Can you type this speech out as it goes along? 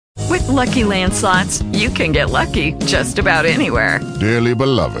Lucky Land Slots, you can get lucky just about anywhere. Dearly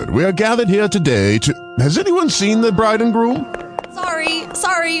beloved, we are gathered here today to... Has anyone seen the bride and groom?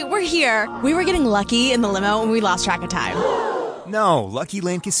 Sorry, we're here. We were getting lucky in the limo and we lost track of time. No, Lucky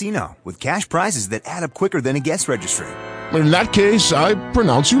Land Casino, with cash prizes that add up quicker than a guest registry. In that case, I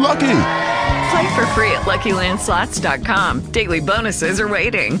pronounce you lucky. Play for free at LuckyLandSlots.com. Daily bonuses are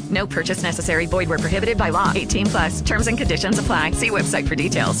waiting. No purchase necessary. Void where prohibited by law. 18+. Terms and conditions apply. See website for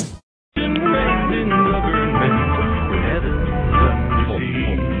details.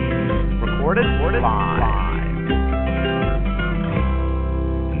 Recorded live.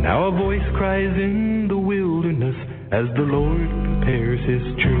 Now a voice cries in the wilderness as the Lord prepares his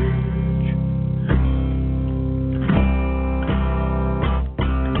church.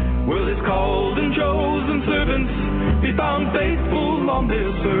 Will his called and chosen servants be found faithful on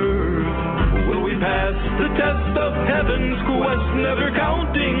this earth? Will we pass the test of heaven's quest, never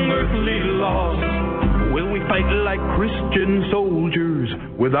counting earthly loss? Will we fight like Christian soldiers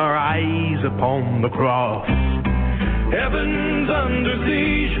with our eyes upon the cross? Heaven's under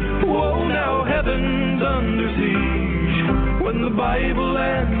siege, whoa now heaven's under siege. When the Bible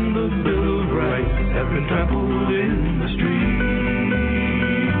and the Bill of Rights have been trampled in the streets,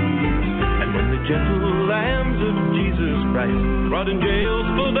 and when the gentle lambs of Jesus Christ brought in jails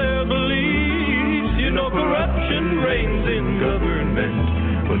for their beliefs, you know corruption reigns in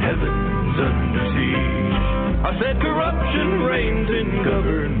government when heaven's under siege. I said corruption reigns in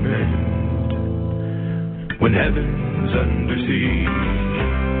government when heaven's under siege.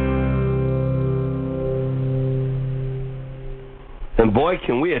 And boy,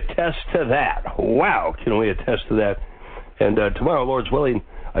 can we attest to that. Wow, can we attest to that. And tomorrow, Lord's willing,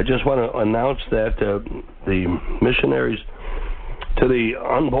 I just want to announce that the missionaries to the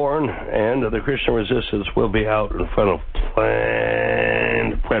unborn and the Christian resistance will be out in front of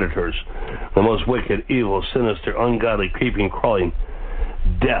planned predators, the most wicked, evil, sinister, ungodly, creeping, crawling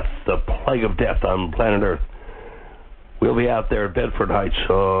death, the plague of death on planet Earth. We'll be out there at Bedford Heights.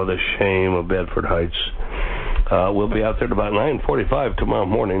 Oh, the shame of Bedford Heights. We'll be out there at about 9:45 tomorrow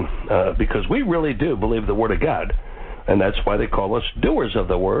morning because we really do believe the Word of God. And that's why they call us doers of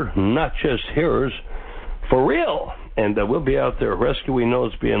the Word, not just hearers, for real. And we'll be out there rescuing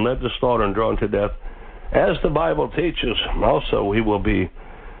those being led to slaughter and drawn to death. As the Bible teaches, also we will be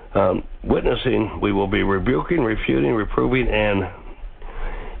witnessing, we will be rebuking, refuting, reproving, and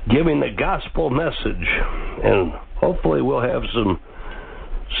giving the gospel message. And hopefully we'll have some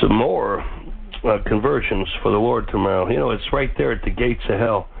more conversions for the Lord tomorrow. You know, it's right there at the gates of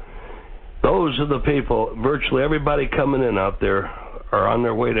hell. Those are the people, virtually everybody coming in out there are on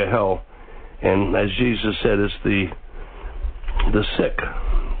their way to hell. And as Jesus said, it's the sick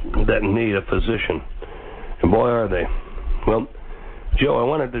that need a physician. And boy, are they. Well, Joe, I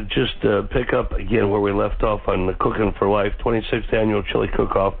wanted to just pick up again where we left off on the Cooking for Life 26th Annual Chili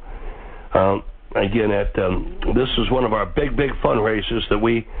Cook-Off. Again, this is one of our big fundraisers that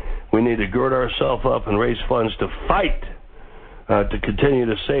we need to gird ourselves up and raise funds to fight to continue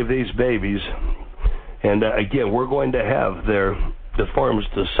to save these babies. And again, we're going to have the forms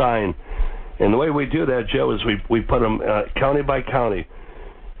to sign. And the way we do that, Joe, is we put them county by county.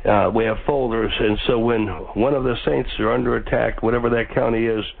 We have folders, and so when one of the saints are under attack, whatever that county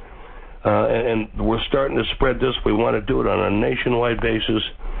is, and we're starting to spread this, we want to do it on a nationwide basis,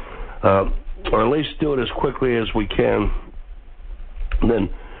 or at least do it as quickly as we can. Then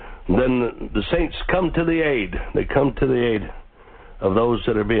the saints come to the aid. They come to the aid of those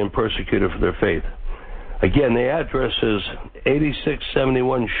that are being persecuted for their faith. Again, the address is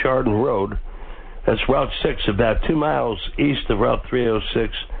 8671 Chardon Road. That's Route 6, about 2 miles east of Route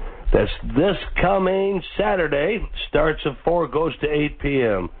 306. That's this coming Saturday. Starts at 4, goes to 8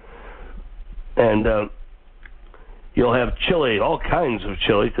 p.m. And you'll have chili, all kinds of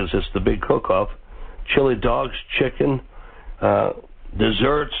chili, because it's the big cook-off. Chili dogs, chicken,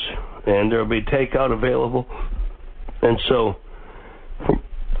 desserts, and there'll be takeout available. And so,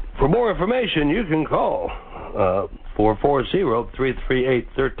 for more information, you can call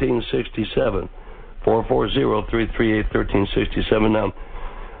 440-338-1367. 440-338-1367. Now,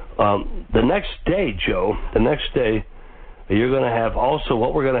 the next day, Joe, you're going to have also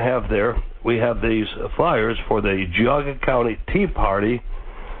what we're going to have there. We have these flyers for the Geauga County Tea Party,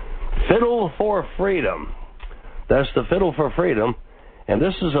 Fiddle for Freedom. That's the Fiddle for Freedom, and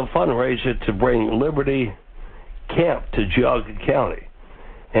this is a fundraiser to bring Liberty Camp to Geauga County.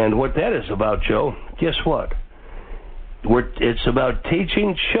 And what that is about, Joe, guess what? It's about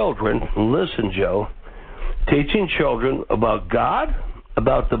teaching children, listen, Joe, teaching children about God,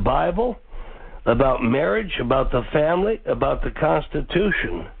 about the Bible, about marriage, about the family, about the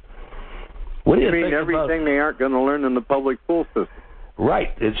Constitution. What do you mean think everything they aren't going to learn in the public school system? Right.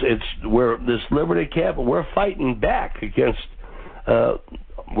 We're this Liberty Camp. We're fighting back against the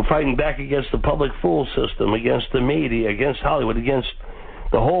public fool system, against the media, against Hollywood, against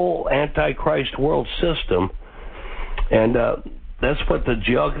the whole Antichrist world system, and that's what the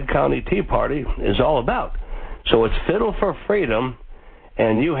Geauga County Tea Party is all about. So it's Fiddle for Freedom,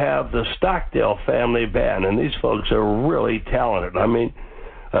 and you have the Stockdale Family Band, and these folks are really talented. I mean,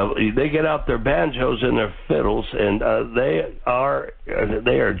 they get out their banjos and their fiddles, and they are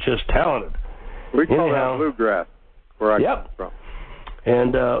just talented. We call that bluegrass, where I come from.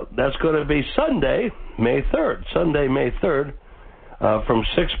 And that's going to be Sunday, May 3rd. Sunday, May 3rd, from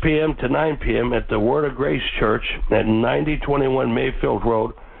 6 p.m. to 9 p.m. at the Word of Grace Church at 9021 Mayfield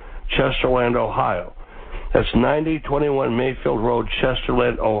Road, Chesterland, Ohio. That's 9021 Mayfield Road,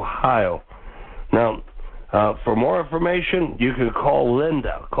 Chesterland, Ohio. Now, for more information, you can call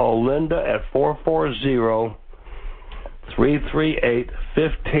Linda. Call Linda at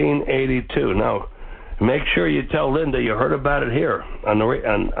 440-338-1582. Now, make sure you tell Linda you heard about it here on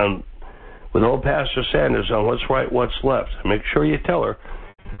with old Pastor Sanders on What's Right, What's Left. Make sure you tell her.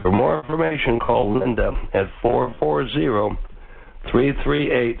 For more information, call Linda at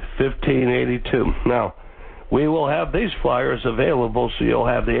 440-338-1582. Now, we will have these flyers available, so you'll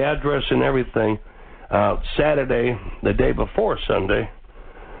have the address and everything Saturday, the day before Sunday.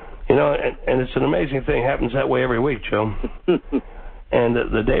 You know, and it's an amazing thing. It happens that way every week, Joe. And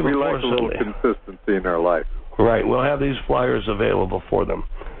the day before Sunday. We like a little consistency in our life. Right. We'll have these flyers available for them.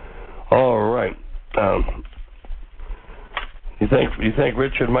 All right. You think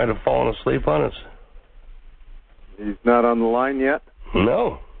Richard might have fallen asleep on us? He's not on the line yet?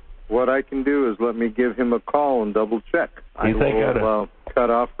 No. What I can do is let me give him a call and double check. I will cut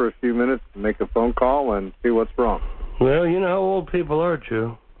off for a few minutes, make a phone call, and see what's wrong. Well, you know how old people are,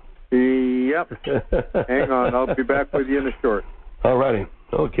 Joe. Yep. Hang on. I'll be back with you in a short. All righty.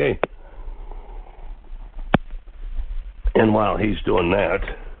 Okay. And while he's doing that,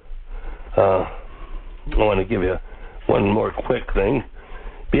 I want to give you one more quick thing.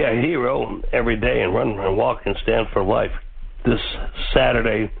 Be a hero every day and run and walk and stand for life. This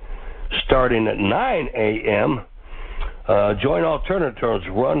Saturday, starting at 9 a.m., join Alternatives,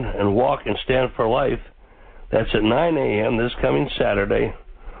 run and walk and stand for life. That's at 9 a.m. this coming Saturday.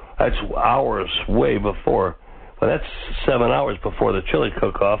 That's hours way before. Well, that's 7 hours before the chili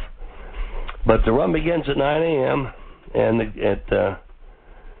cook-off. But the run begins at 9 a.m., and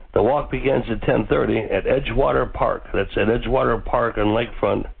the walk begins at 10:30 at Edgewater Park. That's at Edgewater Park on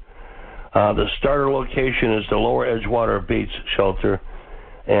Lakefront. The starter location is the Lower Edgewater Beach Shelter,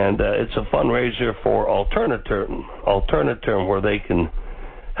 and it's a fundraiser for Alternative, where they can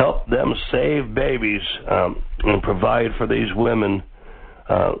help them save babies and provide for these women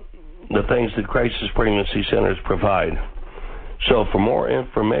the things that crisis pregnancy centers provide. So for more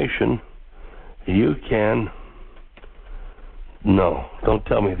information, you can... No, don't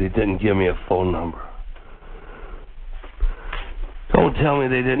tell me they didn't give me a phone number. Don't tell me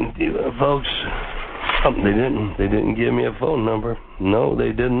they didn't, folks. They didn't give me a phone number. No,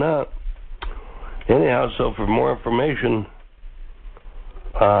 they did not. Anyhow, so for more information,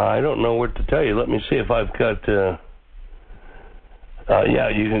 I don't know what to tell you. Let me see if I've got... you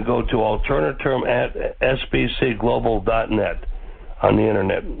can go to alternaterm@sbcglobal.net on the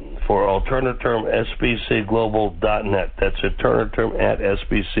internet for alternaterm@sbcglobal.net. That's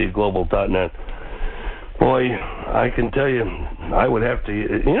alternaterm@sbcglobal.net. Boy, I can tell you, I would have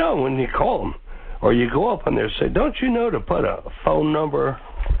to, when you call them or you go up on there, say, don't you know to put a phone number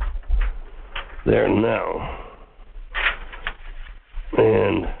there now?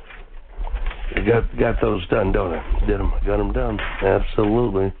 And got those done, don't I? Did them. Got them done.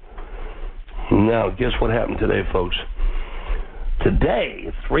 Absolutely. Now, guess what happened today, folks?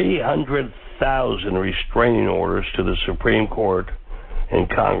 Today, 300,000 restraining orders to the Supreme Court and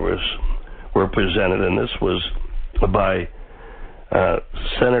Congress were presented, and this was by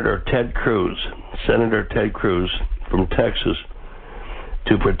Senator Ted Cruz from Texas,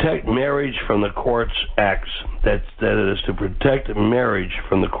 to protect marriage from the Courts Acts. That is to protect marriage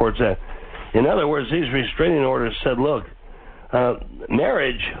from the Courts Act. In other words, these restraining orders said, look,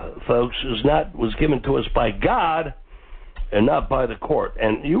 marriage, folks, was given to us by God and not by the court.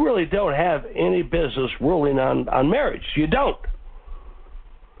 And you really don't have any business ruling on marriage. You don't.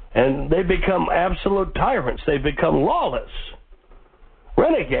 And they become absolute tyrants. They become lawless.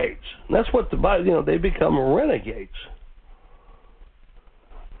 Renegades. And that's what the Bible, they become renegades.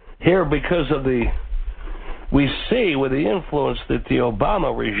 Here, because of we see with the influence that the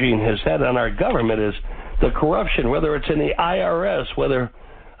Obama regime has had on our government is the corruption, whether it's in the IRS, whether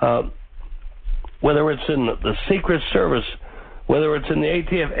whether it's in the Secret Service, whether it's in the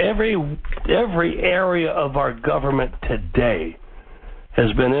ATF, every area of our government today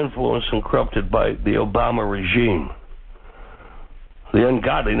has been influenced and corrupted by the Obama regime. The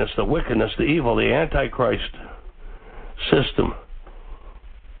ungodliness, the wickedness, the evil, the Antichrist system.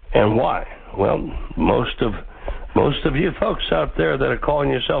 And why? Well, most of you folks out there that are calling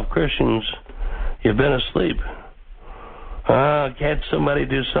yourself Christians, you've been asleep. Can't somebody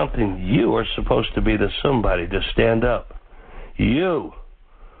do something? You are supposed to be the somebody to stand up. You.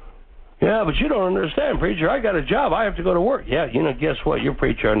 Yeah, but you don't understand, preacher. I got a job. I have to go to work. Yeah, guess what? Your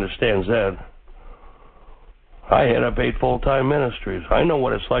preacher understands that. I head up 8 full-time ministries. I know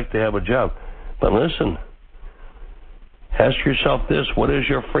what it's like to have a job. But listen, ask yourself this: what is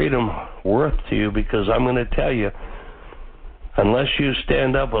your freedom worth to you? Because I'm going to tell you, unless you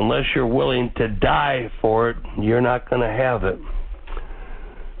stand up, unless you're willing to die for it, you're not going to have it.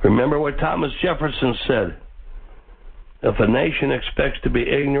 Remember what Thomas Jefferson said: if a nation expects to be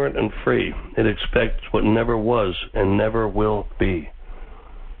ignorant and free, it expects what never was and never will be.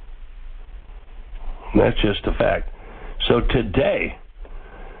 That's just a fact. So today,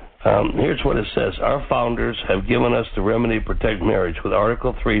 here's what it says. Our founders have given us the remedy to protect marriage with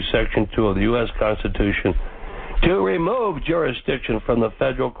Article 3, Section 2 of the U.S. Constitution to remove jurisdiction from the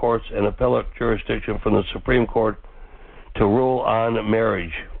federal courts and appellate jurisdiction from the Supreme Court to rule on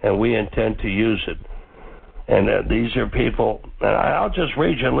marriage, and we intend to use it. And these are people, and I'll just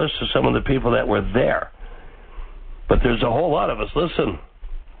read you a list of some of the people that were there. But there's a whole lot of us. Listen,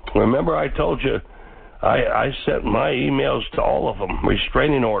 remember I told you I sent my emails to all of them,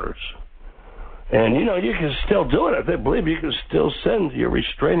 restraining orders. And, you can still do it. I believe you can still send your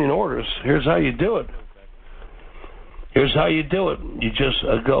restraining orders. Here's how you do it. Here's how you do it. You just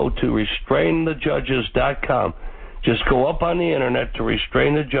go to restrainthejudges.com. Just go up on the internet to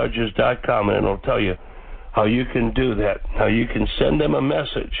restrainthejudges.com, and it'll tell you how you can do that, how you can send them a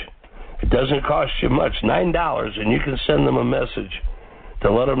message. It doesn't cost you much, $9, and you can send them a message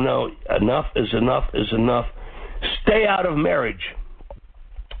to let them know enough is enough is enough. Stay out of marriage.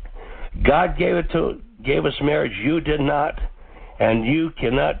 God gave us marriage. You did not, and you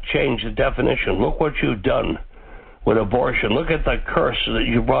cannot change the definition. Look what you've done with abortion. Look at the curse that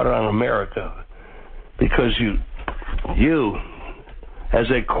you brought on America, because you as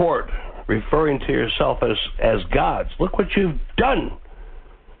a court, referring to yourself as gods, look what you've done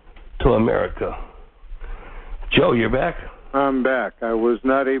to America. Joe, you're back? I'm back. I was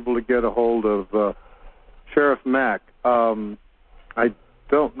not able to get a hold of Sheriff Mack. I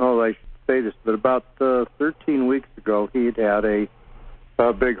don't know that I should say this, but about 13 weeks ago, he had a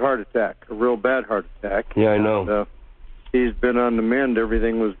big heart attack, a real bad heart attack. Yeah, I know. And, he's been on the mend.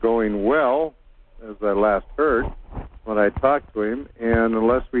 Everything was going well, as I last heard when I talked to him. And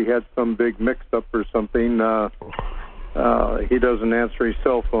unless we had some big mix-up or something, he doesn't answer his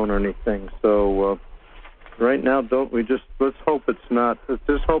cell phone or anything. So right now, let's hope it's not. Let's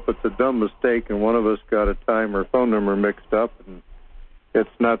just hope it's a dumb mistake and one of us got a time or phone number mixed up and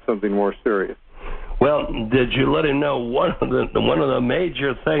it's not something more serious. Well, did you let him know one of the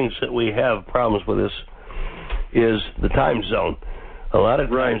major things that we have problems with this is the time zone. A lot of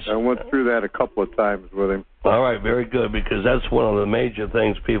times... Right, I went through that a couple of times with him. All right, very good, because that's one of the major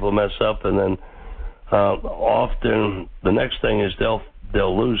things people mess up, and then often the next thing is they'll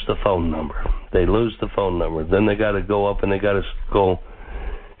lose the phone number. They lose the phone number. Then they got to go up and they got to go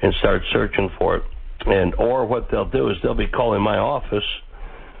and start searching for it. Or what they'll do is they'll be calling my office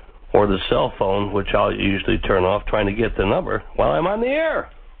or the cell phone, which I'll usually turn off, trying to get the number while I'm on the air.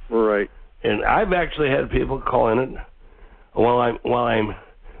 Right. And I've actually had people calling it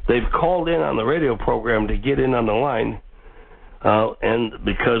they've called in on the radio program to get in on the line, and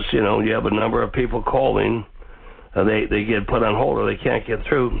because, you have a number of people calling, they get put on hold or they can't get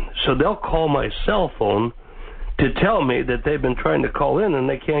through. So they'll call my cell phone to tell me that they've been trying to call in and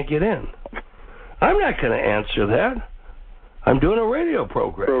they can't get in. I'm not going to answer that. I'm doing a radio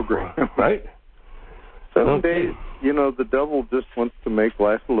program. Right? Some days, the devil just wants to make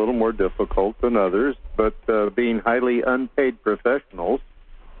life a little more difficult than others, but being highly unpaid professionals,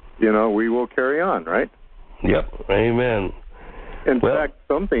 we will carry on, right? Yep, amen. In fact,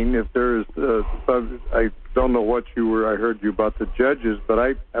 if there's, I don't know what I heard you about the judges, but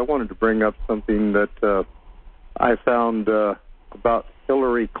I wanted to bring up something that I found about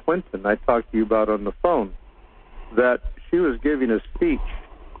Hillary Clinton. I talked to you about on the phone, that she was giving a speech,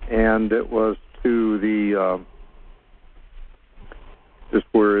 and it was to the,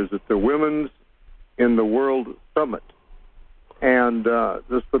 the Women's in the World Summit. And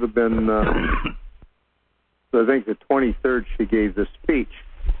this would have been, I think the 23rd she gave the speech.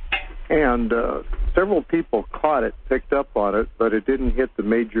 And several people caught it, picked up on it, but it didn't hit the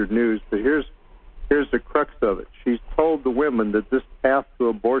major news. But here's the crux of it. She's told the women that this path to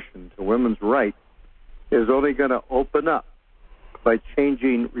abortion, to women's rights, is only going to open up by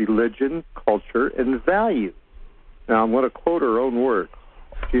changing religion, culture, and values. Now, I'm going to quote her own words.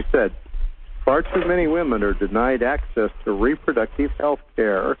 She said, "Far too many women are denied access to reproductive health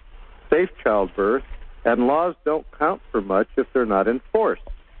care, safe childbirth, and laws don't count for much if they're not enforced.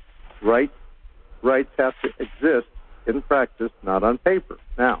 Rights have to exist in practice, not on paper."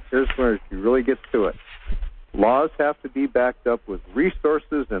 Now, here's where she really gets to it. Laws have to be backed up with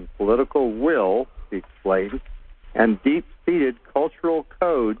resources and political will, she explained, and deep-seated cultural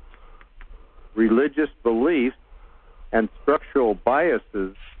codes, religious beliefs, and structural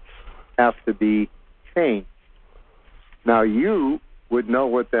biases have to be changed. Now, you would know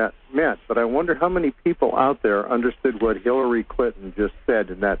what that meant, but I wonder how many people out there understood what Hillary Clinton just said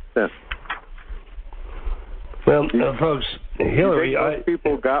in that sentence. Well, folks, Hillary... most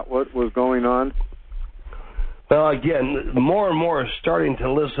people got what was going on? Well, again, more and more are starting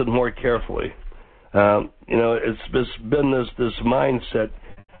to listen more carefully. It's been this mindset.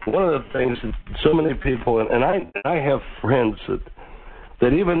 One of the things that so many people, and I have friends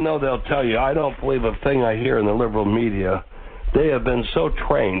that even though they'll tell you, I don't believe a thing I hear in the liberal media, they have been so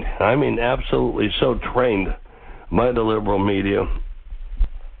trained, I mean absolutely so trained by the liberal media,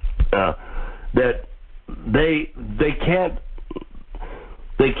 that they can't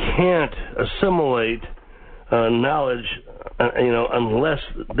assimilate knowledge, unless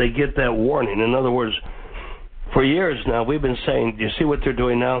they get that warning. In other words, for years now, we've been saying, do you see what they're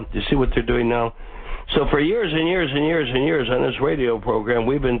doing now? Do you see what they're doing now? So for years and years and years and years on this radio program,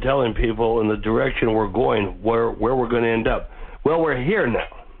 we've been telling people in the direction we're going, where we're going to end up. Well, we're here now.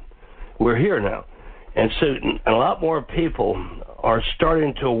 We're here now. And so a lot more people are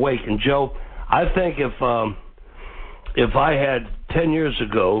starting to awaken. Joe, I think if I had 10 years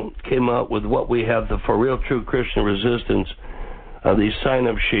ago came out with what we have for Real True Christian Resistance, these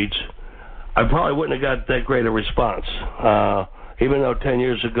sign-up sheets, I probably wouldn't have got that great a response. Even though 10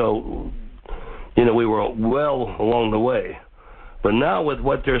 years ago, we were well along the way. But now with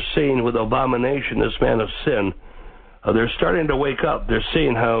what they're seeing with Abomination, this man of sin, they're starting to wake up. They're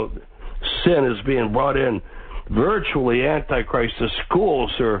seeing how sin is being brought in virtually Antichrist. The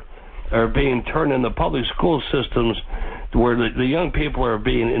schools are being turned in, the public school systems where the young people are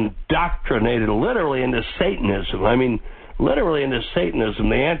being indoctrinated literally into Satanism. I mean, literally into Satanism,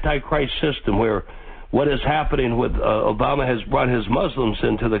 the Antichrist system, where what is happening with Obama has brought his Muslims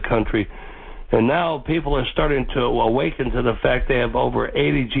into the country. And now people are starting to awaken to the fact they have over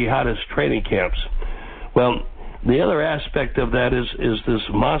 80 jihadist training camps. Well, the other aspect of that is this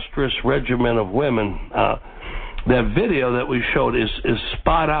monstrous regiment of women. That video that we showed is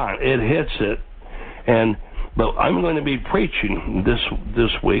spot on. It hits it. But I'm going to be preaching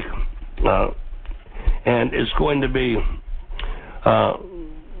this week, and it's going to be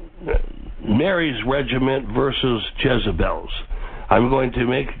Mary's regiment versus Jezebel's. I'm going to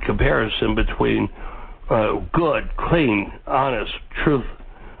make a comparison between good, clean, honest,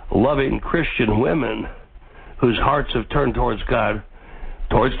 truth-loving Christian women whose hearts have turned towards God,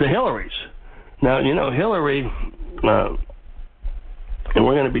 towards the Hillarys. Now, Hillary, and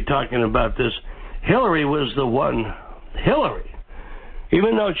we're going to be talking about this, Hillary was the one,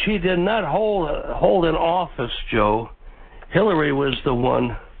 even though she did not hold an office, Joe, Hillary was the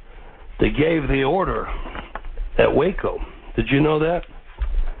one that gave the order at Waco. Did you know that?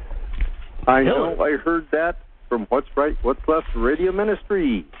 I know. I heard that from What's Right, What's Left Radio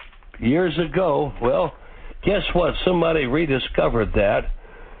Ministry. Years ago. Well, guess what? Somebody rediscovered that,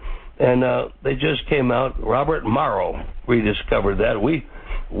 and they just came out. Robert Morrow rediscovered that.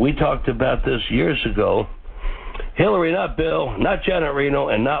 We talked about this years ago. Hillary, not Bill, not Janet Reno,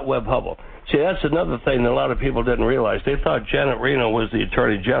 and not Webb Hubbell. See, that's another thing that a lot of people didn't realize. They thought Janet Reno was the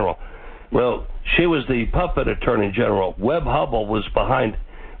Attorney General. Well, she was the puppet Attorney General. Webb Hubbell was behind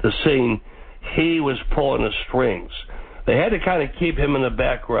the scene. He was pulling the strings. They had to kind of keep him in the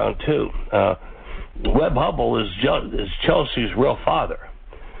background, too. Webb Hubbell is Chelsea's real father.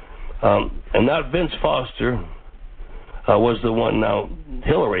 And not Vince Foster was the one. Now,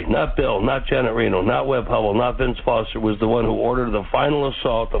 Hillary, not Bill, not Janet Reno, not Webb Hubbell, not Vince Foster, was the one who ordered the final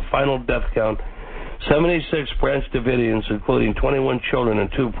assault, the final death count, 76 Branch Davidians, including 21 children and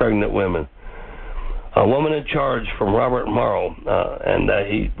 2 pregnant women. A woman in charge from Robert Morrow, and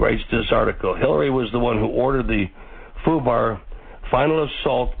he writes this article. Hillary was the one who ordered the FUBAR final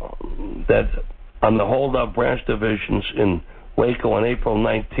assault that on the hold-up branch divisions in Waco on April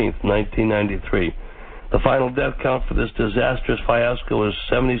 19th, 1993. The final death count for this disastrous fiasco was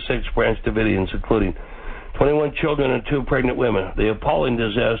 76 Branch Davidians, including 21 children and 2 pregnant women. The appalling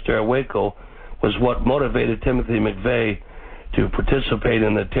disaster at Waco was what motivated Timothy McVeigh to participate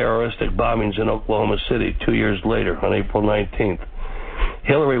in the terroristic bombings in Oklahoma City 2 years later, on April 19th.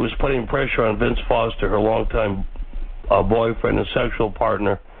 Hillary was putting pressure on Vince Foster, her longtime boyfriend and sexual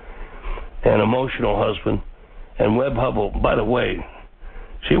partner and emotional husband, and Webb Hubbell. By the way,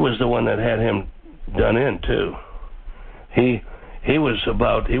 she was the one that had him done in, too. He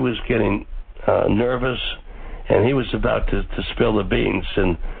was getting nervous, and he was about to spill the beans,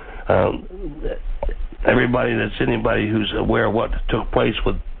 and anybody who's aware of what took place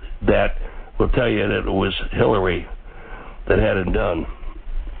with that will tell you that it was Hillary that had it done.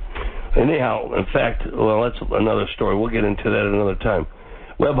 Anyhow, in fact, well, that's another story. We'll get into that another time.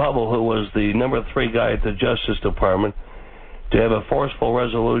 Webb Hubbell, who was the number 3 guy at the Justice Department, to have a forceful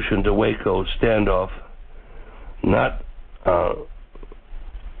resolution to Waco standoff, he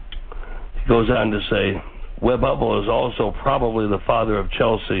goes on to say, Webb Hubbell is also probably the father of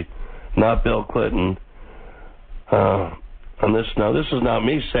Chelsea, not Bill Clinton. And this is not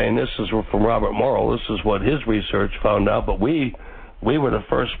me saying this is from Robert Morrill. This is what his research found out, but we were the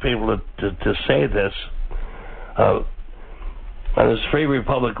first people to say this. On his Free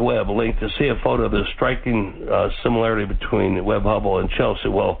Republic web link to see a photo of the striking similarity between Webb Hubbell and Chelsea.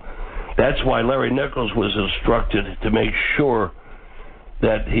 Well, that's why Larry Nichols was instructed to make sure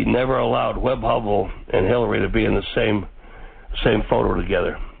that he never allowed Webb Hubbell and Hillary to be in the same photo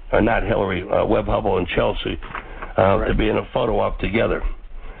together. Or not Hillary, Webb Hubbell and Chelsea to be in a photo op together.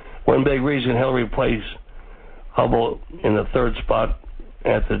 One big reason Hillary placed Hubbell in the 3rd spot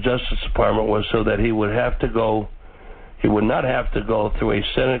at the Justice Department was so that he would not have to go through a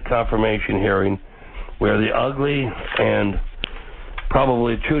Senate confirmation hearing where the ugly and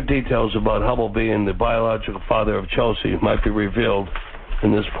probably true details about Hubbell being the biological father of Chelsea might be revealed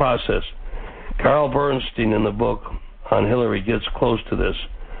in this process. Carl Bernstein in the book on Hillary gets close to this.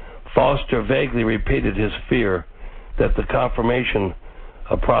 Foster vaguely repeated his fear that the confirmation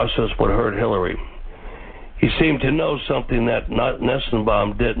process would hurt Hillary. He seemed to know something that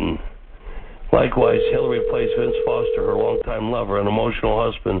Nessenbaum didn't. Likewise, Hillary placed Vince Foster, her longtime lover and emotional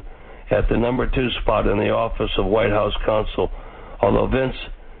husband, at the number 2 spot in the office of White House counsel. Although Vince,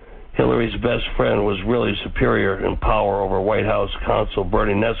 Hillary's best friend, was really superior in power over White House counsel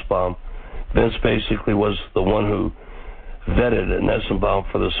Bernie Nessenbaum, Vince basically was the one who vetted Nessenbaum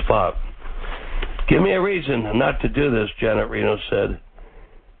for the spot. Give me a reason not to do this, Janet Reno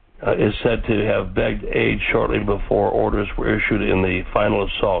is said to have begged aid shortly before orders were issued in the final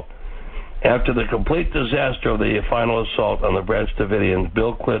assault. After the complete disaster of the final assault on the Branch Davidians,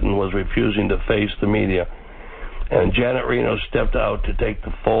 Bill Clinton was refusing to face the media, and Janet Reno stepped out to take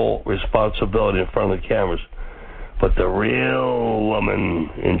the full responsibility in front of the cameras. But the real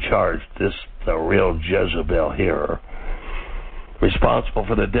woman in charge, the real Jezebel here, responsible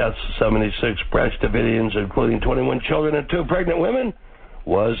for the deaths of 76 Branch Davidians, including 21 children and 2 pregnant women,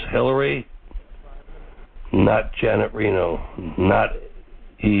 was Hillary, not Janet Reno, not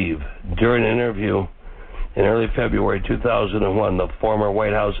Eve. During an interview in early February 2001, the former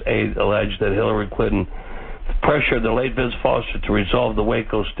White House aide alleged that Hillary Clinton pressured the late Vince Foster to resolve the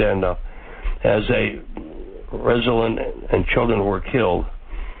Waco standoff as a resident and children were killed.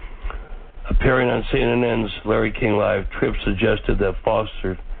 Appearing on CNN's Larry King Live, Tripp suggested that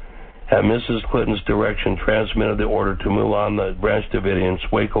Foster, at Mrs. Clinton's direction, transmitted the order to move on the Branch Davidians'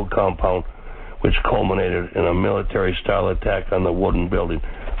 Waco compound, which culminated in a military-style attack on the wooden building.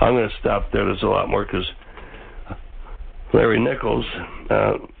 I'm going to stop there. There's a lot more because Larry Nichols,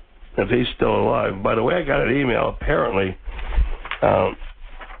 if he's still alive. By the way, I got an email. Apparently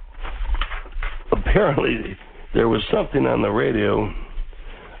there was something on the radio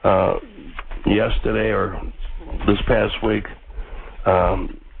yesterday or this past week.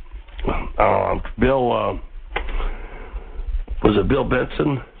 Was it Bill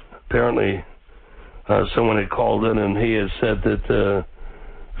Benson? Apparently someone had called in and he had said that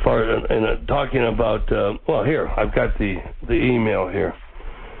talking about here, I've got the email here.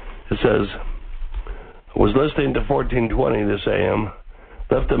 It says, was listening to 1420 this AM,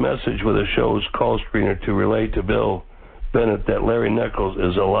 left a message with the show's call screener to relay to Bill Bennett that Larry Nichols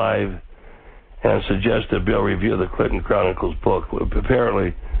is alive and suggested Bill review the Clinton Chronicles book.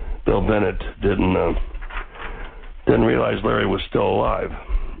 Apparently Bill Bennett didn't realize Larry was still alive.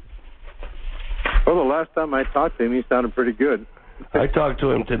 Well, the last time I talked to him, he sounded pretty good. I talked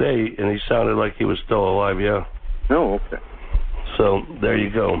to him today, and he sounded like he was still alive, yeah. Oh, okay. So, there you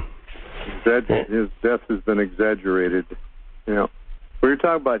go. His death has been exaggerated. You know, when you're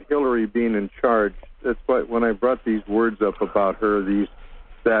talking about Hillary being in charge, that's what when I brought these words up about her,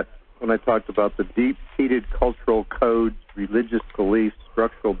 that when I talked about the deep-seated cultural codes, religious beliefs,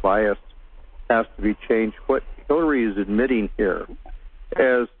 structural bias has to be changed. What Hillary is admitting here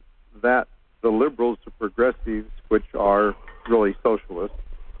is that the liberals, the progressives, which are really socialists,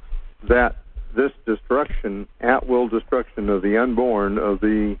 that this destruction, at-will destruction of the unborn, of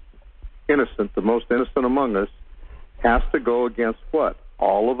the innocent, the most innocent among us, has to go against what?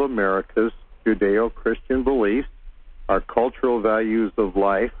 All of America's Judeo-Christian beliefs, our cultural values of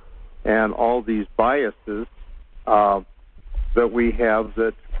life, and all these biases that we have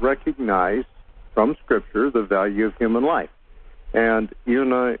that recognize from Scripture the value of human life. And you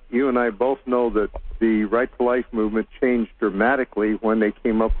and I both know that the Right to Life movement changed dramatically when they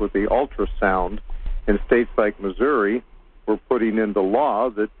came up with the ultrasound. In states like Missouri, we're putting into law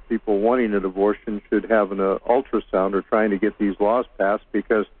that people wanting an abortion should have an ultrasound, or trying to get these laws passed,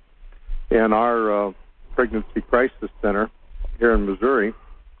 because in our pregnancy crisis center here in Missouri,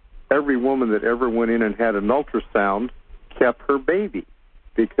 every woman that ever went in and had an ultrasound kept her baby,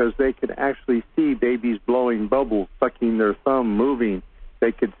 because they could actually see babies blowing bubbles, sucking their thumb, moving.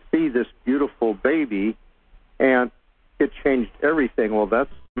 They could see this beautiful baby, and it changed everything. Well,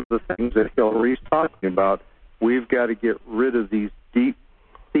 that's the things that Hillary's talking about. We've got to get rid of these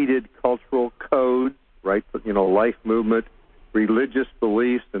deep-seated cultural codes, right? Life movement, religious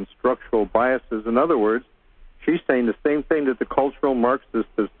beliefs, and structural biases. In other words, she's saying the same thing that the cultural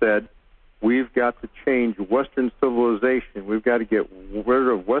Marxists have said. We've got to change Western civilization. We've got to get rid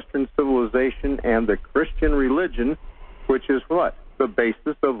of Western civilization and the Christian religion, which is what? The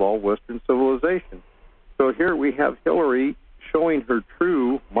basis of all Western civilization. So here we have Hillary showing her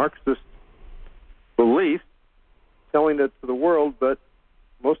true Marxist beliefs, telling it to the world, but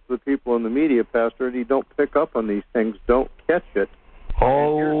most of the people in the media, Pastor Eddie, don't pick up on these things, don't catch it.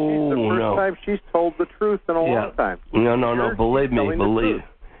 Oh, and the first time she's told the truth in a long time. No,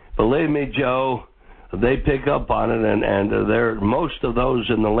 believe me, Joe, they pick up on it, and most of those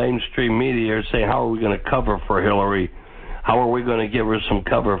in the mainstream media are saying, how are we going to cover for Hillary? How are we going to give her some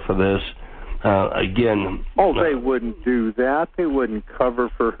cover for this? Again... Oh, they wouldn't do that. They wouldn't cover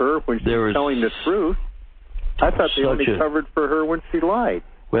for her when she's telling the truth. I thought they only covered for her when she lied.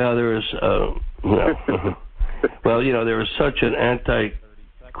 Well, there is... there is such an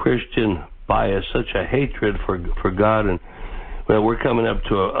anti-Christian bias, such a hatred for God, and well, we're coming up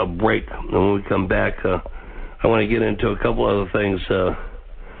to a break, and when we come back, I want to get into a couple other things.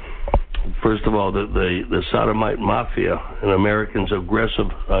 First of all, the sodomite mafia and Americans'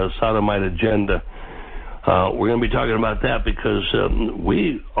 aggressive sodomite agenda. We're going to be talking about that because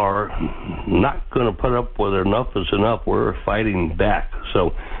we are not going to put up with enough is enough. We're fighting back.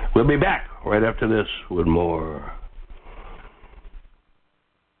 So we'll be back right after this with more.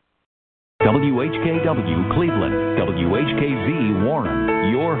 WHKW Cleveland, WHKZ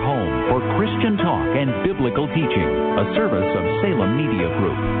Warren, your home for Christian talk and biblical teaching, a service of Salem Media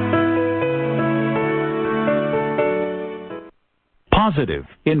Group. Positive,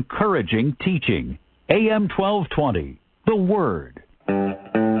 encouraging teaching. AM 1220, The Word.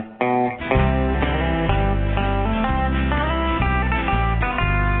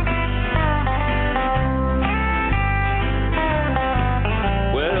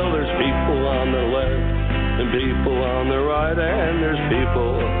 People on the right, and there's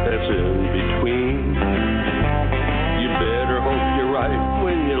people that's in between. You better hope you're right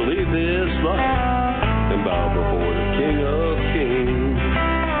when you leave this life and bow before the King of Kings.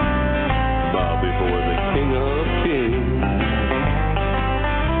 Bow before the King of Kings.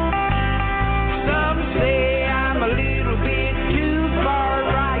 Some say I'm a little bit too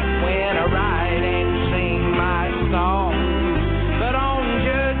far right when I write and sing my song. But on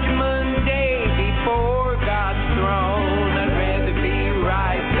Judgment Day before God's throne, I'd rather be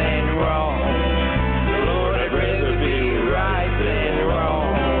right than wrong. Lord, I'd rather be right than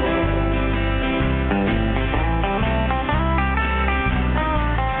wrong.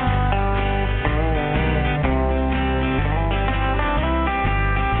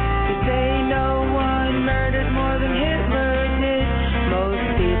 To say no one murdered more than Hitler did, most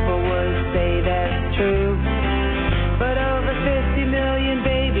people would say that's true. But over 50 million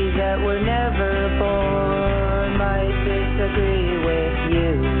babies that were never born might disagree with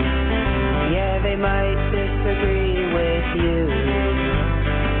you. Yeah, they might disagree with you.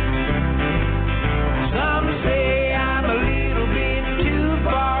 Some say I'm a little bit too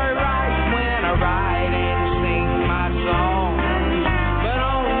far right when I write and sing my song. But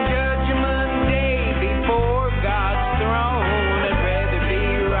on Judgment Day before God's throne, I'd rather be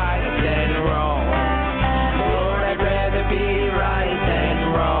right than wrong. Lord, I'd rather be right than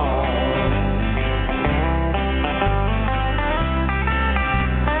wrong.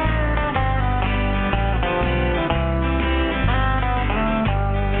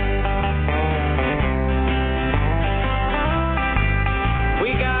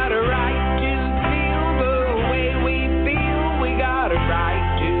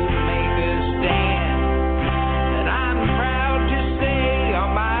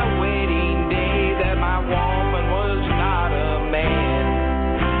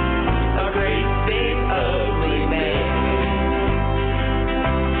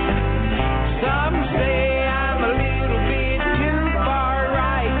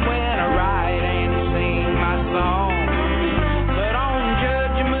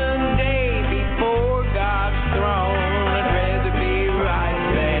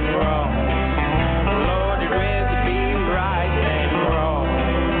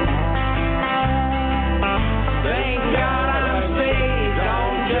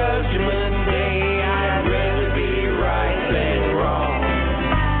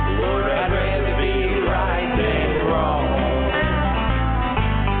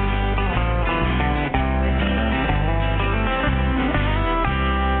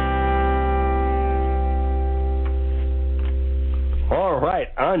 All right,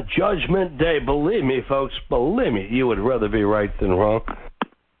 on Judgment Day, believe me, folks, believe me, you would rather be right than wrong.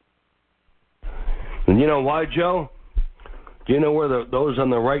 And you know why, Joe? Do you know where those on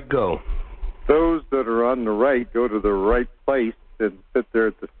the right go? Those that are on the right go to the right place and sit there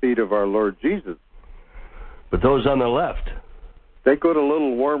at the feet of our Lord Jesus. But those on the left? They go to a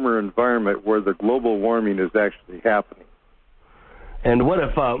little warmer environment where the global warming is actually happening. And what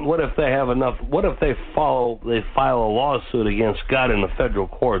if they have enough? What if they file a lawsuit against God in the federal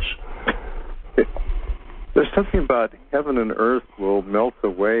courts? There's something about heaven and earth will melt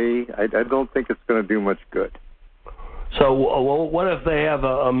away. I don't think it's going to do much good. So, what if they have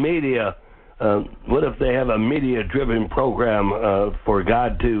a media? What if they have a media-driven program for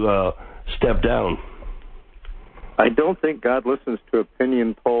God to step down? I don't think God listens to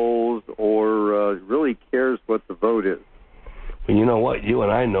opinion polls or really cares what the vote is. Well, you know what? You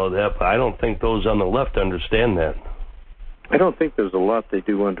and I know that, but I don't think those on the left understand that. I don't think there's a lot they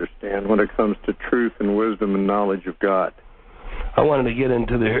do understand when it comes to truth and wisdom and knowledge of God. I wanted to get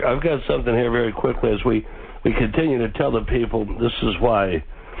into I've got something here very quickly as we continue to tell the people this is why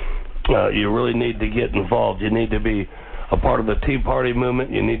you really need to get involved. You need to be a part of the Tea Party movement.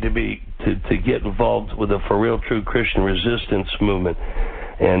 You need to get involved with the For Real True Christian Resistance movement.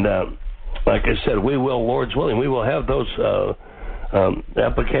 And like I said, we will, Lord's willing, we will have those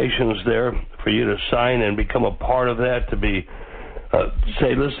applications there for you to sign and become a part of that, to be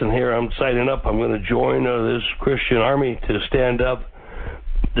say, listen here, I'm signing up, I'm going to join this Christian army to stand up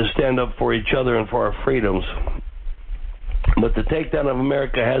for each other and for our freedoms. But the takedown of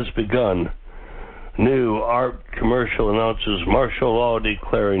America has begun. New art commercial announces martial law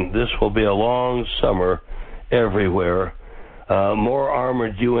declaring this will be a long summer everywhere. More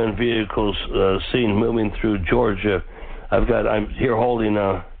armored UN vehicles seen moving through Georgia. I'm here holding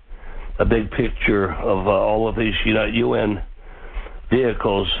a big picture of all of these UN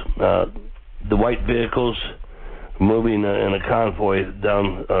vehicles, the white vehicles moving in a convoy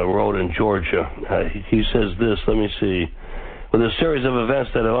down a road in Georgia. He says this, let me see. With a series of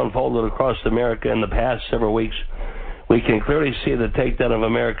events that have unfolded across America in the past several weeks, we can clearly see the takedown of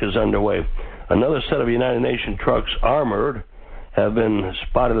America is underway. Another set of United Nations trucks, armored, have been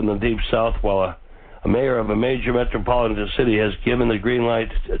spotted in the Deep South, while a mayor of a major metropolitan city has given the green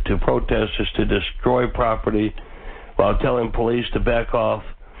light to protesters to destroy property while telling police to back off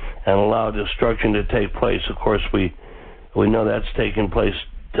and allow destruction to take place. Of course, we know that's taking place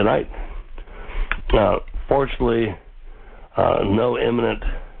tonight. Fortunately, no imminent,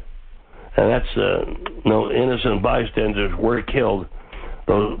 and that's no innocent bystanders were killed.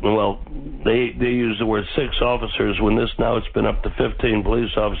 Well, they use the word 6 officers. When now it's been up to 15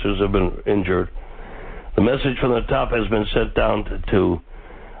 police officers have been injured. The message from the top has been sent down The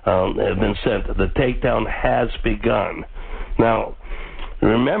takedown has begun. Now,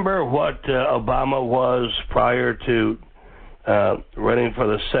 remember what Obama was prior to running for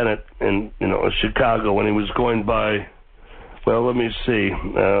the Senate in Chicago when he was going by. Well, let me see.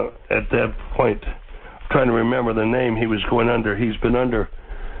 At that point, I'm trying to remember the name he was going under. He's been under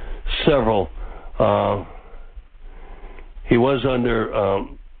several. He was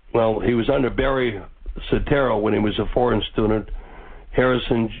under Barry Soetoro when he was a foreign student.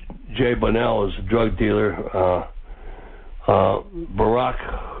 Harrison J. Bonnell is a drug dealer. Barack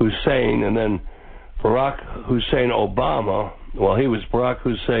Hussein, and then Barack Hussein Obama. Well, he was Barack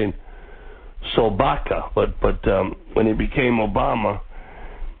Hussein Sobaka, but when he became Obama,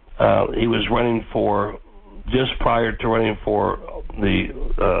 he was running for, just prior to running for the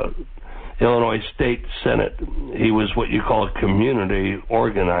Illinois State Senate, he was what you call a community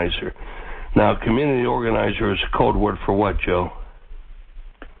organizer. Now, community organizer is a code word for what, Joe?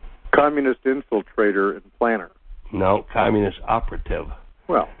 Communist infiltrator and planner. No, communist operative.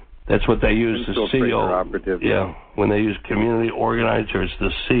 Well, that's what they use, the CO. Operative. Yeah, when they use community organizer, it's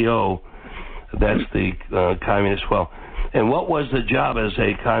the CO. That's the communist. Well, and what was the job as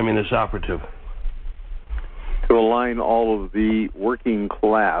a communist operative? To align all of the working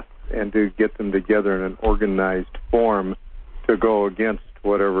class and to get them together in an organized form to go against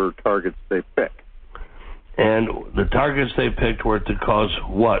whatever targets they pick. And the targets they picked were to cause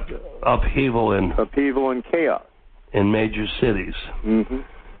what? Upheaval and chaos in major cities. Mm-hmm.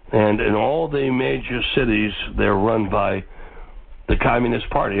 And in all the major cities, they're run by the Communist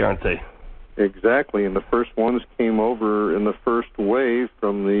Party, aren't they? Exactly, and the first ones came over in the first wave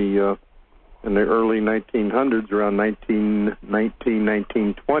from in the early 1900s, around 1919,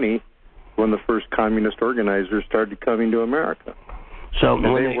 1920, when the first communist organizers started coming to America. So and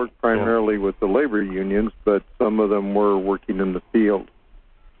they worked primarily with the labor unions, but some of them were working in the field.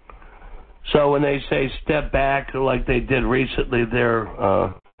 So when they say step back, like they did recently there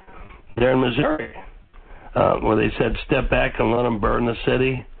in Missouri, where they said step back and let them burn the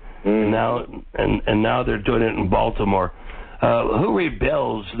city, and now they're doing it in Baltimore. Who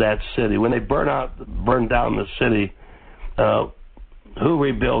rebuilds that city when they burn down the city? Who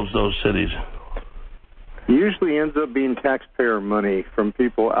rebuilds those cities? Usually ends up being taxpayer money from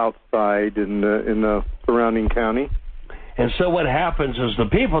people outside in the surrounding county. And so what happens is the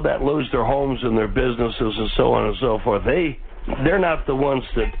people that lose their homes and their businesses and so on and so forth, they're not the ones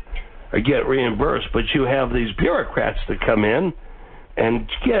that get reimbursed, but you have these bureaucrats that come in, and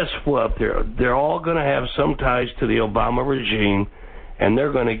guess what? They're all going to have some ties to the Obama regime, and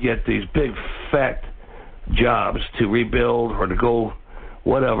they're going to get these big fat jobs to rebuild or to go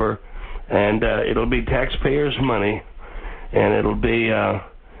whatever, and it'll be taxpayers' money, and it'll be,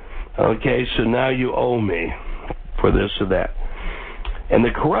 okay, so now you owe me for this or that. And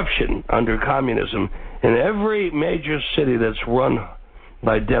the corruption under communism in every major city that's run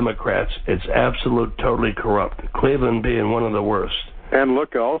by Democrats, it's absolute, totally corrupt. Cleveland being one of the worst. And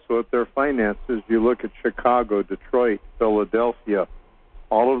look also at their finances. You look at Chicago, Detroit, Philadelphia,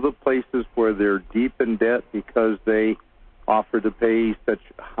 all of the places where they're deep in debt because they offer to pay such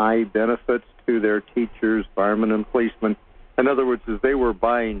high benefits to their teachers, firemen, and policemen. In other words, as they were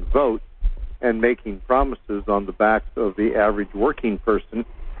buying votes and making promises on the backs of the average working person,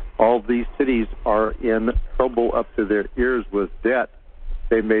 all these cities are in trouble up to their ears with debt.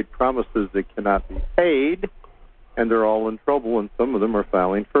 They made promises that cannot be paid, and they're all in trouble, and some of them are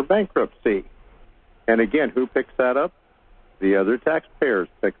filing for bankruptcy. And again, who picks that up? The other taxpayers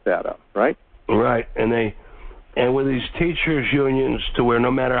pick that up, right? Right, and with these teachers' unions, to where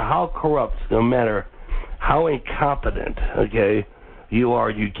no matter how corrupt, no matter how incompetent, okay,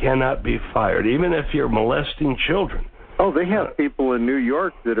 you cannot be fired, even if you're molesting children. Oh, they have people in New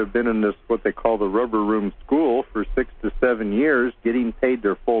York that have been in this, what they call the rubber room school, for 6 to 7 years, getting paid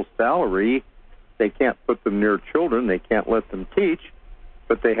their full salary. They can't put them near children. They can't let them teach,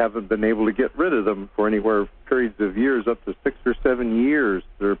 but they haven't been able to get rid of them for anywhere periods of years, up to 6 or 7 years.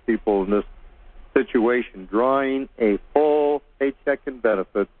 There are people in this situation drawing a full paycheck and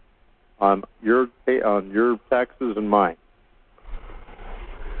benefits on your taxes and mine.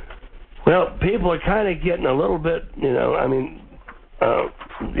 Well, people are kind of getting a little bit,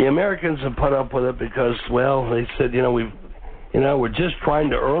 the Americans have put up with it because, well, they said, we're just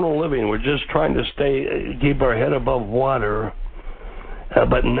trying to earn a living. We're just trying to keep our head above water.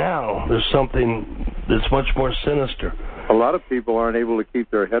 But now there's something that's much more sinister. A lot of people aren't able to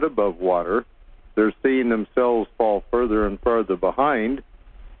keep their head above water. They're seeing themselves fall further and further behind,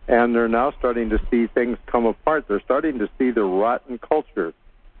 and they're now starting to see things come apart. They're starting to see the rotten culture.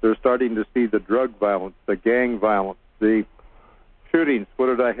 They're starting to see the drug violence, the gang violence, the shootings.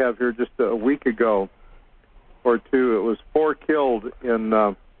 What did I have here just a week ago or two? It was 4 killed in,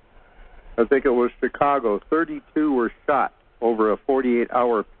 I think it was Chicago. 32 were shot over a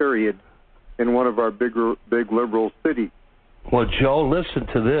 48-hour period in one of our big liberal cities. Well, Joe, listen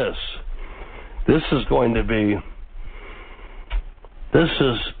to this. This is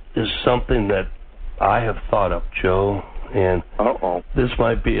something that I have thought up, Joe. And this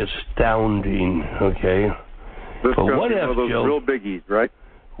might be astounding, okay? This but what if, one of those Joe, real biggies, right?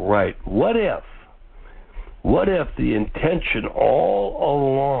 Right. What if the intention all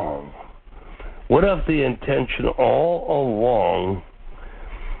along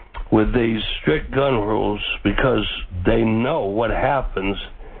with these strict gun rules, because they know what happens,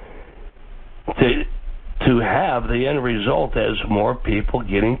 to have the end result as more people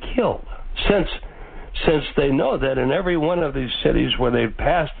getting killed? Since they know that in every one of these cities where they've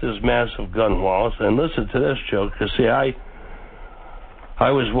passed this massive gun laws, and listen to this, Joe, because see, I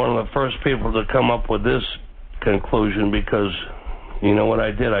was one of the first people to come up with this conclusion, because you know what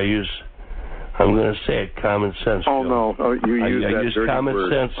I did? I'm going to say it, common sense. Oh, Joe. no, you use that I use dirty common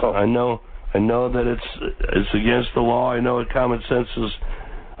word. sense. Oh. I know that it's against the law. I know that common sense is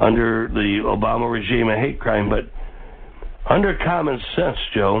under the Obama regime a hate crime, but under common sense,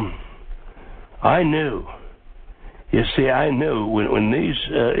 Joe, I knew when these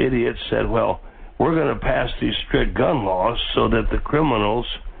idiots said, well, we're going to pass these strict gun laws so that the criminals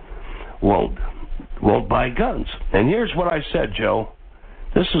won't buy guns. And here's what I said, Joe.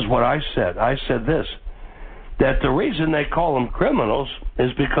 This is what I said. I said this, that the reason they call them criminals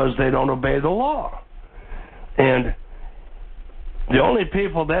is because they don't obey the law. And the only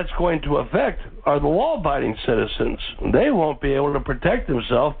people that's going to affect are the law-abiding citizens. They won't be able to protect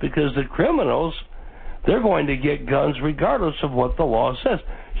themselves because the criminals, they're going to get guns regardless of what the law says.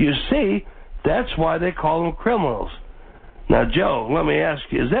 You see, that's why they call them criminals. Now, Joe, let me ask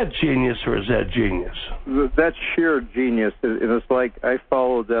you, is that genius or is that genius? That's sheer genius. And it's like I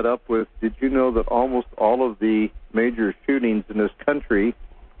followed that up with, did you know that almost all of the major shootings in this country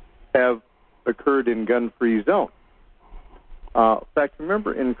have occurred in gun-free zones? In fact,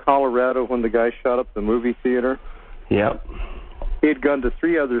 remember in Colorado when the guy shot up the movie theater? Yep. He had gone to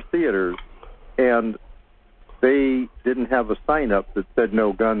 3 other theaters, and they didn't have a sign up that said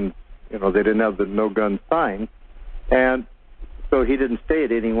no guns. They didn't have the no gun sign. And so he didn't stay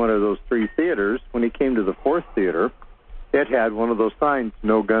at any one of those 3 theaters. When he came to the 4th theater, it had one of those signs,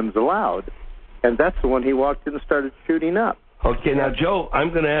 no guns allowed. And that's the one he walked in and started shooting up. Okay, now, Joe,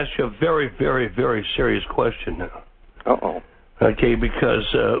 I'm going to ask you a very, very, very serious question now. Uh-oh. Okay, because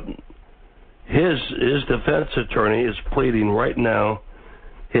his defense attorney is pleading right now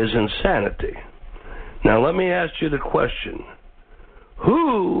his insanity. Now, let me ask you the question.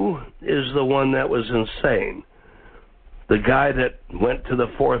 Who is the one that was insane? The guy that went to the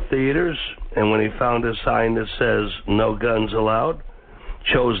 4 theaters and when he found a sign that says no guns allowed,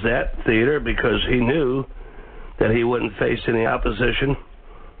 chose that theater because he knew that he wouldn't face any opposition,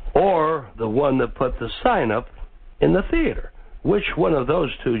 or the one that put the sign up in the theater? Which one of those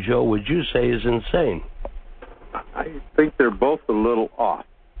two, Joe, would you say is insane? I think they're both a little off.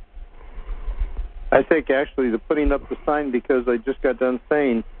 I think actually the putting up the sign, because I just got done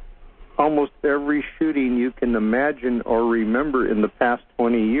saying almost every shooting you can imagine or remember in the past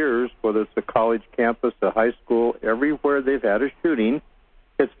 20 years, whether it's a college campus, a high school, everywhere they've had a shooting,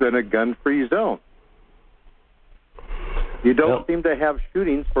 it's been a gun-free zone. You don't seem to have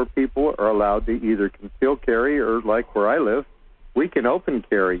shootings where people are allowed to either conceal carry or, like where I live, we can open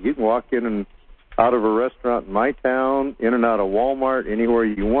carry. You can walk in and out of a restaurant in my town, in and out of Walmart, anywhere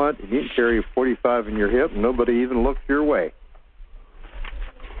you want, and you can carry a .45 in your hip and nobody even looks your way.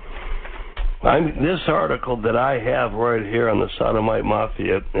 This article that I have right here on the Sodomite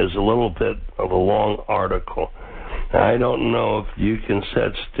Mafia is a little bit of a long article. I don't know if you can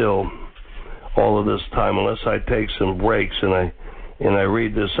sit still all of this time unless I take some breaks and I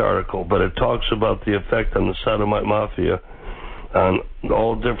read this article, but it talks about the effect on the Sodomite Mafia on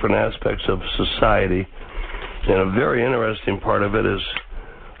all different aspects of society, and a very interesting part of it is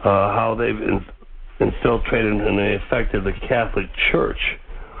how they've infiltrated and they affected the Catholic Church,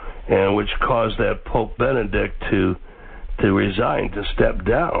 and which caused that Pope Benedict to resign, to step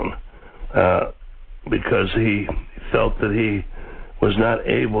down, because he felt that he was not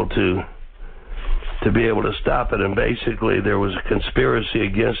able to be able to stop it, and basically there was a conspiracy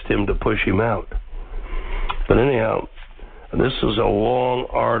against him to push him out. But anyhow, this is a long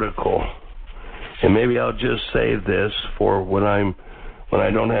article, and maybe I'll just save this for when I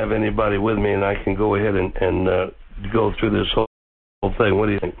don't have anybody with me, and I can go ahead and go through this whole thing. What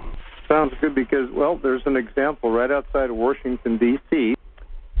do you think? Sounds good, because, well, there's an example right outside of Washington, D.C.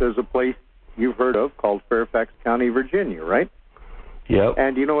 There's a place you've heard of called Fairfax County, Virginia, right? Yep.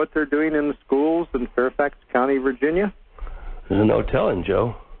 And you know what they're doing in the schools in Fairfax County, Virginia? There's no telling,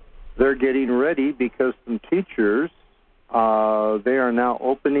 Joe. They're getting ready because some teachers, they are now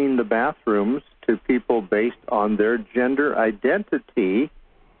opening the bathrooms to people based on their gender identity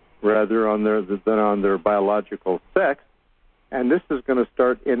rather than on their biological sex. And this is going to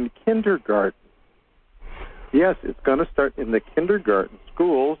start in kindergarten. Yes, it's going to start in the kindergarten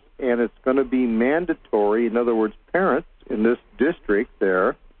schools, and it's going to be mandatory. In other words, parents in this district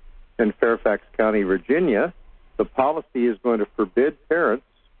there in Fairfax County, Virginia, the policy is going to forbid parents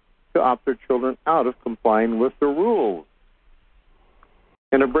to opt their children out of complying with the rules.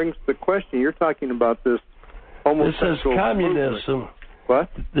 And it brings the question, you're talking about this homosexual This is communism. movement. What?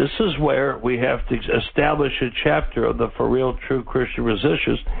 This is where we have to establish a chapter of the For Real True Christian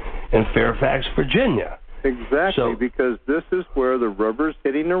Resistance in Fairfax, Virginia. Exactly, because this is where the rubber's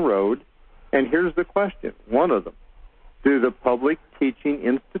hitting the road. And here's the question, one of them. Do the public teaching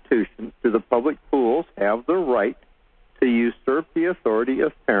institutions, do the public schools have the right to usurp the authority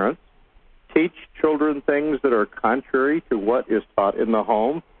of parents, teach children things that are contrary to what is taught in the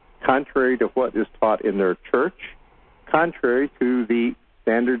home, contrary to what is taught in their church, contrary to the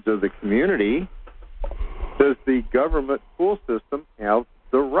standards of the community? Does the government school system have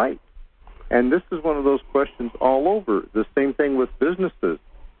the right? And this is one of those questions all over. The same thing with businesses.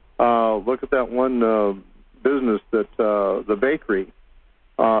 Look at that one business, that the bakery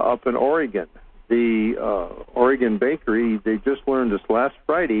up in Oregon. The Oregon bakery, they just learned this last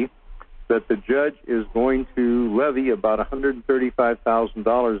Friday that the judge is going to levy about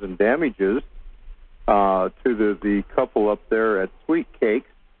 $135,000 in damages to the couple up there at Sweet Cakes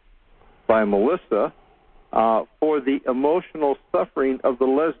by Melissa for the emotional suffering of the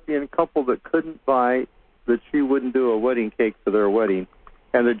lesbian couple that couldn't buy that she wouldn't do a wedding cake for their wedding,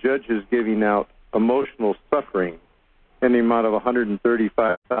 and the judge is giving out emotional suffering in the amount of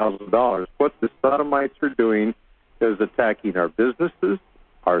 $135,000. What the sodomites are doing is attacking our businesses,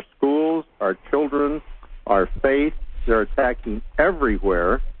 our schools, our children, our faith. They're attacking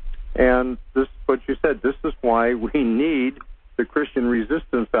everywhere. And this, what you said, this is why we need the Christian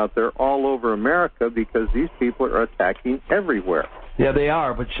resistance out there all over America, because these people are attacking everywhere. Yeah, they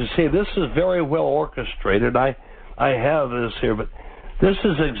are. But you see, this is very well orchestrated. I have this here, but this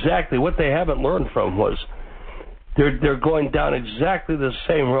is exactly what they haven't learned from was they're going down exactly the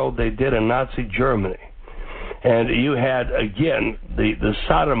same road they did in Nazi Germany. And you had, again, the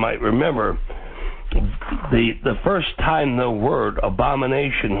sodomite. Remember, the first time the word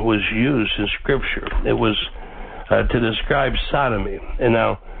abomination was used in Scripture, it was to describe sodomy. And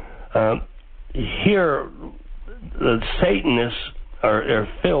now, here, the Satanists are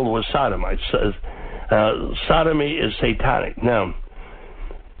filled with sodomites. Sodomy is satanic. Now,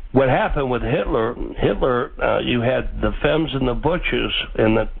 what happened with Hitler, you had the femmes and the butches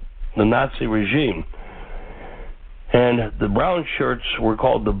in the Nazi regime. And the brown shirts were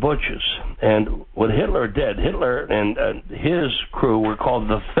called the butches. And what Hitler did, Hitler and his crew were called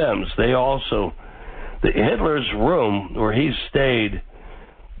the femmes. They also, Hitler's room where he stayed,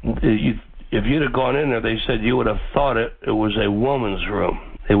 if you'd have gone in there, they said you would have thought it was a woman's room.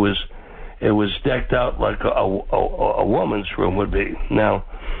 It was decked out like a woman's room would be. Now,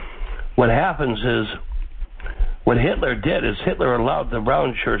 what happens is, what Hitler did is Hitler allowed the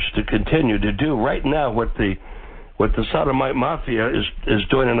brown shirts to continue to do right now what the sodomite mafia is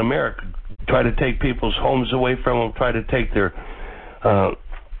doing in America. Try to take people's homes away from them, try to take their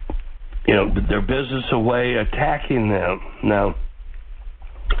business away, attacking them. Now,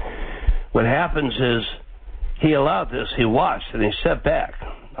 what happens is he allowed this, he watched, and he sat back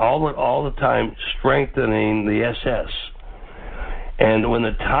all the time strengthening the SS. And when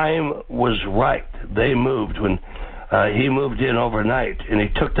the time was right, they moved. When he moved in overnight, and he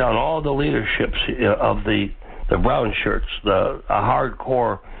took down all the leaderships of the brown shirts, a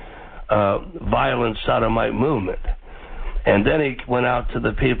hardcore, violent sodomite movement. And then he went out to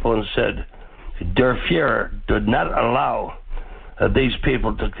the people and said, Der Führer did not allow these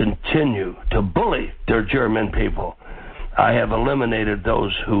people to continue to bully their German people. I have eliminated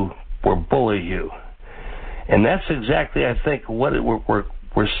those who will bully you. And that's exactly, I think, what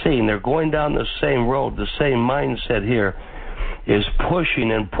we're seeing. They're going down the same road. The same mindset here is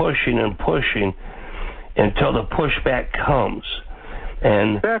pushing and pushing and pushing until the pushback comes.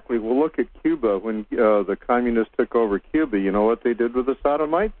 And exactly. Well, look at Cuba. When the communists took over Cuba, you know what they did with the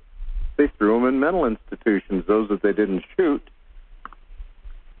sodomites? They threw them in mental institutions, those that they didn't shoot.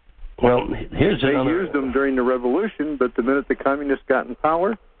 Well, here's another... They used them during the revolution, but the minute the communists got in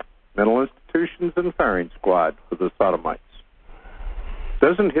power, mental institutions and firing squad for the sodomites.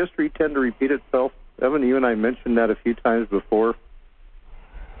 Doesn't history tend to repeat itself? Evan, you and I mentioned that a few times before.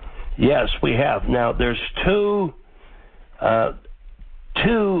 Yes, we have. Now, there's two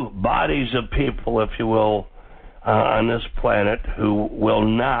bodies of people, if you will, on this planet who are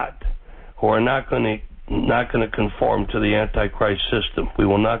not going to conform to the Antichrist system. We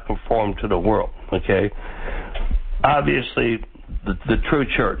will not conform to the world, okay? Obviously, the true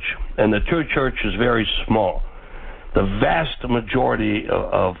church, and the true church is very small. The vast majority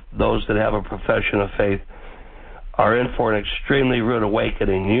of those that have a profession of faith are in for an extremely rude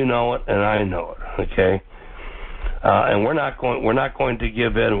awakening. You know it, and I know it, okay? And we're not going to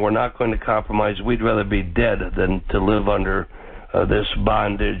give in. We're not going to compromise. We'd rather be dead than to live under this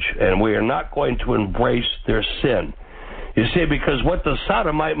bondage, and we are not going to embrace their sin. You see, because what the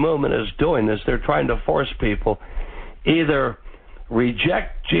sodomite movement is doing is they're trying to force people either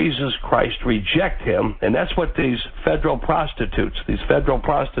reject Jesus Christ, reject him, and that's what these federal prostitutes,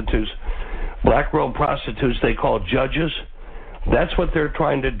 black robe prostitutes they call judges, that's what they're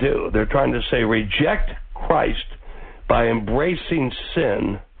trying to do. They're trying to say reject Christ by embracing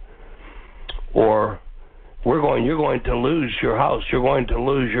sin, or you're going to lose your house, you're going to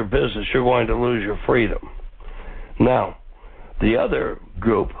lose your business, you're going to lose your freedom. Now, the other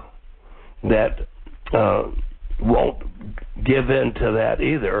group that won't give in to that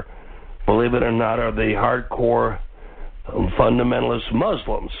either, believe it or not, are the hardcore fundamentalist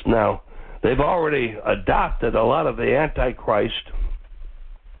Muslims. Now, they've already adopted a lot of the Antichrist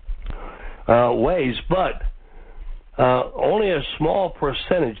ways, but only a small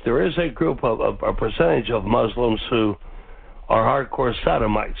percentage. There is a percentage of Muslims who are hardcore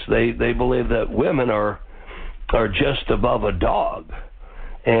sodomites. They believe that women are just above a dog,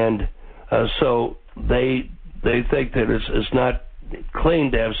 and so they think that it's not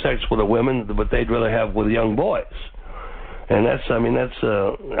clean to have sex with the women, but they'd rather have with young boys. And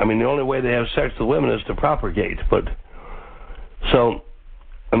the only way they have sex with women is to propagate. But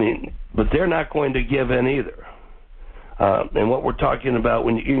they're not going to give in either. And what we're talking about,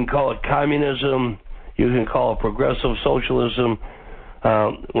 when you can call it communism, you can call it progressive socialism.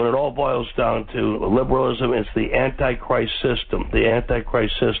 When it all boils down to liberalism, it's the Antichrist system. The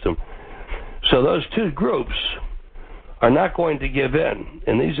Antichrist system. So those two groups are not going to give in,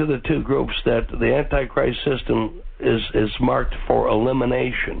 and these are the two groups that the Antichrist system is marked for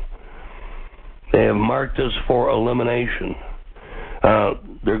elimination. They have marked us for elimination.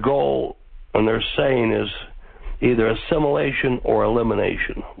 Their goal and their saying is either assimilation or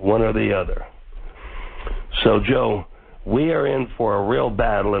elimination, one or the other. So, Joe, we are in for a real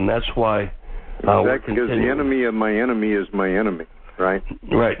battle, and that's why we're continuing. Because the enemy of my enemy is my enemy, right?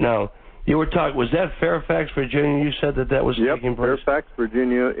 Right. Now, you were talking, was that Fairfax, Virginia? You said that was taking place? Yep, Fairfax,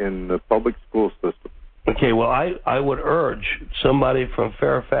 Virginia, in the public school system. Okay, well, I would urge somebody from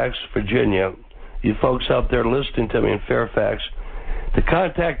Fairfax, Virginia, you folks out there listening to me in Fairfax, to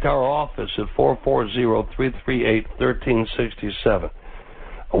contact our office at 440-338-1367.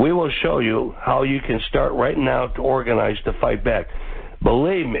 We will show you how you can start right now to organize to fight back.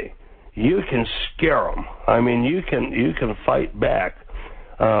 Believe me, you can scare them. I mean, you can fight back.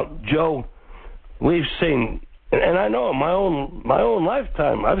 Joe, we've seen, and I know in my own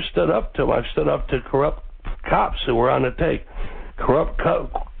lifetime, I've stood up to them. I've stood up to corrupt cops who were on the take, corrupt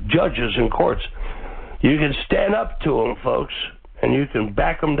judges in courts. You can stand up to them, folks, and you can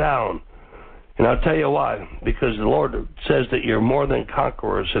back them down. And I'll tell you why. Because the Lord says that you're more than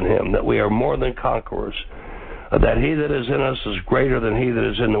conquerors in Him, that we are more than conquerors, that He that is in us is greater than he that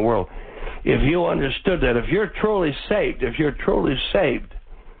is in the world. If you understood that, if you're truly saved,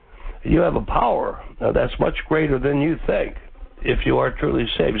 you have a power that's much greater than you think, if you are truly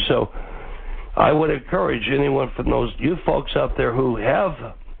saved. So I would encourage anyone from you folks out there who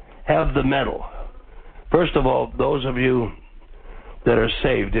have the mettle. First of all, those of you that are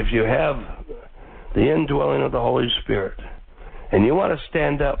saved, if you have the indwelling of the Holy Spirit, and you want to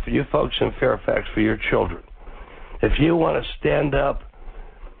stand up for you folks in Fairfax, for your children, if you want to stand up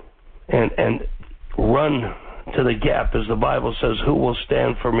and run to the gap, as the Bible says, who will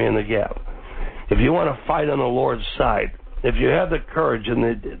stand for me in the gap? If you want to fight on the Lord's side, if you have the courage and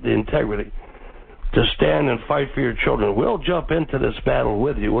the integrity to stand and fight for your children, we'll jump into this battle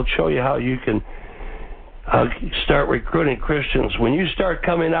with you. We'll show you how you can start recruiting Christians. When you start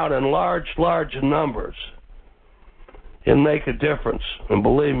coming out in large numbers, it'll make a difference. And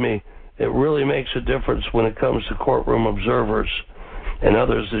believe me, it really makes a difference when it comes to courtroom observers and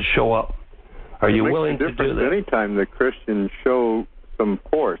others that show up. Are you willing to do that? Anytime the Christians show some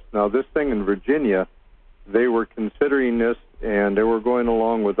force. Now, this thing in Virginia, they were considering this, and they were going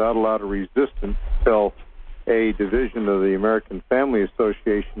along without a lot of resistance until a division of the American Family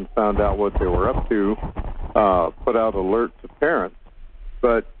Association found out what they were up to, put out alert to parents.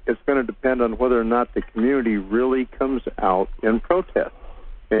 But it's going to depend on whether or not the community really comes out in protest.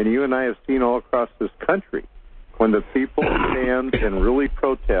 And you and I have seen all across this country, when the people stand and really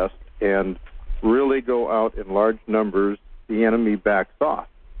protest and really go out in large numbers, the enemy backs off.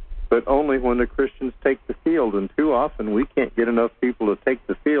 But only when the Christians take the field, and too often we can't get enough people to take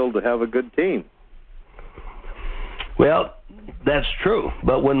the field to have a good team. Well, that's true.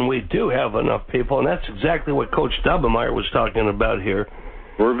 But when we do have enough people, and that's exactly what Coach Dobemeyer was talking about here.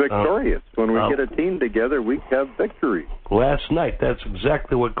 We're victorious. When we get a team together, we have victory. Last night, that's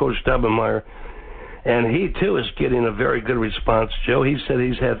exactly what Coach Dobemeyer, and he too is getting a very good response, Joe. He said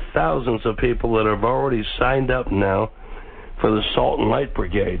he's had thousands of people that have already signed up now for the Salt and Light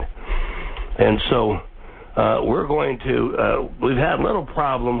Brigade. And so we're going to, we've had a little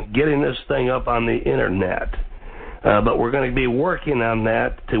problem getting this thing up on the Internet. But we're going to be working on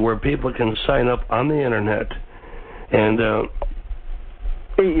that to where people can sign up on the Internet. And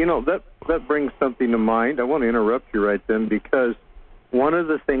hey, you know, that brings something to mind. I want to interrupt you right then, because one of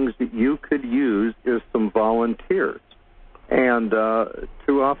the things that you could use is some volunteers. And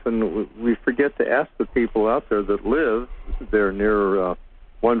too often we forget to ask the people out there that live there near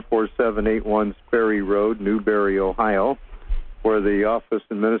 14781 Sperry Road, Newberry, Ohio, where the office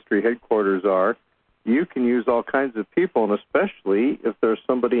and ministry headquarters are. You can use all kinds of people, and especially if there's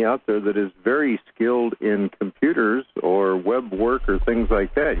somebody out there that is very skilled in computers or web work or things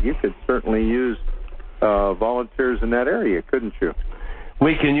like that. You could certainly use volunteers in that area, couldn't you?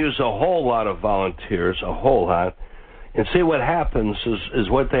 We can use a whole lot of volunteers, a whole lot. And see, what happens is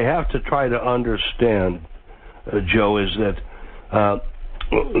what they have to try to understand, Joe, is that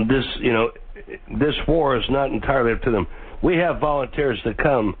this war is not entirely up to them. we have volunteers that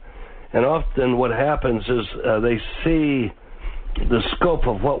come, and often what happens is they see the scope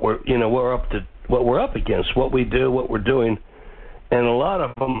of what we're up against, what we do, what we're doing, and a lot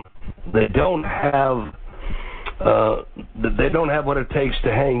of them they don't have what it takes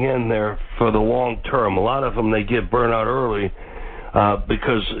to hang in there for the long term. A lot of them they get burnt out early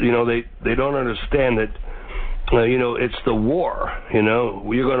because they don't understand that it's the war.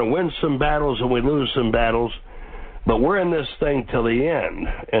 You're going to win some battles and we lose some battles, but we're in this thing till the end.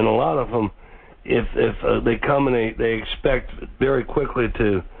 And a lot of them, if they come and they expect very quickly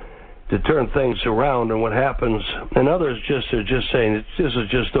to turn things around, and what happens, and others are just saying this is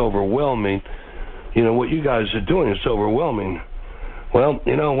just overwhelming. What you guys are doing is overwhelming. Well,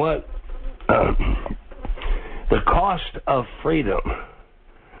 you know what? The cost of freedom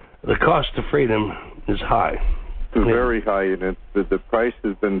is high. It's very high, and the price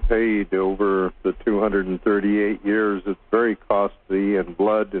has been paid over the 238 years. It's very costly, and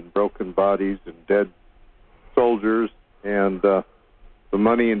blood and broken bodies and dead soldiers, and the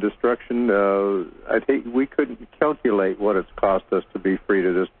money and destruction. I think we couldn't calculate what it's cost us to be free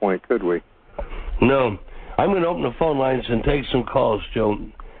to this point, could we? No. I'm going to open the phone lines and take some calls, Joe.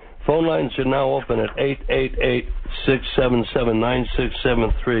 Phone lines are now open at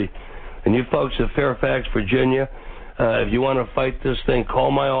 888-677-9673. And you folks at Fairfax, Virginia, if you want to fight this thing, call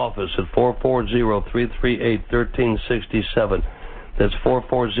my office at 440-338-1367. That's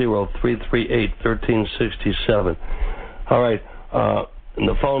 440-338-1367. All right. And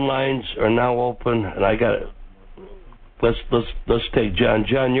the phone lines are now open, and I got it. Let's take John.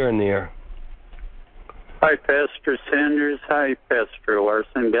 John, you're in the air. Hi, Pastor Sanders. Hi, Pastor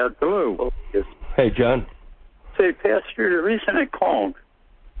Larson. God bless you. Hey, John. Say, Pastor, the reason I called,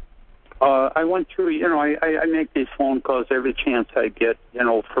 I went through, I make these phone calls every chance I get,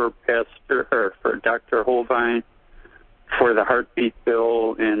 for Pastor, or for Dr. Holbein, for the heartbeat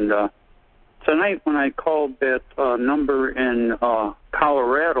bill, and tonight when I called that number in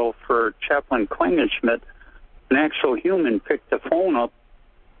Colorado for Chaplain Klingenschmidt, an actual human picked the phone up,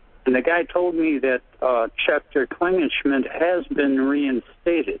 and the guy told me that Chapter Klingenschmidt has been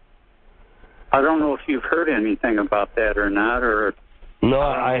reinstated. I don't know if you've heard anything about that or not, or... No,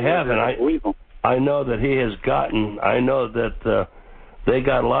 I haven't. I know that he has gotten... I know that they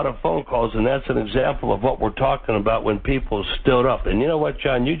got a lot of phone calls, and that's an example of what we're talking about when people stood up. And you know what,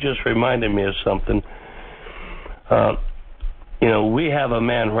 John? You just reminded me of something. We have a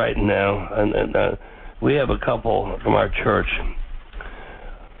man right now, and we have a couple from our church,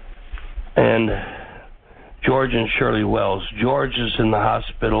 and George and Shirley Wells. George is in the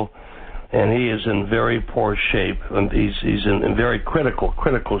hospital, and he is in very poor shape. And he's in very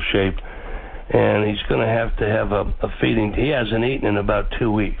critical shape, and he's going to have a feeding. He hasn't eaten in about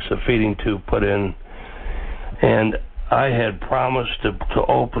 2 weeks, a feeding tube put in. And I had promised to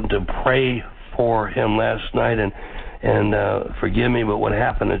pray for him last night, and forgive me, but what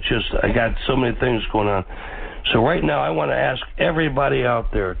happened, I got so many things going on. So right now I want to ask everybody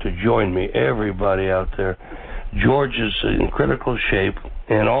out there to join me, everybody out there. George is in critical shape,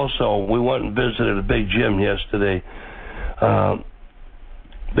 and also we went and visited a big Jim yesterday,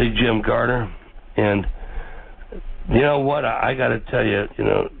 Big Jim Garner, and you know what, I got to tell you,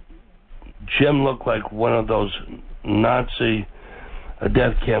 Jim looked like one of those Nazi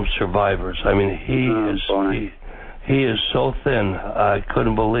death camp survivors. I mean, he is so thin, I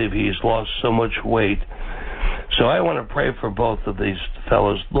couldn't believe he's lost so much weight. So I want to pray for both of these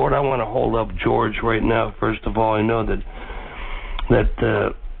fellows. Lord, I want to hold up George right now. First of all, I know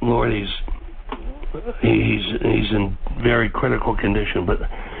that Lord, he's in very critical condition, but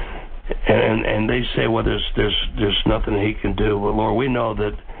and they say, well, there's nothing he can do. Well, Lord, we know,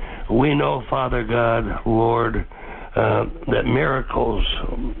 Father God, Lord, that miracles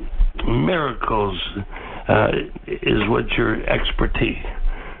is what your expertise.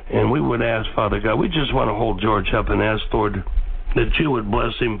 And we would ask, Father God, we just want to hold George up and ask, Lord, that you would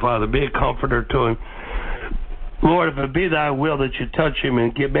bless him, Father. Be a comforter to him. Lord, if it be thy will that you touch him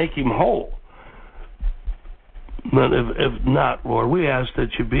and make him whole. But if not, Lord, we ask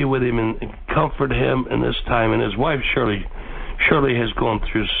that you be with him and comfort him in this time. And his wife, Shirley has gone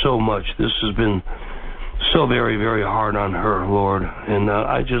through so much. This has been so very, very hard on her, Lord. And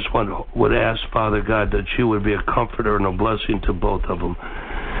I just would ask, Father God, that you would be a comforter and a blessing to both of them.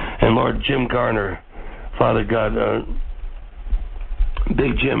 And Lord, Jim Garner, Father God,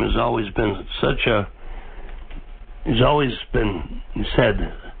 Big Jim has always been such a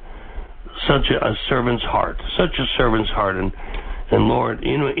servant's heart, and Lord,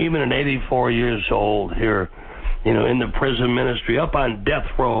 even at 84 years old here, in the prison ministry, up on death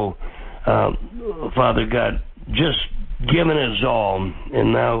row, Father God, just given his all,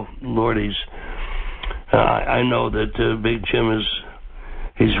 and now, Lord, I know that Big Jim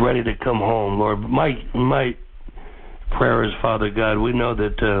he's ready to come home, Lord. My prayer is, Father God, we know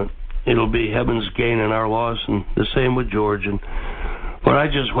that it'll be heaven's gain in our loss, and the same with George. And Lord, I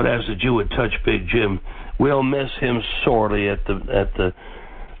just would ask that you would touch Big Jim. We'll miss him sorely in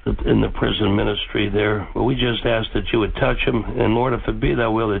the prison ministry there. But we just ask that you would touch him, and Lord, if it be thy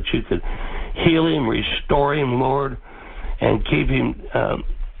will, that you could heal him, restore him, Lord, and keep him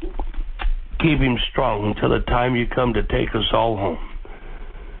strong until the time you come to take us all home.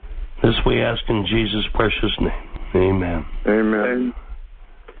 This we ask in Jesus' precious name. Amen. Amen.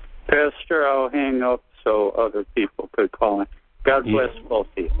 Pastor, I'll hang up so other people could call in. God bless both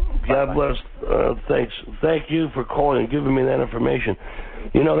of you. God bless. Thanks. Thank you for calling and giving me that information.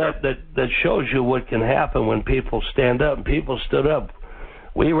 You know, that shows you what can happen when people stand up. And people stood up.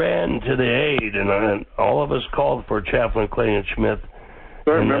 We ran to the aid, and all of us called for Chaplain Klingenschmidt.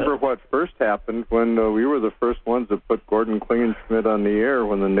 So I remember what first happened when we were the first ones that put Gordon Klingenschmidt on the air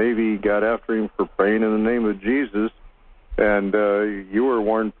when the Navy got after him for praying in the name of Jesus. And you were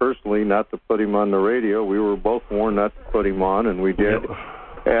warned personally not to put him on the radio. We were both warned not to put him on, and we did. Yep.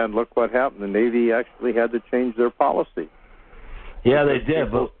 And look what happened. The Navy actually had to change their policy. Yeah, they did.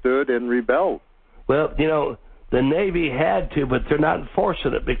 People stood and rebelled. Well, you know, the Navy had to, but they're not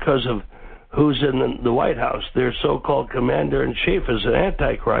enforcing it because of who's in the White House. Their so-called commander-in-chief is an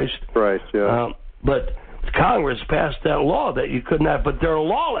antichrist. Right, yeah. But Congress passed that law that you could not, but they're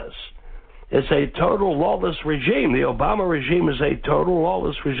lawless. It's a total lawless regime. The Obama regime is a total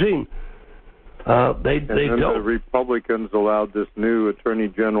lawless regime. They don't. The Republicans allowed this new attorney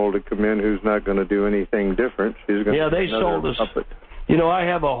general to come in who's not going to do anything different. She's going they sold us. puppet. You know, I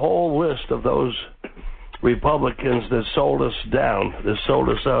have a whole list of those Republicans that sold us down, that sold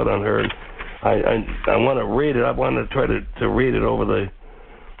us out on her. And I want to read it. I want to try to read it over the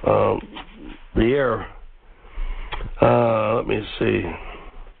air. Let me see.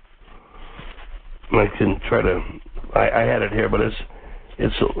 I can try to. I had it here, but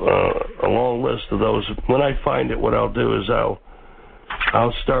it's a long list of those. When I find it, what I'll do is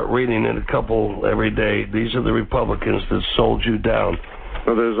I'll start reading it a couple every day. These are the Republicans that sold you down.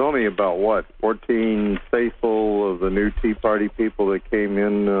 So there's only about 14 faithful of the new Tea Party people that came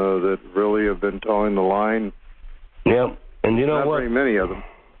in that really have been towing the line. Yep, and you know not what? Not very many of them.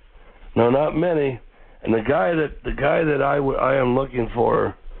 No, not many. And the guy that I am looking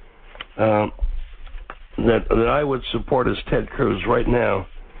for. That I would support as Ted Cruz right now.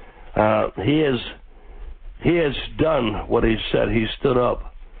 He has done what he said. He stood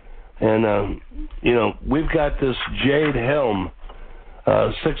up, and you know, we've got this Jade Helm,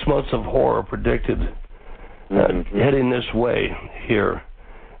 6 months of horror predicted, heading this way here,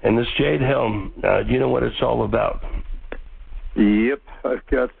 and this Jade Helm, you know what it's all about? Yep, I've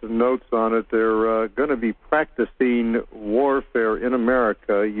got some notes on it. They're going to be practicing warfare in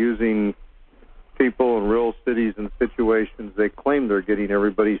America using people in real cities and situations. They claim they're getting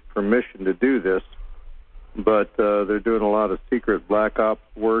everybody's permission to do this, but they're doing a lot of secret black ops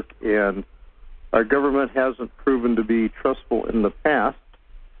work, and our government hasn't proven to be trustful in the past,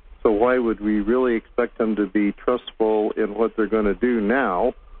 so why would we really expect them to be trustful in what they're going to do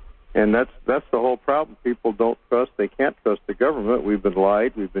now? And that's the whole problem. People don't trust. They can't trust the government. We've been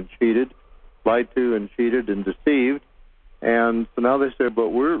lied. We've been lied to and cheated and deceived. And so now they say, but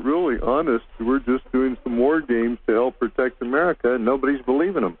we're really honest. We're just doing some war games to help protect America, and nobody's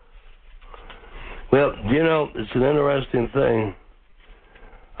believing them. Well, you know, it's an interesting thing.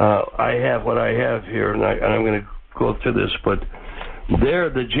 I have what I have here, and I'm going to go through this, but there,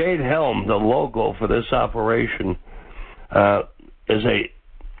 the Jade Helm, the logo for this operation, is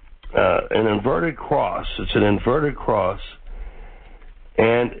an inverted cross. It's an inverted cross,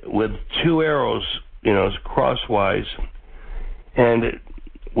 and with two arrows, you know, crosswise, and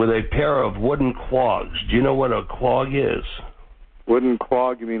with a pair of wooden clogs. Do you know what a clog is? Wooden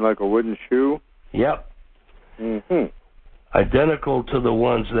clog? You mean like a wooden shoe? Yep. Mm-hmm. Identical to the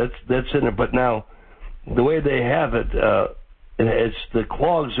ones that's in it, but now the way they have it, it's the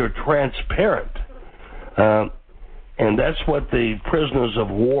clogs are transparent, and that's what the prisoners of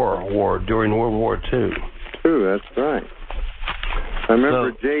war wore during World War II. True, that's right. I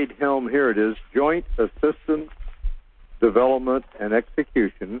remember Jade Helm. Here it is: Joint Assistance, Development, and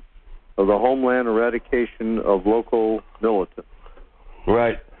Execution of the Homeland Eradication of Local Militants.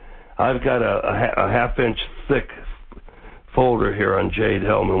 Right. I've got a half-inch thick folder here on Jade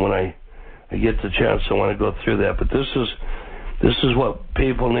Helm, and when I get the chance, I want to go through that. But this is what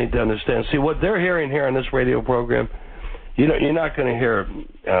people need to understand. See, what they're hearing here on this radio program you're not going to hear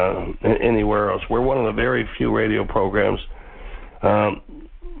anywhere else. We're one of the very few radio programs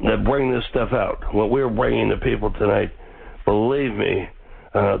that bring this stuff out. What we're bringing to people tonight, believe me,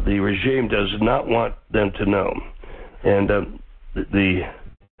 the regime does not want them to know. And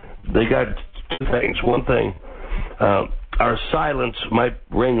they got two things. One thing, our silence might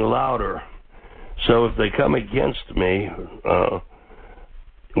ring louder. So if they come against me,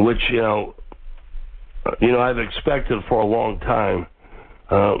 which I've expected for a long time,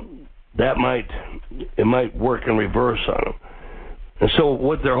 it might work in reverse on them. And so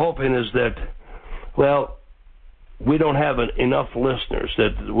what they're hoping is that, well, we don't have enough listeners,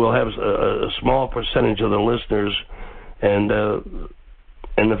 that we'll have a small percentage of the listeners and the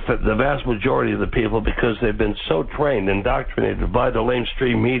vast majority of the people, because they've been so trained, indoctrinated by the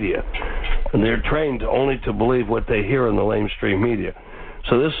lamestream media, and they're trained only to believe what they hear in the lamestream media.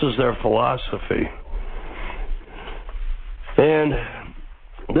 So this is their philosophy. And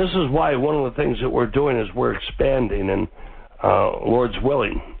this is why one of the things that we're doing is we're expanding, and Lord's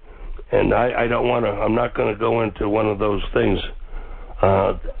willing. And I'm not going to go into one of those things.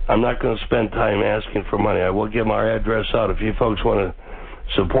 I'm not going to spend time asking for money. I will give our address out if you folks want to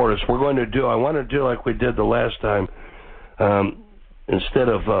support us. I want to do like we did the last time. Instead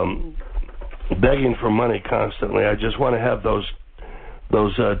of begging for money constantly, I just want to have those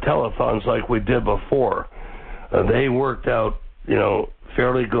telethons like we did before. They worked out,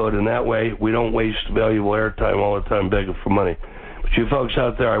 fairly good, and that way we don't waste valuable airtime all the time begging for money. But you folks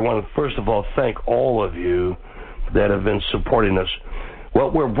out there, I want to first of all thank all of you that have been supporting us.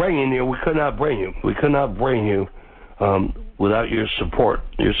 What we're bringing you, we could not bring you. We could not bring you without your support.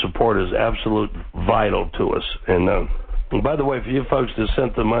 Your support is absolute vital to us. And by the way, for you folks that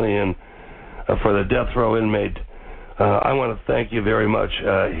sent the money in for the death row inmate, I want to thank you very much.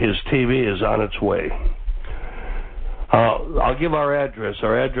 His TV is on its way. I'll give our address.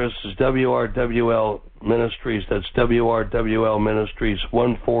 Our address is WRWL Ministries. That's WRWL Ministries,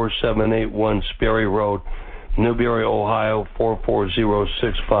 14781 Sperry Road, Newberry, Ohio,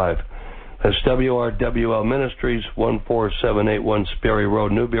 44065. That's WRWL Ministries, 14781 Sperry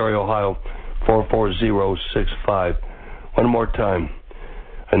Road, Newberry, Ohio, 44065. One more time.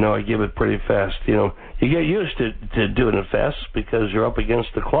 I know I give it pretty fast. You get used to doing it fast because you're up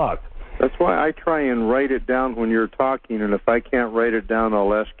against the clock. That's why I try and write it down when you're talking, and if I can't write it down,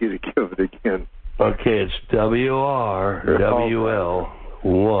 I'll ask you to give it again. Okay, it's WRWL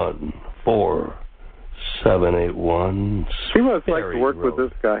 14781. See what it's like to work with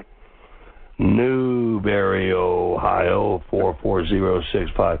this guy. Newberry, Ohio,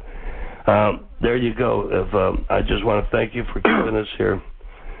 44065. There you go. I just want to thank you for keeping us here.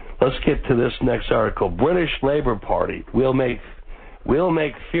 Let's get to this next article. British Labour Party will make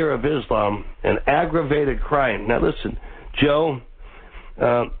fear of Islam an aggravated crime. Now listen, Joe,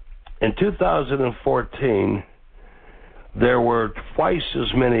 in 2014, there were twice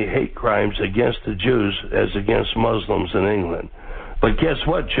as many hate crimes against the Jews as against Muslims in England. But guess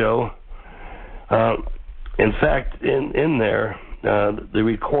what, Joe? In fact, in there, they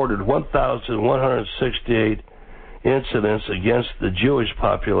recorded 1,168 incidents against the Jewish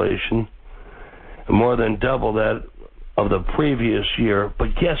population, more than double that of the previous year.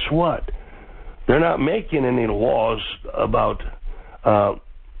 But guess what? They're not making any laws about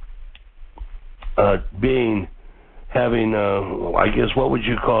having I guess what would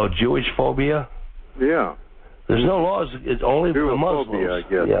you call it, Jewish phobia? Yeah. There's no laws. It's only for Muslims. I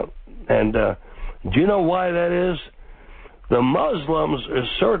guess. Yeah. And do you know why that is? The Muslims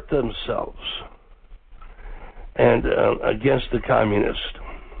assert themselves and against the communists.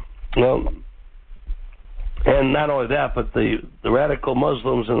 Well, and not only that, but the radical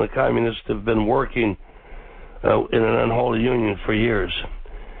Muslims and the communists have been working in an unholy union for years.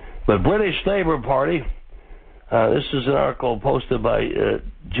 But British Labour Party, this is an article posted by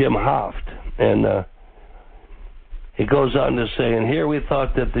Jim Hoft, and it goes on to say, and here we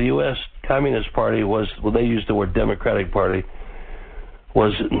thought that the U.S. Communist Party was, well, they used the word Democratic Party,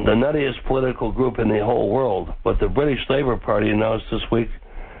 was the nuttiest political group in the whole world. But the British Labour Party announced this week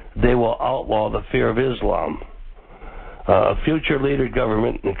they will outlaw the fear of Islam. A future leader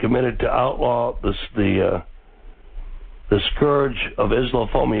government committed to outlaw the scourge of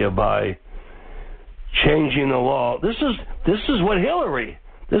Islamophobia by changing the law. This is what Hillary.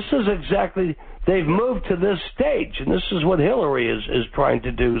 This is exactly. They've moved to this stage, and this is what Hillary is trying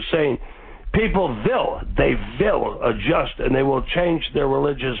to do, saying people will adjust, and they will change their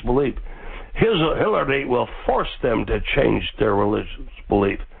religious belief. Hillary will force them to change their religious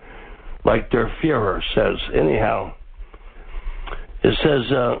belief, like their Führer says. Anyhow, it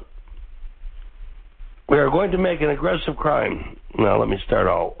says, We are going to make an aggressive crime. Now, let me start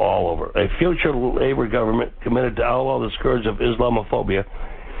all over. A future Labor government committed to outlaw the scourge of Islamophobia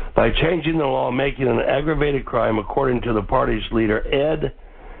by changing the law, making it an aggravated crime, according to the party's leader, Ed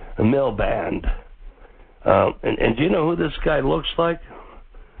Miliband. And do you know who this guy looks like?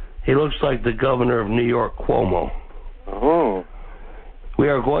 He looks like the governor of New York, Cuomo. Oh. We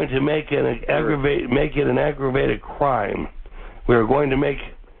are going to make it an aggravated crime. We are going to make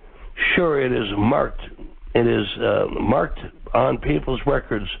sure it is marked. It is marked on people's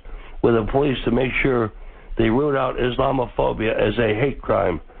records with the police to make sure they root out Islamophobia as a hate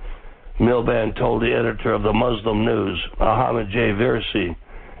crime. Miliband told the editor of the Muslim News, Ahmed J. Versi,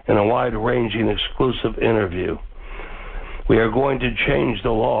 in a wide-ranging exclusive interview. We are going to change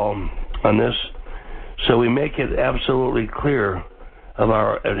the law on this so we make it absolutely clear of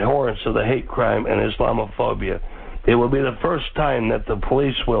our abhorrence of the hate crime and Islamophobia. It will be the first time that the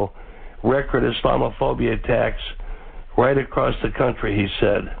police will record Islamophobia attacks right across the country, he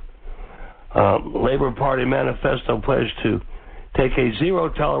said. Labor Party manifesto pledged to take a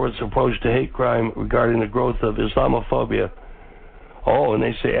zero-tolerance approach to hate crime regarding the growth of Islamophobia. Oh, and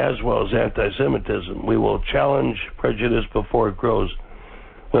they say as well as anti-Semitism. We will challenge prejudice before it grows,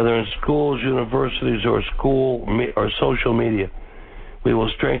 whether in schools, universities, or social media. We will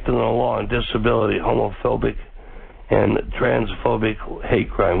strengthen the law on disability, homophobic, and transphobic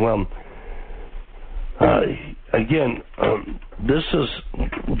hate crime. Well, again, this is...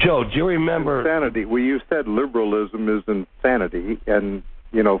 Joe, do you remember... Insanity. Well, you said liberalism is insanity, and,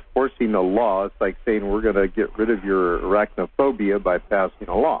 forcing a law, it's like saying we're going to get rid of your arachnophobia by passing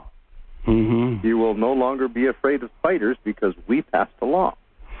a law. Mm-hmm. You will no longer be afraid of spiders because we passed a law.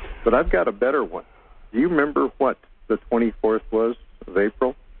 But I've got a better one. Do you remember what the 24th was of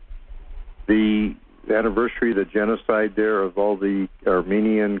April? The anniversary of the genocide there of all the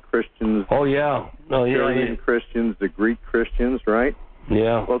Armenian Christians. Oh, yeah. Syrian Christians, the Greek Christians, right?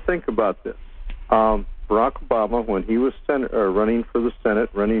 Yeah. Well, think about this. Barack Obama, when he was running for the Senate,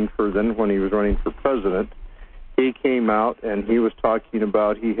 when he was running for president, he came out and he was talking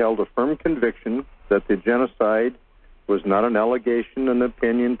about he held a firm conviction that the genocide was not an allegation, an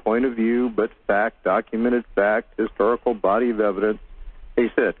opinion, point of view, but fact, documented fact, historical body of evidence. He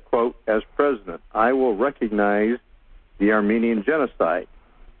said, quote, as president, I will recognize the Armenian genocide.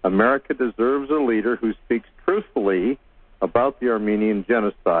 America deserves a leader who speaks truthfully about the Armenian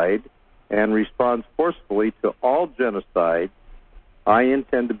genocide and responds forcefully to all genocide. I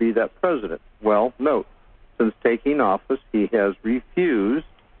intend to be that president. Well, note, since taking office, he has refused.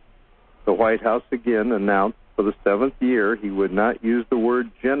 The White House again announced for the 7th year he would not use the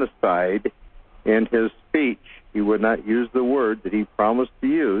word genocide in his speech. He would not use the word that he promised to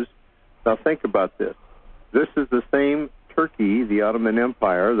use. Now think about this. This is the same Turkey, the Ottoman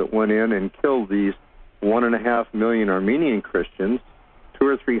Empire, that went in and killed these 1.5 million Armenian Christians, 200,000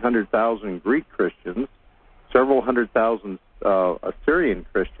 or 300,000 Greek Christians, several 100,000 Assyrian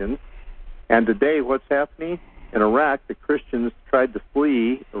Christians. And today what's happening? In Iraq, the Christians tried to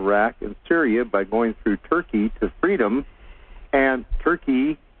flee Iraq and Syria by going through Turkey to freedom, and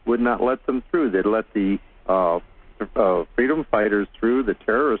Turkey would not let them through. They'd let the freedom fighters through, the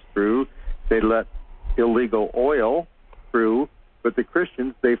terrorists through. They let illegal oil through, but the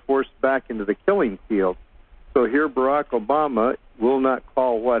Christians they forced back into the killing field. So here Barack Obama will not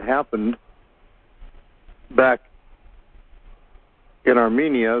call what happened back in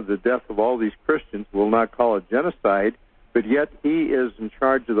Armenia, the death of all these Christians, will not call it genocide, but yet he is in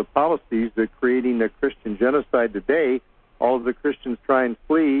charge of the policies that are creating a Christian genocide today. All of the Christians try and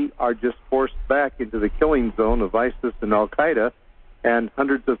flee are just forced back into the killing zone of ISIS and Al-Qaeda, and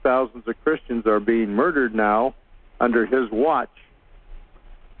hundreds of thousands of Christians are being murdered now under his watch.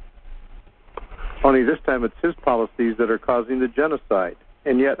 Only this time it's his policies that are causing the genocide.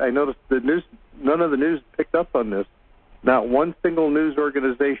 And yet I noticed the news, none of the news picked up on this. Not one single news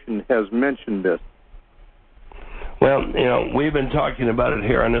organization has mentioned this. Well, we've been talking about it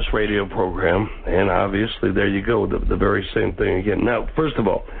here on this radio program, and obviously there you go, the very same thing again. Now, first of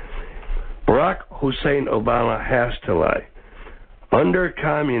all, Barack Hussein Obama has to lie. Under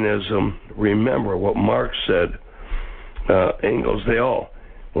communism, remember what Marx said, Engels, they all,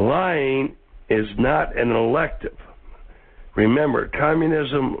 lying is not an elective. Remember,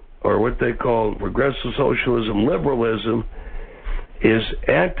 communism, or what they call progressive socialism, liberalism, is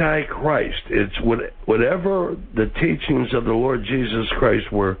anti-Christ. It's whatever the teachings of the Lord Jesus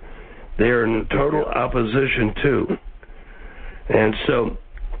Christ were, they are in total opposition to. And so...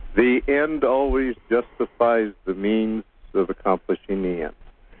 the end always justifies the means of accomplishing the end.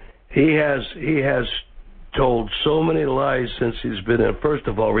 He has told so many lies since he's been in. First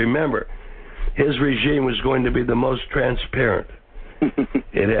of all, remember, his regime was going to be the most transparent.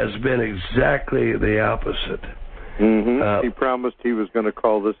 It has been exactly the opposite. Mm-hmm. He promised he was going to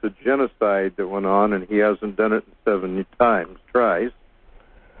call this a genocide that went on, and he hasn't done it in 70 tries.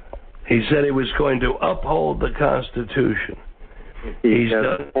 He said he was going to uphold the Constitution. He's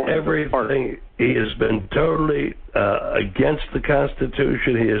done everything. He has been totally against the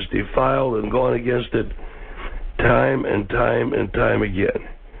Constitution. He has defiled and gone against it time and time and time again.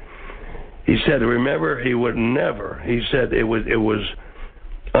 He said, remember, he would never. He said it was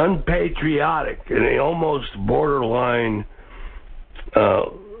unpatriotic and almost borderline,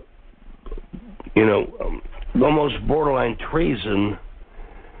 almost borderline treason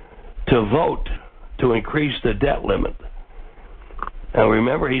to vote to increase the debt limit. Now,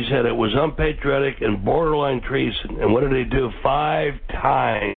 remember, he said it was unpatriotic and borderline treason. And what did he do? 5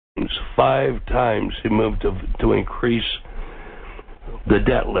 times he moved to increase the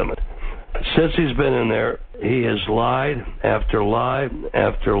debt limit. Since he's been in there, he has lied after lie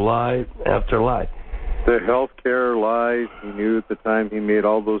after lie after lie. The health care lies. He knew at the time he made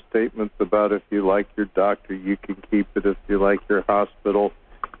all those statements about if you like your doctor, you can keep it. If you like your hospital.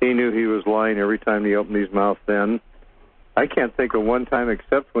 He knew he was lying every time he opened his mouth then. I can't think of one time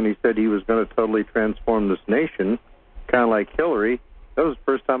except when he said he was going to totally transform this nation, kind of like Hillary. That was the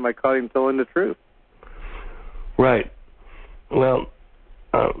first time I caught him telling the truth. Right. Well,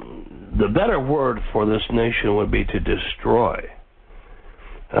 the better word for this nation would be to destroy.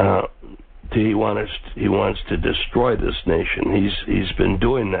 He wants to destroy this nation. He's been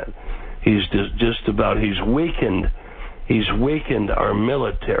doing that. He's weakened our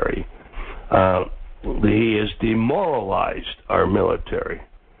military. He has demoralized our military.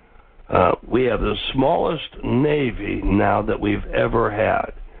 We have the smallest Navy now that we've ever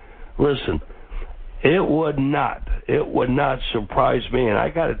had. Listen, it would not surprise me, and I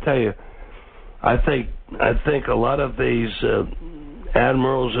got to tell you, I think a lot of these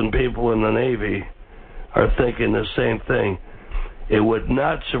admirals and people in the Navy are thinking the same thing. It would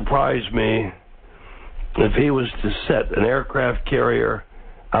not surprise me if he was to set an aircraft carrier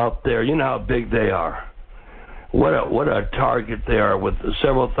out there. You know how big they are. What a target they are with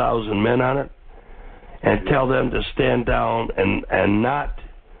several thousand men on it, and tell them to stand down and not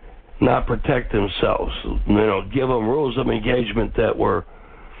protect themselves. Give them rules of engagement that were,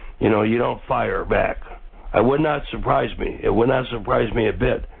 you don't fire back. It would not surprise me. It would not surprise me a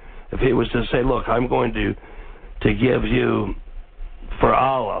bit if he was to say, look, I'm going to give you, for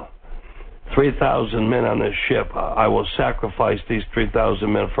Allah, 3,000 men on this ship. I will sacrifice these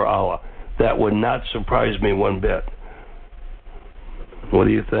 3,000 men for Allah. That would not surprise me one bit. What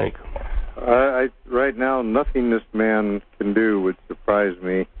do you think? Right now, nothing this man can do would surprise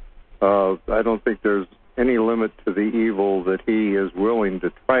me. I don't think there's any limit to the evil that he is willing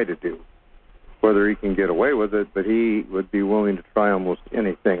to try to do. Whether he can get away with it, but he would be willing to try almost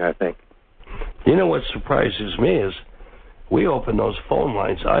anything, I think. You know what surprises me is we opened those phone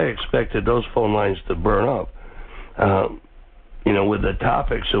lines. I expected those phone lines to burn up, with the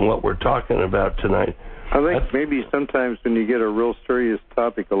topics and what we're talking about tonight. I think maybe sometimes when you get a real serious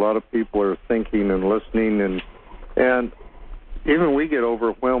topic, a lot of people are thinking and listening, and even we get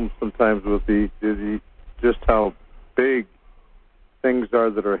overwhelmed sometimes with the just how big things are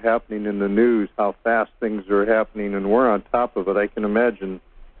that are happening in the news, how fast things are happening, and we're on top of it. I can imagine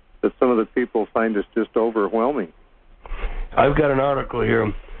that some of the people find us just overwhelming. I've got an article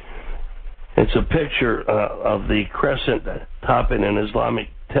here. It's a picture of the crescent topping an Islamic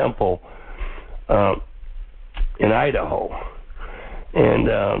temple in Idaho. And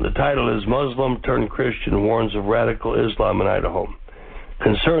the title is Muslim turned Christian warns of radical Islam in Idaho.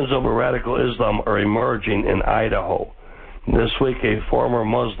 Concerns over radical Islam are emerging in Idaho. This week, a former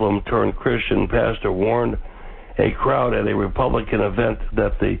Muslim turned Christian pastor warned a crowd at a Republican event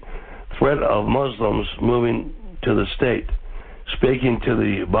that the threat of Muslims moving to the state. Speaking to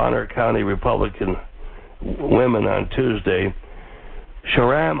the Bonner County Republican women on Tuesday,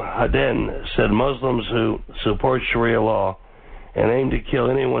 Sharam Haden said Muslims who support Sharia law and aim to kill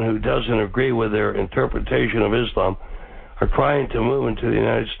anyone who doesn't agree with their interpretation of Islam are trying to move into the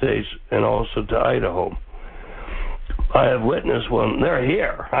United States and also to Idaho. I have witnessed one. They're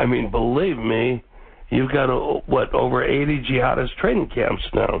here. I mean, believe me, you've got, over 80 jihadist training camps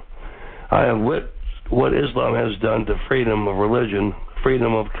now. I have witnessed what Islam has done to freedom of religion,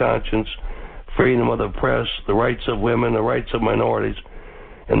 freedom of conscience, freedom of the press, the rights of women, the rights of minorities,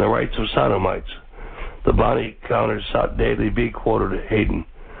 and the rights of sodomites. The Bonnie counters sought daily be quoted Hayden.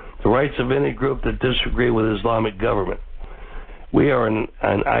 The rights of any group that disagree with Islamic government. We are in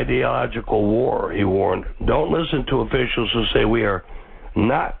an ideological war, he warned. Don't listen to officials who say we are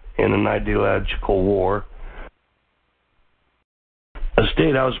not in an ideological war. A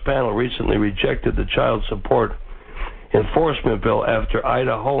State House panel recently rejected the child support enforcement bill after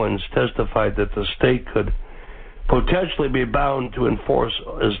Idahoans testified that the state could potentially be bound to enforce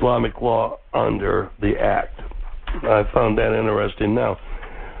Islamic law under the act. I found that interesting. Now,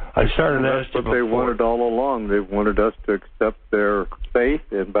 I started asking what they wanted all along. They wanted us to accept their faith,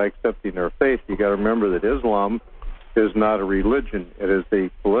 and by accepting their faith, you got to remember that Islam is not a religion. It is a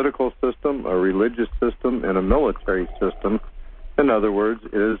political system, a religious system, and a military system. In other words,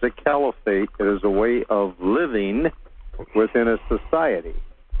 it is a caliphate. It is a way of living within a society.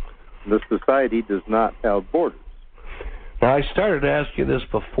 The society does not have borders. Now, I started to ask you this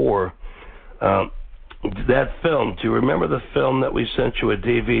before. That film, do you remember the film that we sent you a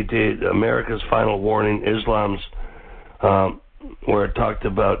DVD, America's Final Warning, Islam's, where it talked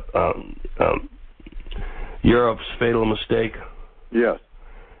about Europe's fatal mistake? Yes.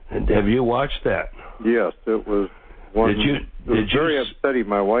 And have you watched that? Yes, it was one. It was very upsetting.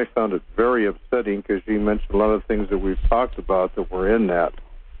 My wife found it very upsetting because she mentioned a lot of things that we've talked about that were in that,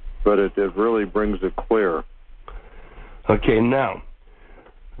 but it really brings it clear. Okay, now,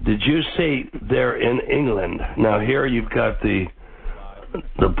 did you see there in England? Now, here you've got the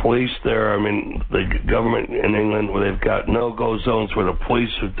police there. I mean, the government in England where they've got no-go zones where the police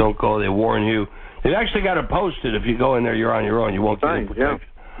don't go. They warn you. They've actually got it posted. If you go in there, you're on your own. You won't get any protection.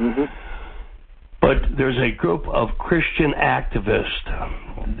 Yeah. Mm-hmm. But there's a group of Christian activists.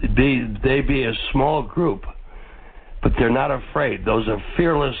 They be a small group, but they're not afraid. Those are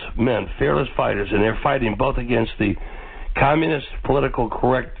fearless men, fearless fighters, and they're fighting both against the communist, political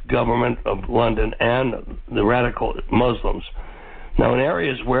correct government of London and the radical Muslims. Now, in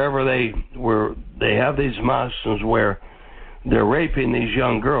areas wherever they have these mosques where they're raping these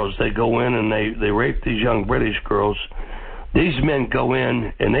young girls, they go in and they rape these young British girls. These men go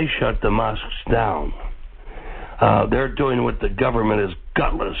in and they shut the mosques down. They're doing what the government is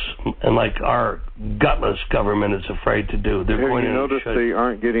gutless, and like our gutless government is afraid to do. They're going in. Notice they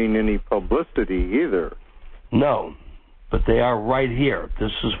aren't getting any publicity either. No, but they are right here.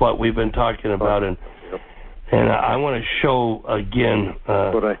 This is what we've been talking about, and I want to show again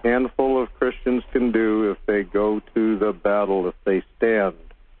what a handful of Christians can do if they go to the battle, if they stand.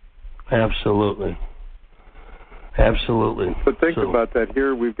 Absolutely. Absolutely. But think about that.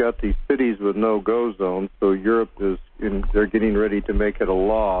 Here we've got these cities with no-go zones, so Europe they're getting ready to make it a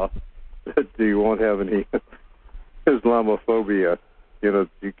law that you won't have any Islamophobia. You know,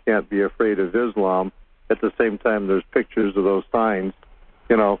 you can't be afraid of Islam. At the same time, there's pictures of those signs,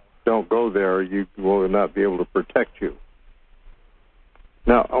 you know, don't go there, you will not be able to protect you.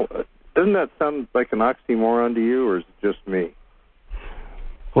 Now, doesn't that sound like an oxymoron to you, or is it just me?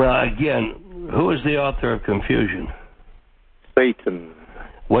 Well, again, who is the author of confusion? Satan.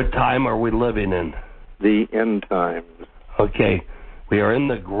 What time are we living in? The end times. Okay, we are in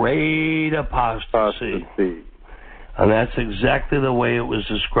the great apostasy. And that's exactly the way it was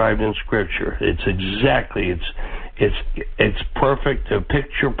described in Scripture. It's perfect, a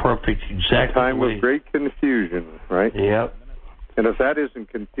picture perfect, exactly. A time of great confusion, right? Yep. And if that isn't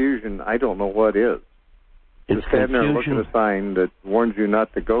confusion, I don't know what is. It's standing there looking at a sign that warns you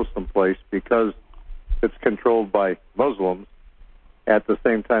not to go someplace because it's controlled by Muslims. At the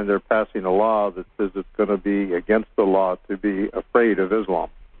same time, they're passing a law that says it's going to be against the law to be afraid of Islam.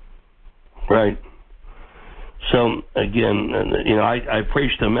 Right. So, again, you know, I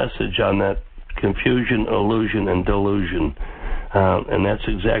preached a message on that confusion, illusion, and delusion. And that's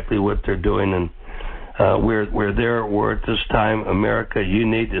exactly what they're doing. And we're at this time, America, you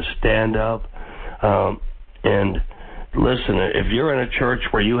need to stand up. And listen, if you're in a church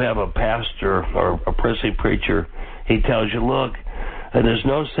where you have a pastor or a prissy preacher, he tells you, look, there's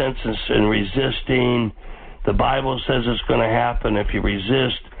no sense in resisting. The Bible says it's going to happen. If you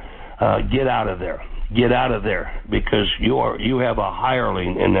resist, get out of there. Get out of there, because you have a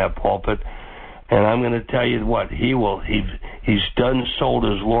hireling in that pulpit. And I'm going to tell you what, he's done sold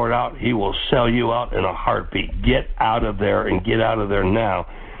his Lord out. He will sell you out in a heartbeat. Get out of there, and get out of there now.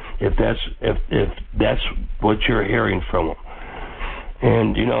 If that's what you're hearing from them.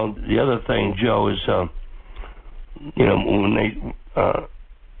 And, you know, the other thing, Joe, is, you know,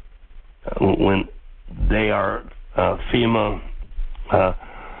 when they are FEMA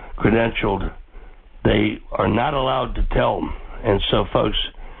credentialed, they are not allowed to tell them. And so, folks,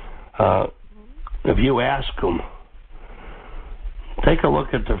 if you ask them, take a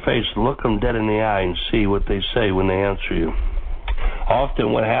look at their face, look them dead in the eye, and see what they say when they answer you.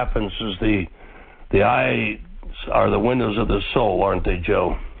 Often what happens is the eyes are the windows of the soul, aren't they,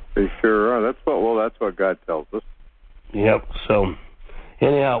 Joe? They sure are. That's what God tells us. Yep. So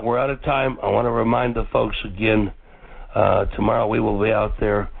Anyhow, we're out of time. I want to remind the folks again, tomorrow we will be out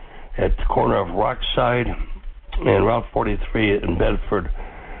there at the corner of Rockside and Route 43 in Bedford,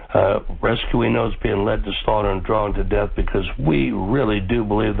 rescuing those being led to slaughter and drawn to death, because we really do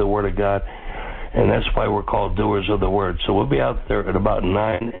believe the Word of God, and that's why we're called doers of the Word. So we'll be out there at about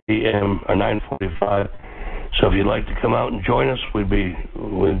 9 a.m. or 9:45. So if you'd like to come out and join us, we'd be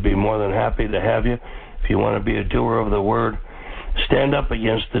more than happy to have you. If you want to be a doer of the Word, stand up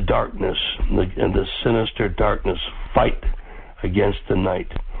against the darkness and the sinister darkness. Fight against the night.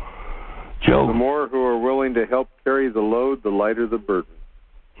 Joe? The more who are willing to help carry the load, the lighter the burden.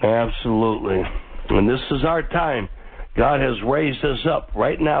 Absolutely. And this is our time. God has raised us up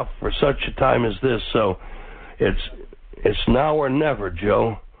right now for such a time as this. So it's now or never,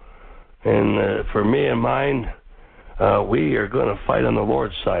 Joe. And for me and mine, we are going to fight on the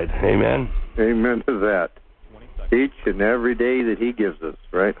Lord's side. Amen? Amen to that. Each and every day that He gives us,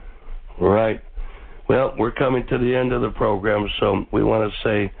 right? Right. Well, we're coming to the end of the program, so we want to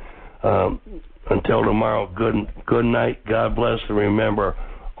say until tomorrow, good night, God bless, and remember,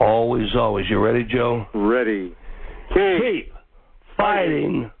 always, you ready, Joe? Ready. Keep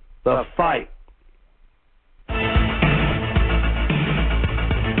fighting the fight.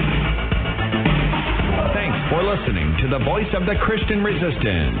 Thanks for listening to the voice of the Christian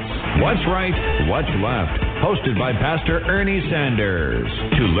resistance. What's right, what's left? Hosted by Pastor Ernie Sanders.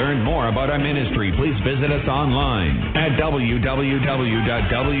 To learn more about our ministry, please visit us online at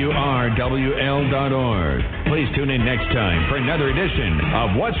www.wrwl.org. Please tune in next time for another edition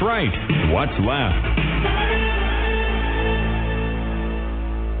of What's Right, What's Left.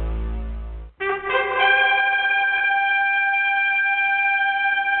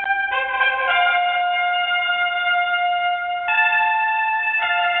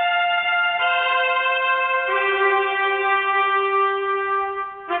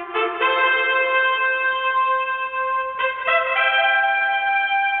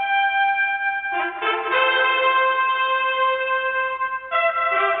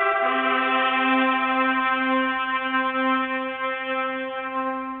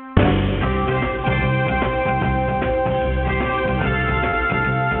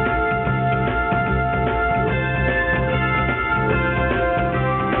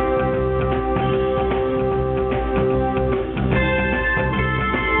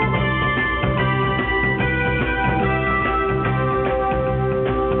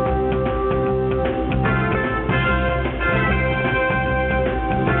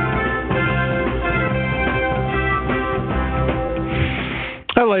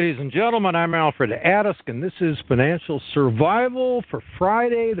 Ladies and gentlemen, I'm Alfred Adisk, and this is Financial Survival for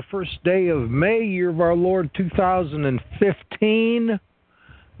Friday, the first day of May, year of our Lord 2015.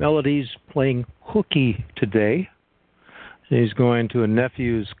 Melody's playing hooky today. He's going to a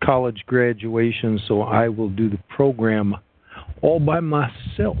nephew's college graduation, so I will do the program all by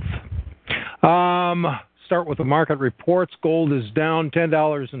myself. Start with the market reports. Gold is down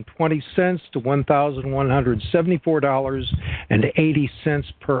 $10.20 to $1,174.80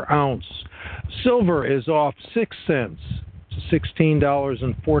 per ounce. Silver is off 6 cents to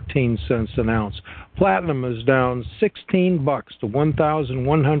 $16.14 an ounce. Platinum is down $16 to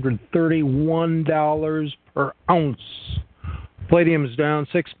 $1,131 per ounce. Palladium is down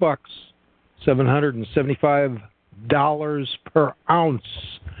 $6, $775 per ounce.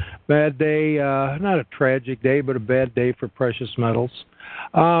 Bad day, not a tragic day, but a bad day for precious metals.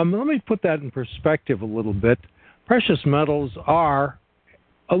 Let me put that in perspective a little bit. Precious metals are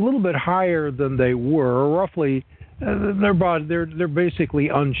a little bit higher than they were. Roughly, they're basically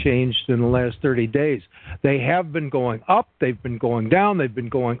unchanged in the last 30 days. They have been going up, they've been going down, they've been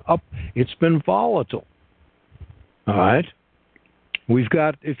going up. It's been volatile. All right? We've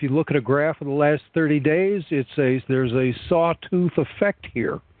got, if you look at a graph of the last 30 days, there's a sawtooth effect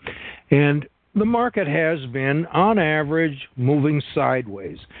here. And the market has been, on average, moving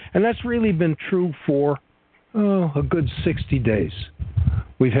sideways. And that's really been true for a good 60 days.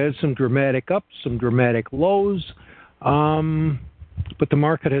 We've had some dramatic ups, some dramatic lows, but the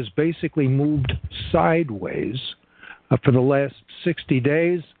market has basically moved sideways for the last 60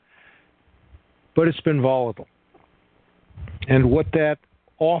 days, but it's been volatile. And what that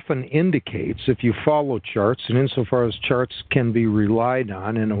often indicates, if you follow charts, and insofar as charts can be relied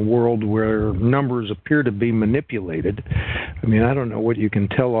on in a world where numbers appear to be manipulated, I mean, I don't know what you can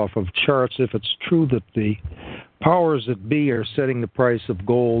tell off of charts. If it's true that the powers that be are setting the price of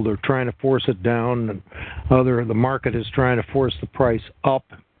gold or trying to force it down, and the market is trying to force the price up,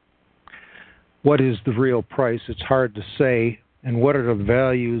 what is the real price? It's hard to say. And what are the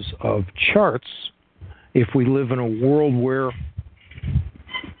values of charts if we live in a world where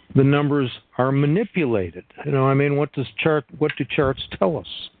the numbers are manipulated. What do charts tell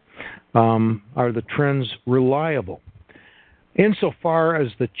us? Are the trends reliable? Insofar as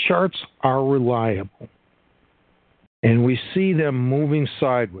the charts are reliable, and we see them moving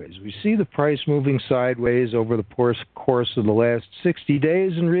sideways, we see the price moving sideways over the course of the last 60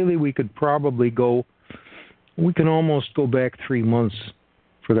 days, and really we can almost go back 3 months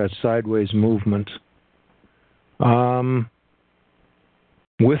for that sideways movement.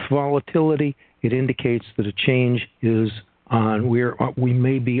 With volatility, it indicates that a change is on. We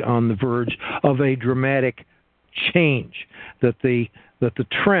may be on the verge of a dramatic change. That the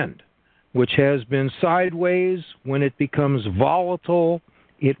trend, which has been sideways, when it becomes volatile,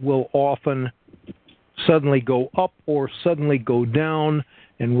 it will often suddenly go up or suddenly go down,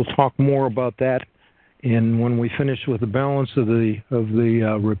 and we'll talk more about that when we finish with the balance of the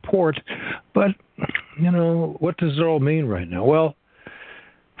report. But what does it all mean right now? Well,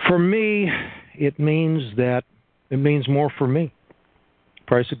 for me, it means more for me.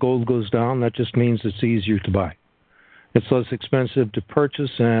 Price of gold goes down. That just means it's easier to buy. It's less expensive to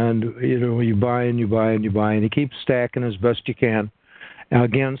purchase, and you buy and you buy and you buy, and you keep stacking as best you can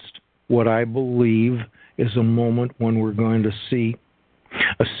against what I believe is a moment when we're going to see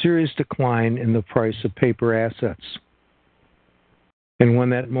a serious decline in the price of paper assets. And when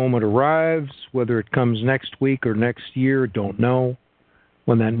that moment arrives, whether it comes next week or next year, don't know.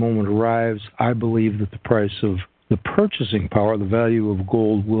 When that moment arrives, I believe that the price of the purchasing power, the value of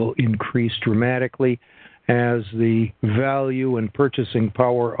gold, will increase dramatically as the value and purchasing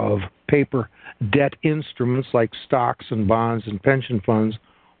power of paper debt instruments like stocks and bonds and pension funds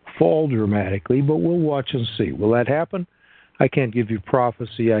fall dramatically. But we'll watch and see. Will that happen? I can't give you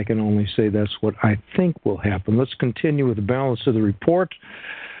prophecy. I can only say that's what I think will happen. Let's continue with the balance of the report.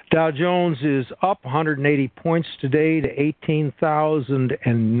 Dow Jones is up 180 points today to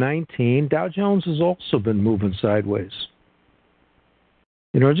 18,019. Dow Jones has also been moving sideways.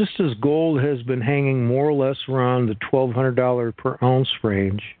 Just as gold has been hanging more or less around the $1,200 per ounce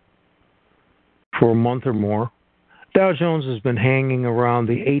range for a month or more, Dow Jones has been hanging around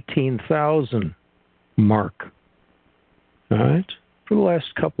the 18,000 mark, all right, for the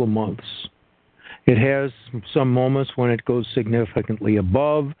last couple of months. It has some moments when it goes significantly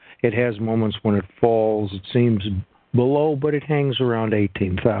above. It has moments when it falls. It seems below, but it hangs around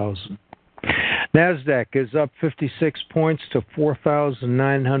 18,000. NASDAQ is up 56 points to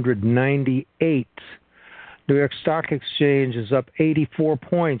 4,998. New York Stock Exchange is up 84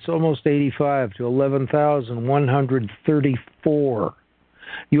 points, almost 85, to 11,134.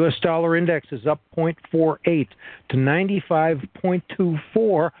 U.S. dollar index is up 0.48 to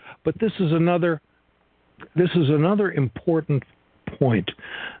 95.24, but this is another important point.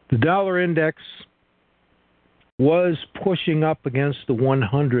 The dollar index was pushing up against the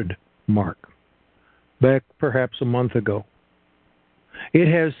 100 mark back perhaps a month ago. It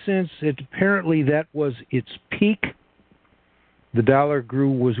has since, apparently that was its peak. The dollar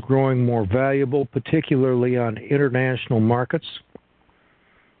was growing more valuable, particularly on international markets.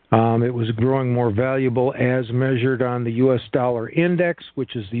 It was growing more valuable as measured on the U.S. dollar index,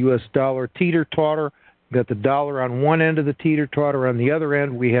 which is the U.S. dollar teeter-totter. We've got the dollar on one end of the teeter-totter. On the other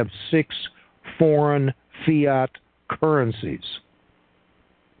end, we have 6 foreign fiat currencies.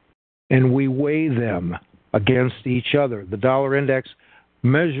 And we weigh them against each other. The dollar index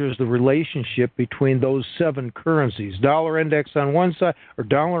measures the relationship between those 7 currencies. Dollar index on one side, or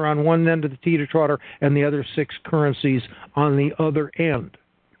dollar on one end of the teeter-totter, and the other 6 currencies on the other end.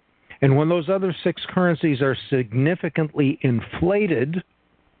 And when those other 6 currencies are significantly inflated,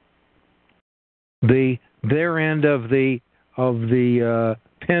 their end of the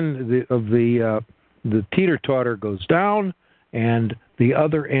teeter-totter goes down, and the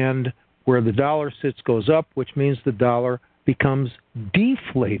other end where the dollar sits goes up, which means the dollar becomes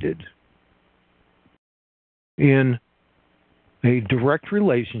deflated in a direct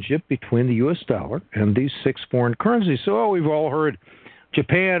relationship between the U.S. dollar and these 6 foreign currencies. So we've all heard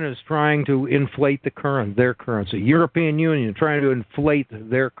Japan is trying to inflate their currency. European Union trying to inflate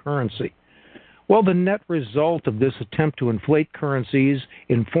their currency. Well, the net result of this attempt to inflate currencies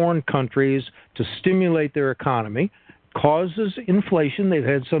in foreign countries to stimulate their economy causes inflation. They've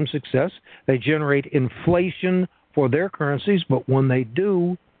had some success. They generate inflation for their currencies, but when they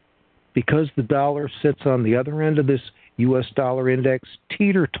do, because the dollar sits on the other end of this U.S. dollar index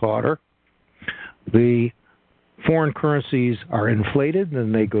teeter-totter, the foreign currencies are inflated,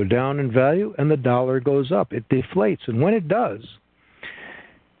 then they go down in value, and the dollar goes up. It deflates, and when it does,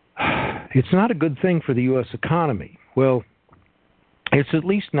 it's not a good thing for the U.S. economy. Well, it's at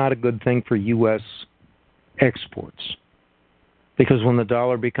least not a good thing for U.S. exports. Because when the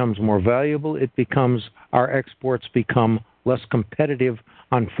dollar becomes more valuable, our exports become less competitive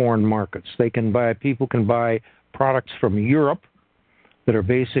on foreign markets. People can buy products from Europe that are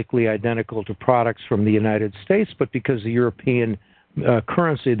basically identical to products from the United States, but because the European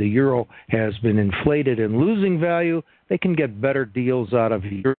currency, the euro, has been inflated and losing value, they can get better deals out of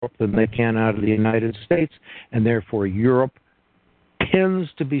Europe than they can out of the United States, and therefore Europe tends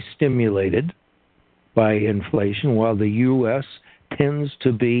to be stimulated by inflation, while the U.S. tends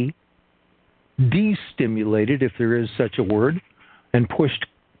to be destimulated, if there is such a word, and pushed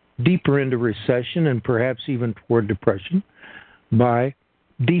deeper into recession and perhaps even toward depression by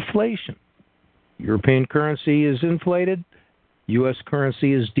deflation. European currency is inflated, U.S.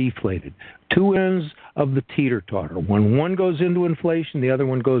 currency is deflated. Two ends of the teeter-totter. When one goes into inflation, the other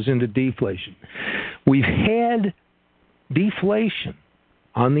one goes into deflation. We've had deflation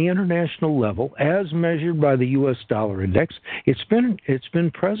on the international level, as measured by the U.S. dollar index. It's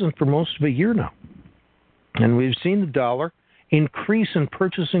been present for most of a year now. And we've seen the dollar increase in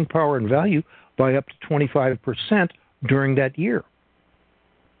purchasing power and value by up to 25% during that year.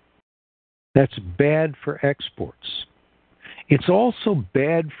 That's bad for exports. It's also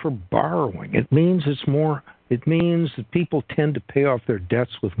bad for borrowing. It means that people tend to pay off their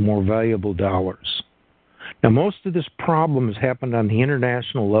debts with more valuable dollars. Now, most of this problem has happened on the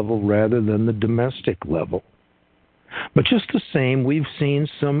international level rather than the domestic level. But just the same, we've seen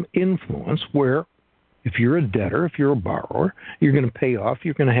some influence where if you're a debtor, if you're a borrower, you're going to pay off,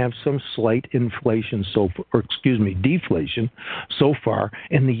 you're going to have some slight deflation so far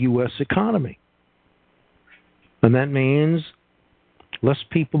in the U.S. economy. And that means less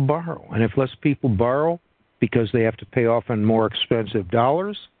people borrow. And if less people borrow because they have to pay off on more expensive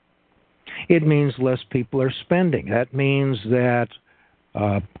dollars, it means less people are spending. That means that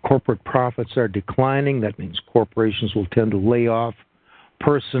corporate profits are declining. That means corporations will tend to lay off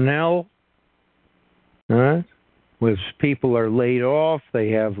personnel. If people are laid off, they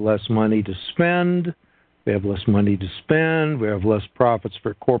have less money to spend. We have less money to spend. We have less profits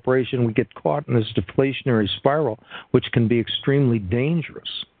for corporation. We get caught in this deflationary spiral, which can be extremely dangerous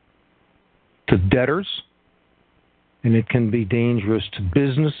to debtors, and it can be dangerous to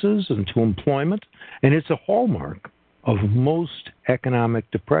businesses and to employment, and it's a hallmark of most economic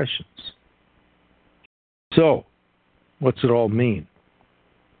depressions. So, what's it all mean?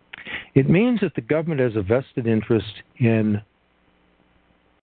 It means that the government has a vested interest in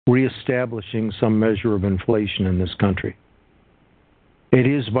reestablishing some measure of inflation in this country. It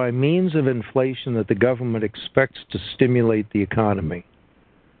is by means of inflation that the government expects to stimulate the economy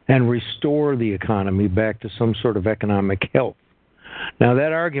and restore the economy back to some sort of economic health. Now,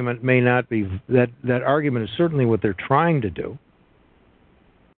 that argument may not be, that argument is certainly what they're trying to do.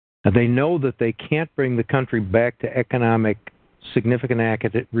 And they know that they can't bring the country back to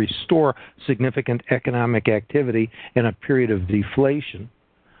restore significant economic activity in a period of deflation.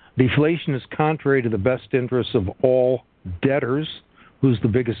 Deflation is contrary to the best interests of all debtors. Who's the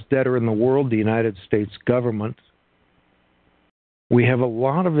biggest debtor in the world? The United States government. We have a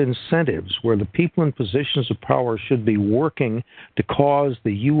lot of incentives where the people in positions of power should be working to cause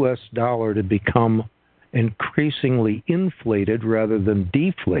the U.S. dollar to become increasingly inflated rather than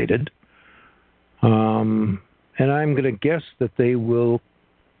deflated. And I'm going to guess that they will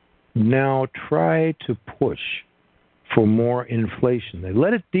now try to push for more inflation. They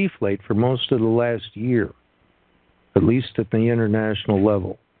let it deflate for most of the last year, at least at the international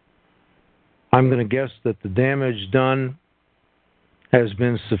level. I'm going to guess that the damage done has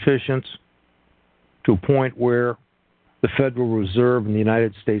been sufficient to a point where the Federal Reserve and the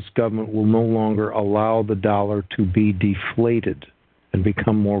United States government will no longer allow the dollar to be deflated and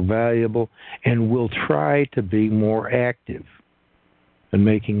become more valuable, and will try to be more active in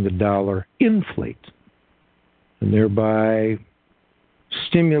making the dollar inflate, and thereby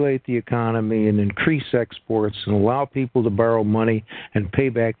stimulate the economy and increase exports and allow people to borrow money and pay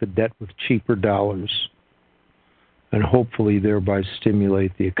back the debt with cheaper dollars, and hopefully thereby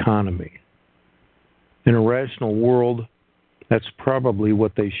stimulate the economy. In a rational world, that's probably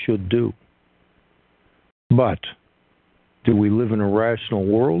what they should do. But do we live in a rational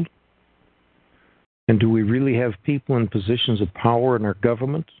world? And do we really have people in positions of power in our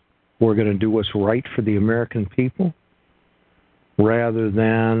government who are going to do what's right for the American people rather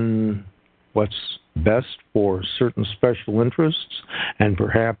than what's best for certain special interests and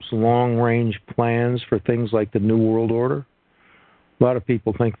perhaps long-range plans for things like the New World Order? A lot of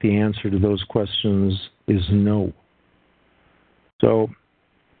people think the answer to those questions is no. So,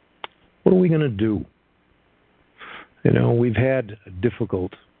 what are we going to do? You know, we've had a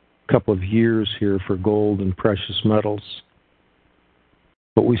difficult couple of years here for gold and precious metals.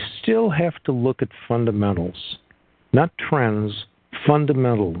 But we still have to look at fundamentals, not trends,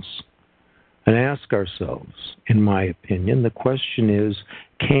 fundamentals, and ask ourselves, in my opinion, the question is,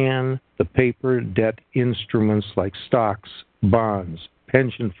 can the paper debt instruments like stocks, bonds,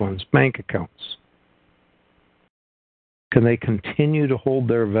 pension funds, bank accounts, can they continue to hold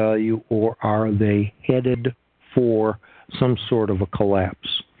their value, or are they headed for some sort of a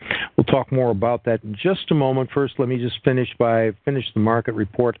collapse? We'll talk more about that in just a moment. First, let me just finish the market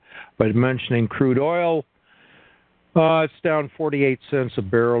report by mentioning crude oil. It's down 48 cents a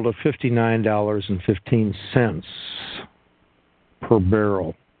barrel to $59.15 per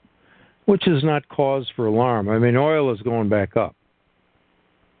barrel, which is not cause for alarm. I mean, oil is going back up.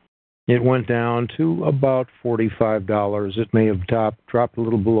 It went down to about $45. It may have dropped a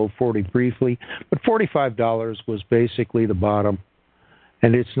little below 40 briefly, but $45 was basically the bottom.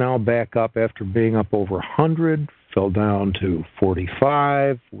 And it's now back up after being up over 100, fell down to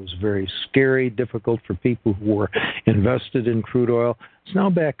 45, was very scary, difficult for people who were invested in crude oil. It's now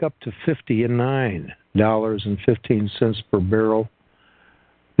back up to $59.15 per barrel.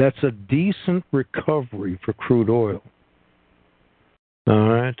 That's a decent recovery for crude oil. All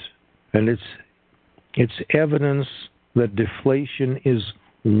right? And it's evidence that deflation is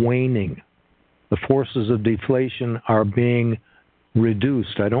waning. The forces of deflation are being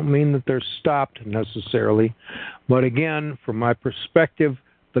reduced. I don't mean that they're stopped necessarily, but again, from my perspective,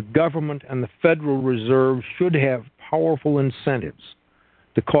 the government and the Federal Reserve should have powerful incentives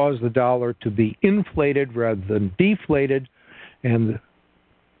to cause the dollar to be inflated rather than deflated, and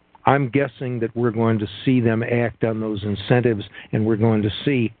I'm guessing that we're going to see them act on those incentives, and we're going to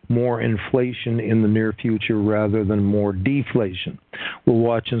see more inflation in the near future rather than more deflation. We'll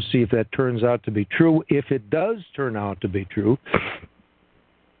watch and see if that turns out to be true. If it does turn out to be true,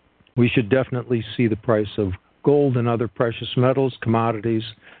 we should definitely see the price of gold and other precious metals, commodities,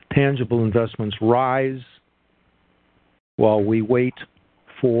 tangible investments rise while we wait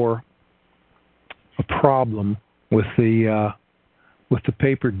for a problem with the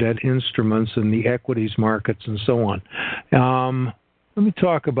paper debt instruments and the equities markets and so on. Let me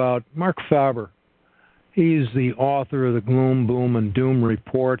talk about Mark Faber. He's the author of the Gloom, Boom, and Doom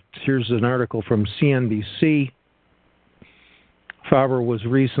Report. Here's an article from CNBC. Faber was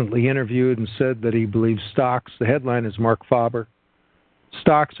recently interviewed and said that he believes stocks, the headline is Mark Faber,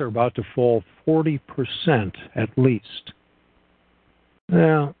 stocks are about to fall 40% at least.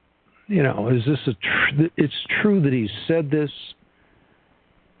 Now, is this it's true that he said this.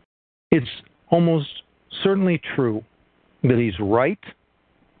 It's almost certainly true that he's right,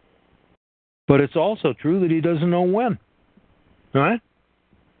 but it's also true that he doesn't know when. Right?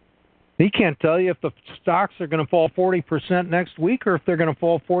 He can't tell you if the stocks are going to fall 40% next week or if they're going to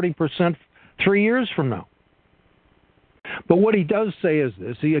fall 40% 3 years from now. But what he does say is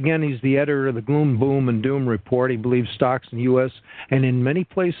this. He's the editor of the Gloom, Boom, and Doom Report. He believes stocks in the U.S. and in many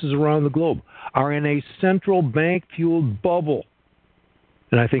places around the globe are in a central bank-fueled bubble.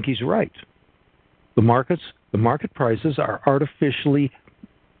 And I think he's right. The market prices are artificially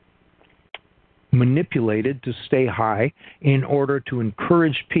manipulated to stay high in order to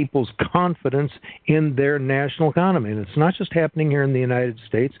encourage people's confidence in their national economy. And it's not just happening here in the United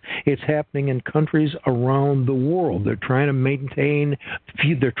States. It's happening in countries around the world. They're trying to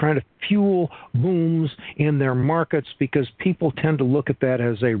fuel booms in their markets because people tend to look at that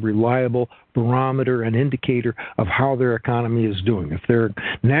as a reliable barometer and indicator of how their economy is doing. If their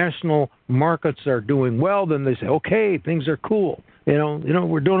national markets are doing well, then they say, okay, things are cool.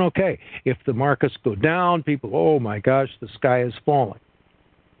 We're doing okay. If the markets go down, people, oh my gosh, the sky is falling.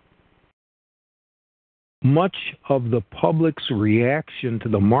 Much of the public's reaction to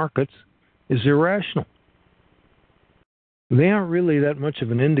the markets is irrational. They aren't really that much of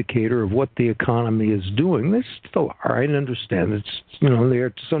an indicator of what the economy is doing. They still are. I understand it's,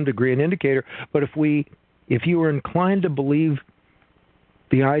 they're to some degree an indicator. But if you are inclined to believe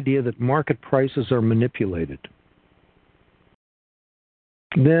the idea that market prices are manipulated,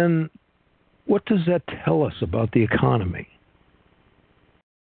 then what does that tell us about the economy?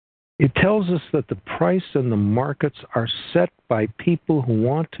 It tells us that the price and the markets are set by people who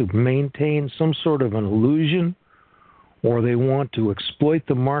want to maintain some sort of an illusion, or they want to exploit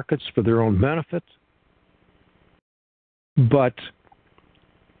the markets for their own benefit. But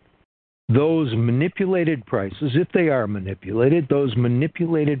those manipulated prices, if they are manipulated, those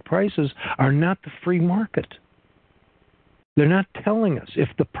manipulated prices are not the free market. They're not telling us. If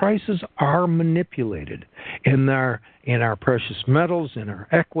the prices are manipulated in our precious metals, in our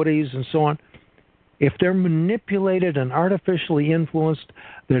equities, and so on, if they're manipulated and artificially influenced,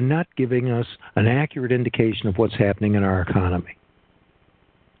 they're not giving us an accurate indication of what's happening in our economy.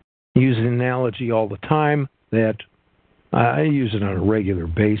 I use an analogy all the time that I use it on a regular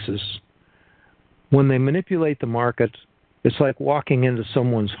basis. When they manipulate the market, it's like walking into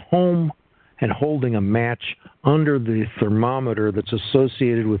someone's home and holding a match under the thermometer that's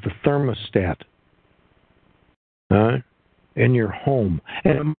associated with the thermostat in your home.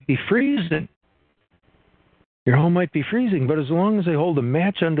 And it might be freezing. Your home might be freezing, but as long as they hold a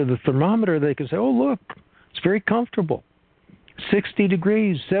match under the thermometer, they can say, oh, look, it's very comfortable. 60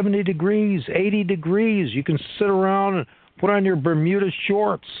 degrees, 70 degrees, 80 degrees. You can sit around and put on your Bermuda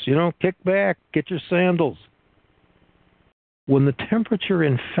shorts, kick back, get your sandals. When the temperature,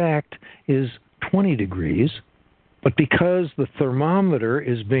 in fact, is 20 degrees, but because the thermometer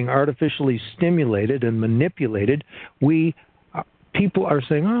is being artificially stimulated and manipulated, people are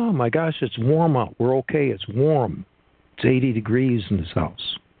saying, oh, my gosh, it's warm out. We're okay. It's warm. It's 80 degrees in this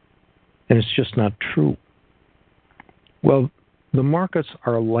house. And it's just not true. Well, the markets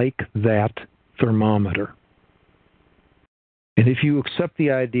are like that thermometer. And if you accept the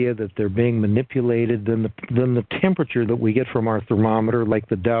idea that they're being manipulated, then the temperature that we get from our thermometer, like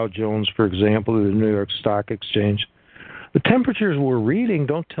the Dow Jones, for example, or the New York Stock Exchange, the temperatures we're reading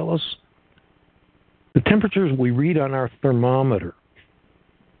don't tell us. The temperatures we read on our thermometer,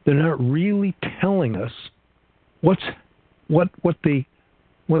 they're not really telling us what the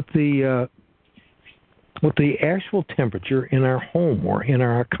actual temperature in our home or in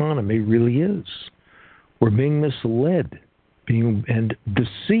our economy really is. We're being misled and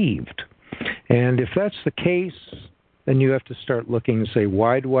deceived. And if that's the case, then you have to start looking and say,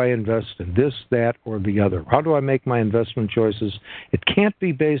 why do I invest in this, that, or the other? How do I make my investment choices? It can't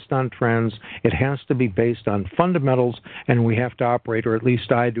be based on trends. It has to be based on fundamentals, and we have to operate, or at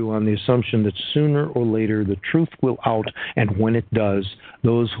least I do, on the assumption that sooner or later the truth will out, and when it does,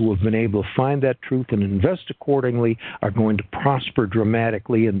 those who have been able to find that truth and invest accordingly are going to prosper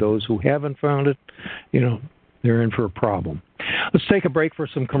dramatically, and those who haven't found it, they're in for a problem. Let's take a break for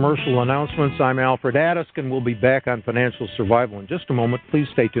some commercial announcements. I'm Alfred Adisk, and we'll be back on Financial Survival in just a moment. Please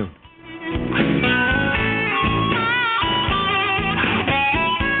stay tuned.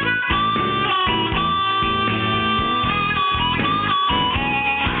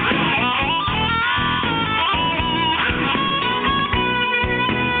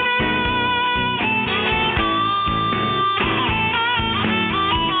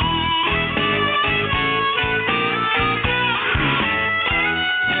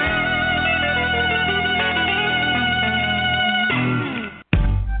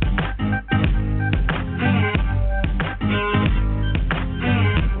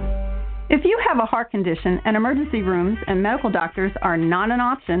 Have a heart condition and emergency rooms and medical doctors are not an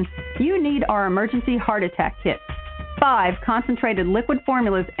option, you need our emergency heart attack kit. 5 concentrated liquid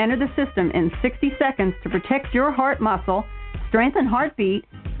formulas enter the system in 60 seconds to protect your heart muscle, strengthen heartbeat,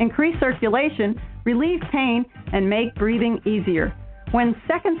 increase circulation, relieve pain, and make breathing easier. When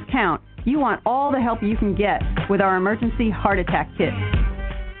seconds count, you want all the help you can get with our emergency heart attack kit.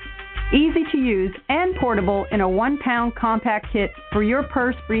 Easy to use and portable in a 1-pound compact kit for your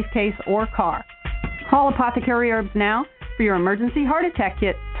purse, briefcase, or car. Call Apothecary Herbs now for your emergency heart attack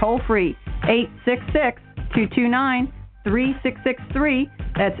kit, toll free, 866-229-3663.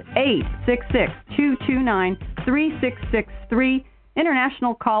 That's 866-229-3663.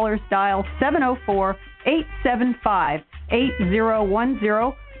 International callers dial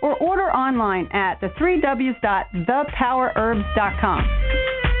 704-875-8010 or order online at the3ws.thepowerherbs.com.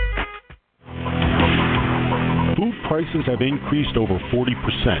 Food prices have increased over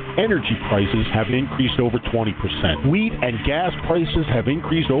 40%. Energy prices have increased over 20%. Wheat and gas prices have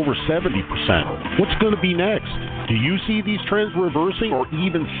increased over 70%. What's going to be next? Do you see these trends reversing or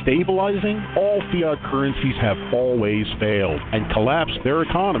even stabilizing? All fiat currencies have always failed and collapsed their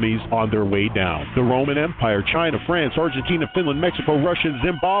economies on their way down. The Roman Empire, China, France, Argentina, Finland, Mexico, Russia, and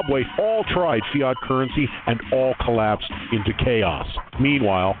Zimbabwe all tried fiat currency and all collapsed into chaos.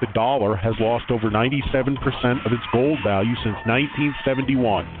 Meanwhile, the dollar has lost over 97% of its gold value since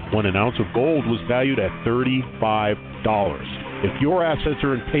 1971, when an ounce of gold was valued at $35. If your assets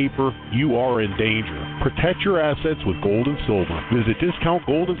are in paper, you are in danger. Protect your assets with gold and silver. Visit Discount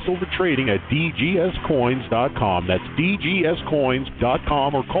Gold and Silver Trading at dgscoins.com. That's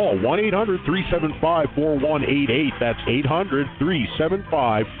dgscoins.com, or call 1-800-375-4188. That's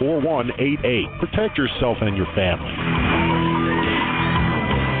 800-375-4188. Protect yourself and your family.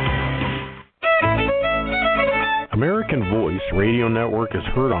 American Voice Radio Network is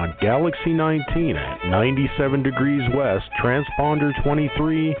heard on Galaxy 19 at 97 degrees west, transponder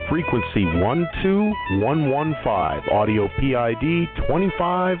 23, frequency 12115, audio PID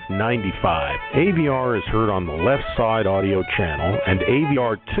 2595. AVR is heard on the left side audio channel, and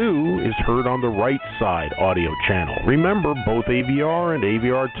AVR2 is heard on the right side audio channel. Remember, both AVR and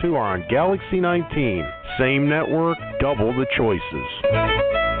AVR2 are on Galaxy 19. Same network, double the choices.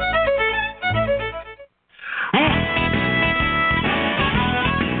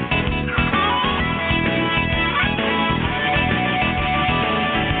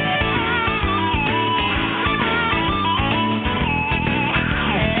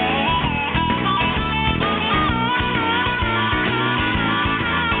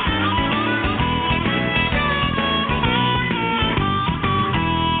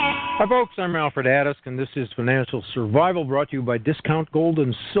 Hi, folks. I'm Alfred Addis, and this is Financial Survival, brought to you by Discount Gold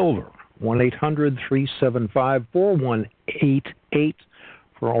and Silver. 1-800-375-4188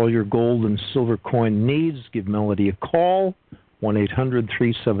 for all your gold and silver coin needs. Give Melody a call,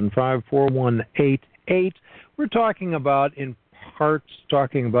 1-800-375-4188. We're talking about an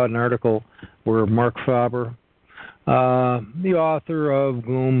article where Mark Faber, the author of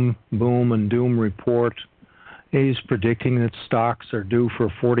Gloom, Boom, and Doom Report, is predicting that stocks are due for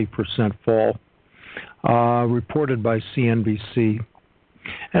a 40% fall, reported by CNBC.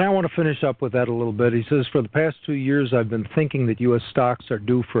 And I want to finish up with that a little bit. He says, for the past 2 years, I've been thinking that U.S. stocks are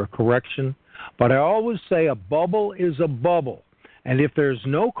due for a correction, but I always say a bubble is a bubble. And if there's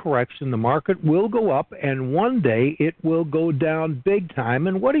no correction, the market will go up, and one day it will go down big time.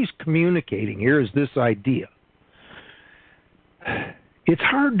 And what he's communicating here is this idea. It's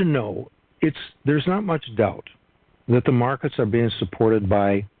hard to know. There's not much doubt that the markets are being supported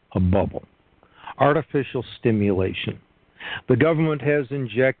by a bubble, artificial stimulation. The government has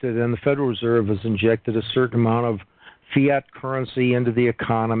injected, and the Federal Reserve has injected, a certain amount of fiat currency into the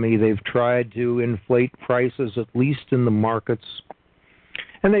economy. They've tried to inflate prices, at least in the markets,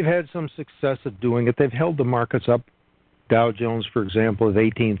 and they've had some success at doing it. They've held the markets up, Dow Jones, for example, at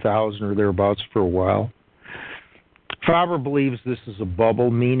 18,000 or thereabouts for a while. Faber believes this is a bubble,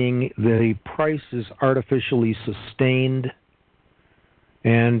 meaning the price is artificially sustained.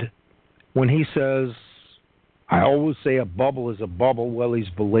 And when he says, I always say a bubble is a bubble, well, he's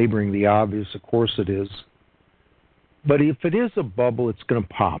belaboring the obvious. Of course it is. But if it is a bubble, it's going to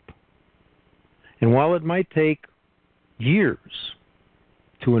pop. And while it might take years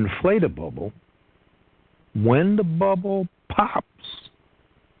to inflate a bubble, when the bubble pops,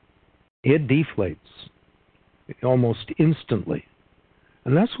 it deflates almost instantly.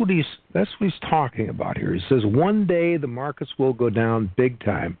 And that's what he's talking about here. He says one day the markets will go down big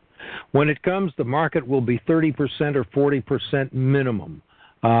time. When it comes, the market will be 30% or 40% minimum.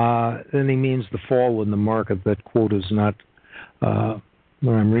 Then he means the fall in the market. That quote is not what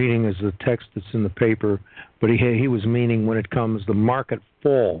I'm reading is the text that's in the paper, but he was meaning when it comes, the market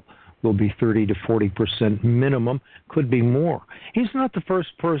fall will be 30 to 40% minimum, could be more. He's not the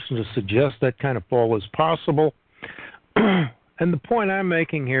first person to suggest that kind of fall is possible. And the point I'm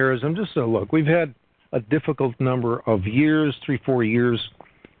making here is, I'm just saying, look, we've had a difficult number of years, 3-4 years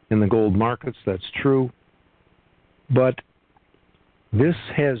in the gold markets, that's true. But this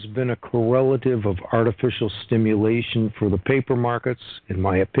has been a correlative of artificial stimulation for the paper markets, in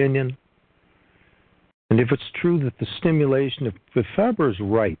my opinion. And if it's true that the stimulation, if Faber is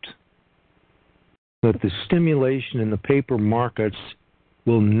right, that the stimulation in the paper markets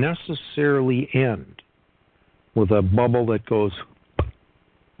will necessarily end with a bubble that goes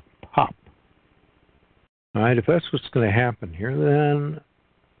pop. All right, if that's what's going to happen here, then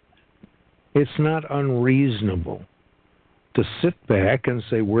it's not unreasonable to sit back and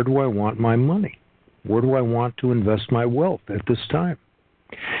say, where do I want my money? Where do I want to invest my wealth at this time?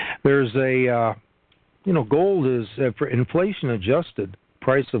 There's gold is, for inflation adjusted,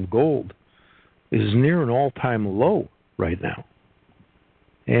 price of gold is near an all-time low right now.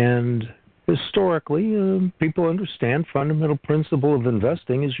 And historically, people understand fundamental principle of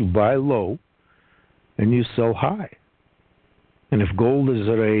investing is you buy low and you sell high. And if gold is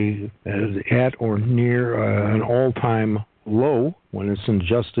at or near an all-time low when it's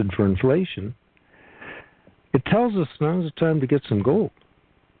adjusted for inflation, it tells us now's the time to get some gold.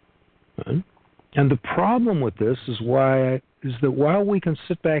 Right? And the problem with this is that while we can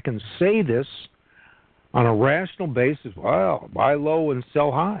sit back and say this on a rational basis, well, buy low and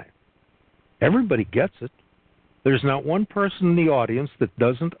sell high, everybody gets it. There's not one person in the audience that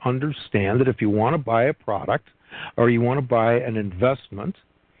doesn't understand that if you want to buy a product or you want to buy an investment,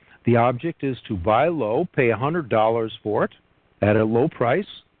 the object is to buy low, pay $100 for it at a low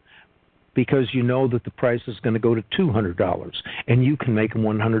price, because you know that the price is going to go to $200 and you can make a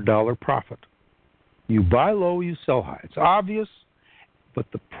 $100 profit. You buy low, you sell high. It's obvious, but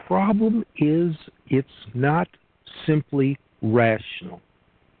the problem is it's not simply rational.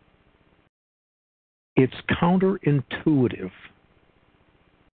 It's counterintuitive.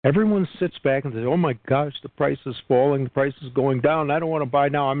 Everyone sits back and says, oh my gosh, the price is falling, the price is going down. I don't want to buy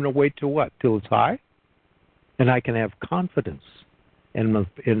now. I'm going to wait till what? Till it's high? And I can have confidence in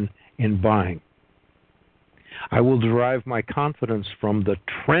buying. I will derive my confidence from the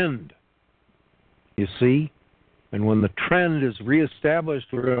trend. You see? And when the trend is reestablished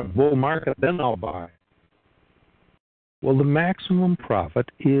for a bull market, then I'll buy. Well, the maximum profit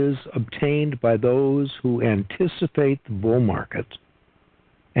is obtained by those who anticipate the bull market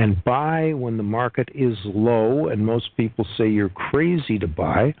and buy when the market is low, and most people say you're crazy to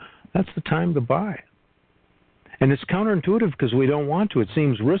buy. That's the time to buy. And it's counterintuitive because we don't want to. It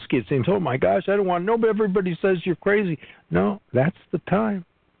seems risky. It seems, oh my gosh, I don't want to. No, but everybody says you're crazy. No, that's the time.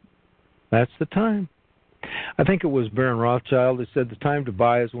 That's the time. I think it was Baron Rothschild who said the time to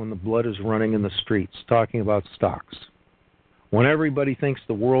buy is when the blood is running in the streets, talking about stocks. When everybody thinks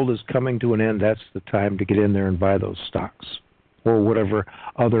the world is coming to an end, that's the time to get in there and buy those stocks or whatever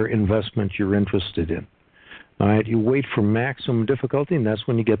other investment you're interested in. All right, you wait for maximum difficulty, and that's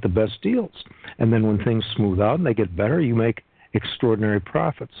when you get the best deals. And then when things smooth out and they get better, you make extraordinary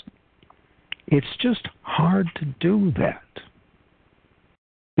profits. It's just hard to do that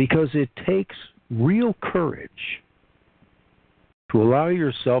because it takes real courage to allow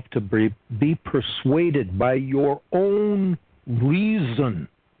yourself to be persuaded by your own reason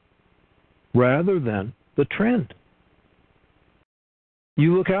rather than the trend.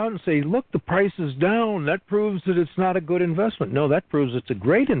 You look out and say, look, the price is down. That proves that it's not a good investment. No, that proves it's a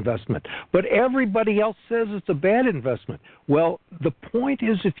great investment. But everybody else says it's a bad investment. Well, the point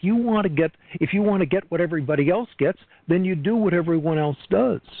is if you want to get what everybody else gets, then you do what everyone else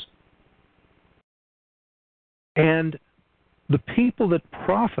does. And the people that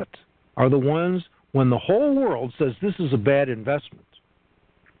profit are the ones when the whole world says this is a bad investment.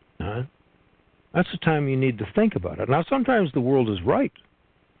 That's the time you need to think about it. Now, sometimes the world is right.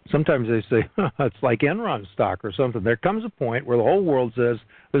 Sometimes they say, it's like Enron stock or something. There comes a point where the whole world says,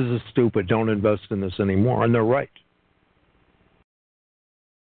 this is stupid, don't invest in this anymore, and they're right.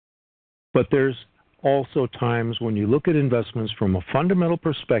 But there's also times when you look at investments from a fundamental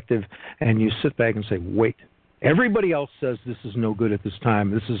perspective and you sit back and say, wait, everybody else says this is no good at this time.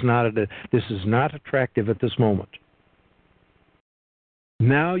 This is not attractive at this moment.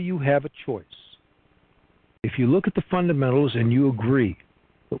 Now you have a choice. If you look at the fundamentals and you agree,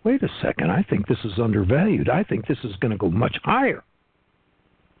 but wait a second, I think this is undervalued. I think this is going to go much higher.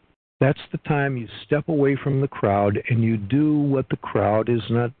 That's the time you step away from the crowd and you do what the crowd is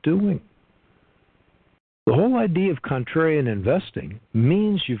not doing. The whole idea of contrarian investing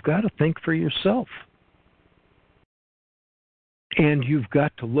means you've got to think for yourself. And you've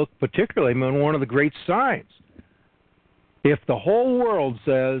got to look particularly, one of the great signs. If the whole world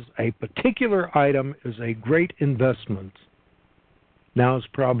says a particular item is a great investment, now is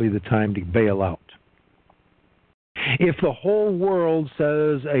probably the time to bail out. If the whole world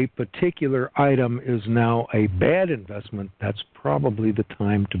says a particular item is now a bad investment, that's probably the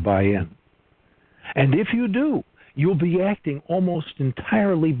time to buy in. And if you do, you'll be acting almost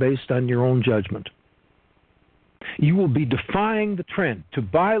entirely based on your own judgment. You will be defying the trend. To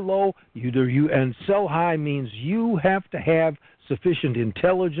buy low and sell high means you have to have sufficient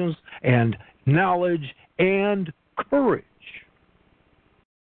intelligence and knowledge and courage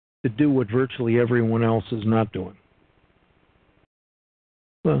to do what virtually everyone else is not doing.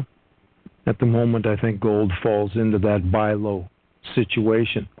 Well, at the moment, I think gold falls into that buy low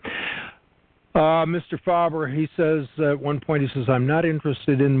situation. Mr. Faber, he says at one point, I'm not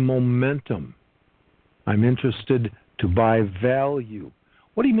interested in momentum. I'm interested to buy value.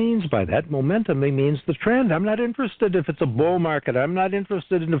 What he means by that, momentum, he means the trend. I'm not interested if it's a bull market. I'm not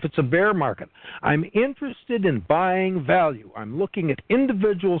interested in if it's a bear market. I'm interested in buying value. I'm looking at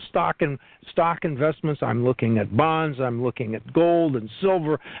individual stock investments. I'm looking at bonds. I'm looking at gold and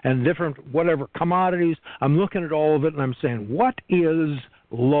silver and different whatever commodities. I'm looking at all of it and I'm saying, what is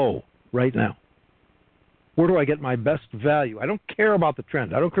low right now? Where do I get my best value? I don't care about the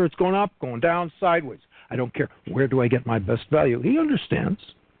trend. I don't care if it's going up, going down, sideways. I don't care. Where do I get my best value? He understands.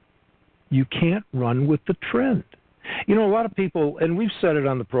 You can't run with the trend. You know, a lot of people, and we've said it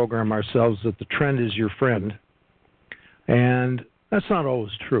on the program ourselves, that the trend is your friend. And that's not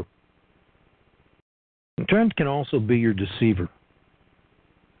always true. The trend can also be your deceiver.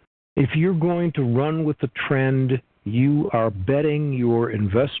 If you're going to run with the trend, you are betting your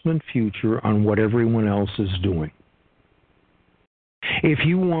investment future on what everyone else is doing. If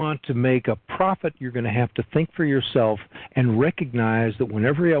you want to make a profit, you're going to have to think for yourself and recognize that when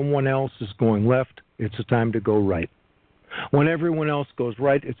everyone else is going left, it's the time to go right. When everyone else goes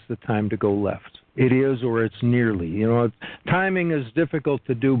right, it's the time to go left. It is, or it's nearly. You know, timing is difficult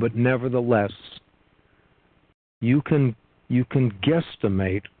to do, but nevertheless, you can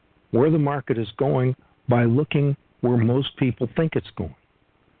guesstimate where the market is going by looking where most people think it's going.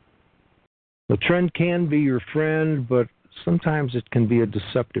 The trend can be your friend, but sometimes it can be a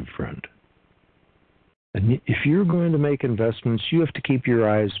deceptive friend. And if you're going to make investments, you have to keep your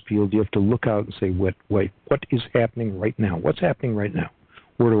eyes peeled. You have to look out and say, wait, what is happening right now? What's happening right now?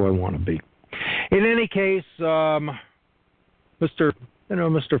 Where do I want to be? In any case, Mr.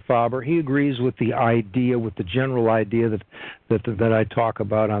 Faber, he agrees with the idea, with the general idea that I talk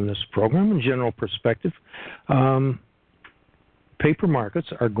about on this program, in general perspective. Paper markets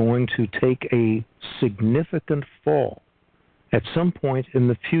are going to take a significant fall at some point in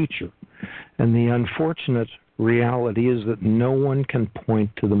the future. And the unfortunate reality is that no one can point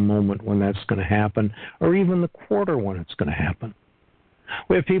to the moment when that's going to happen, or even the quarter when it's going to happen.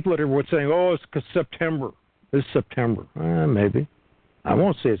 We have people that are saying, oh, it's September. It's September. Maybe. I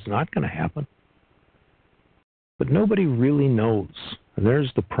won't say it's not going to happen. But nobody really knows. And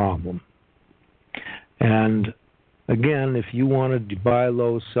there's the problem. And again, if you want to buy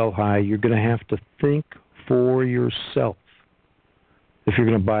low, sell high, you're going to have to think for yourself. If you're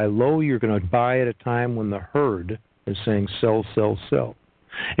going to buy low, you're going to buy at a time when the herd is saying sell, sell, sell.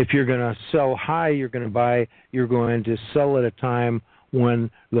 If you're going to sell high, you're going to sell at a time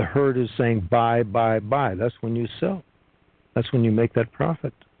when the herd is saying buy, buy, buy. That's when you sell. That's when you make that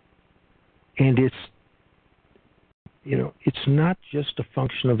profit. And it's not just a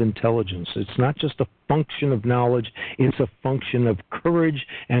function of intelligence. It's not just a function of knowledge. It's a function of courage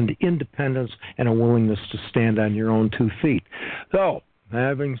and independence and a willingness to stand on your own 2 feet. So,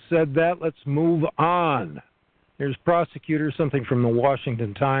 having said that, let's move on. Here's prosecutor, something from the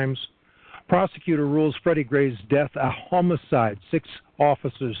Washington Times. Prosecutor rules Freddie Gray's death a homicide. 6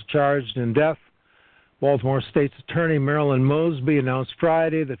 officers charged in death. Baltimore State's Attorney Marilyn Mosby announced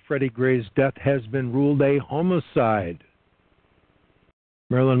Friday that Freddie Gray's death has been ruled a homicide.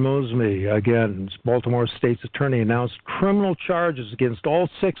 Marilyn Mosby, again, Baltimore State's Attorney, announced criminal charges against all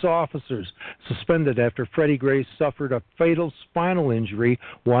 6 officers suspended after Freddie Gray suffered a fatal spinal injury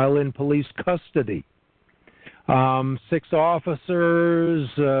while in police custody. 6 officers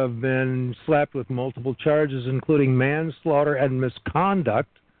have been slapped with multiple charges, including manslaughter and misconduct.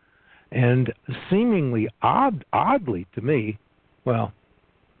 And seemingly oddly to me, well,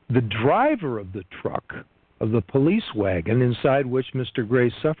 the driver of the truck, of the police wagon inside which Mr.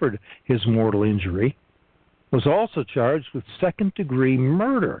 Gray suffered his mortal injury, was also charged with second-degree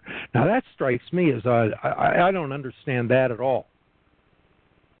murder. Now, that strikes me as odd. I don't understand that at all.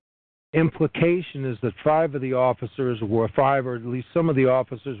 Implication is that 5 of the officers or at least some of the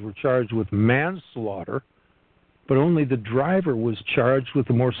officers were charged with manslaughter, but only the driver was charged with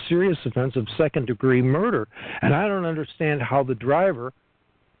the more serious offense of second-degree murder. And I don't understand how the driver,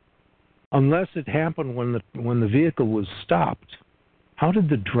 unless it happened when the vehicle was stopped, how did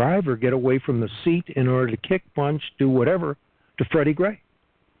the driver get away from the seat in order to kick, punch, do whatever to Freddie Gray?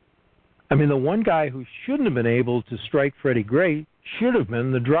 I mean, the one guy who shouldn't have been able to strike Freddie Gray should have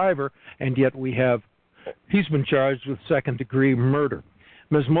been the driver, and yet he's been charged with second-degree murder.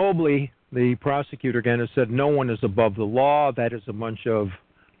 Ms. Mobley, the prosecutor, again, has said no one is above the law. That is a bunch of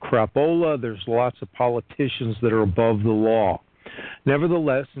crapola. There's lots of politicians that are above the law.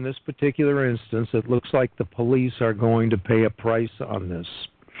 Nevertheless, in this particular instance, it looks like the police are going to pay a price on this.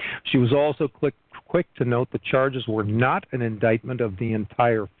 She was also quick to note the charges were not an indictment of the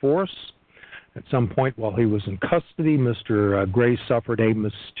entire force. At some point while he was in custody, Mr. Gray suffered a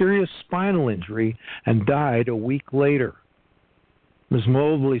mysterious spinal injury and died a week later. Ms.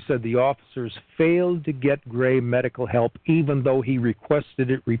 Mobley said the officers failed to get Gray medical help even though he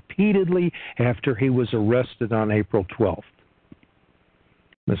requested it repeatedly after he was arrested on April 12th.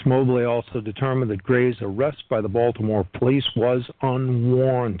 Ms. Mobley also determined that Gray's arrest by the Baltimore police was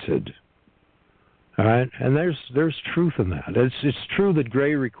unwarranted. All right, and there's truth in that. It's true that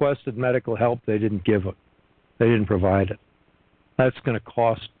Gray requested medical help. They didn't give it. They didn't provide it. That's going to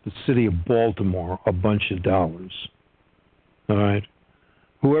cost the city of Baltimore a bunch of dollars. All right.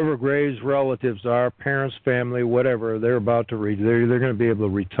 Whoever Gray's relatives are, parents, family, whatever, they're about to they're going to be able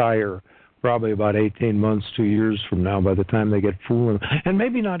to retire probably about 18 months, 2 years from now by the time they get fooling. And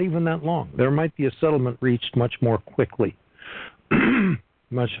maybe not even that long. There might be a settlement reached much more quickly,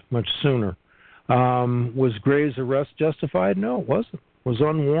 much sooner. Was Gray's arrest justified? No, it wasn't. It was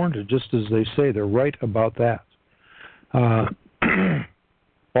unwarranted, just as they say. They're right about that.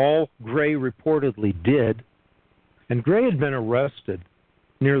 All Gray reportedly did, and Gray had been arrested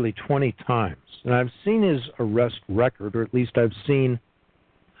nearly 20 times. And I've seen his arrest record, or at least I've seen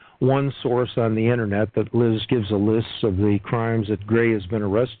one source on the internet that gives a list of the crimes that Gray has been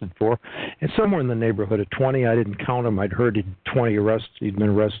arrested for. It's somewhere in the neighborhood of 20. I didn't count him. I'd heard he'd been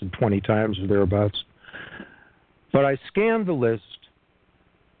arrested 20 times or thereabouts. But I scanned the list,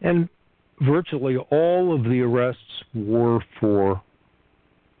 and virtually all of the arrests were for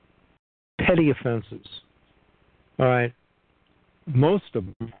petty offenses. All right. Most of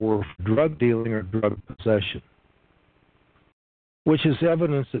them were for drug dealing or drug possession, which is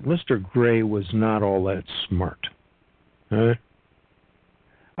evidence that Mr. Gray was not all that smart. Right?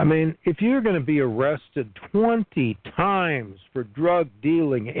 I mean, if you're going to be arrested 20 times for drug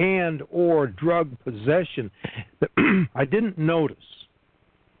dealing and or drug possession, I didn't notice.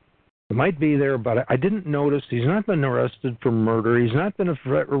 It might be there, but I didn't notice. He's not been arrested for murder. He's not been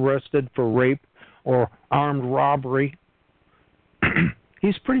arrested for rape or armed robbery.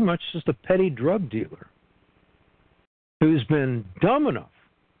 He's pretty much just a petty drug dealer who's been dumb enough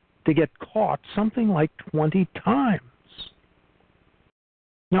to get caught something like 20 times.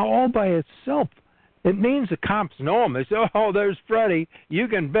 Now, all by itself, it means the cops know him. They say, oh, there's Freddie. You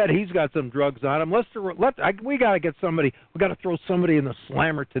can bet he's got some drugs on him. We got to get somebody. We got to throw somebody in the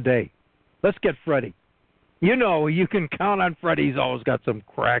slammer today. Let's get Freddie. You know, you can count on Freddie. He's always got some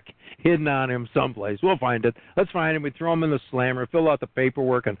crack hidden on him someplace. We'll find it. Let's find him. We throw him in the slammer, fill out the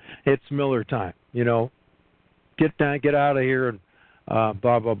paperwork, and it's Miller time. You know, get out of here, and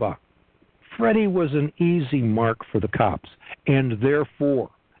blah, blah, blah. Freddie was an easy mark for the cops, and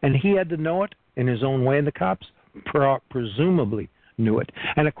therefore, and he had to know it in his own way, and the cops presumably knew it.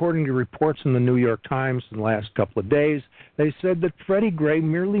 And according to reports in the New York Times in the last couple of days, they said that Freddie Gray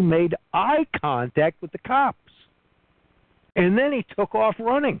merely made eye contact with the cops. And then he took off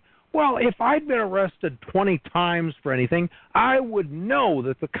running. Well, if I'd been arrested 20 times for anything, I would know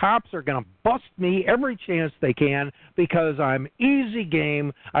that the cops are going to bust me every chance they can because I'm easy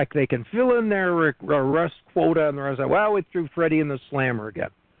game. They can fill in their arrest quota and the rest. Well, we threw Freddie in the slammer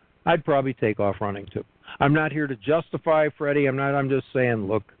again. I'd probably take off running too. I'm not here to justify Freddie. I'm just saying,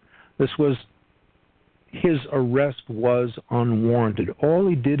 look, his arrest was unwarranted. All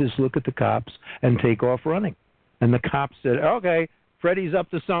he did is look at the cops and take off running. And the cops said, okay, Freddie's up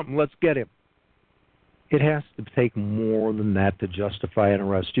to something. Let's get him. It has to take more than that to justify an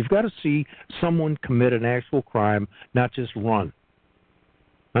arrest. You've got to see someone commit an actual crime, not just run.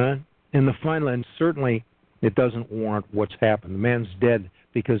 In the final end, certainly it doesn't warrant what's happened. The man's dead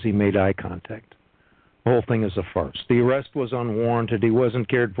because he made eye contact. The whole thing is a farce. The arrest was unwarranted. He wasn't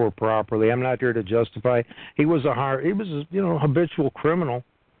cared for properly. I'm not here to justify. He was a habitual criminal,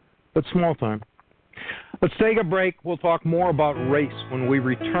 but small time. Let's take a break. We'll talk more about race when we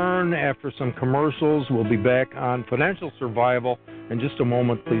return after some commercials. We'll be back on financial survival in just a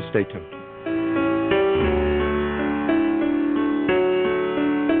moment. Please stay tuned.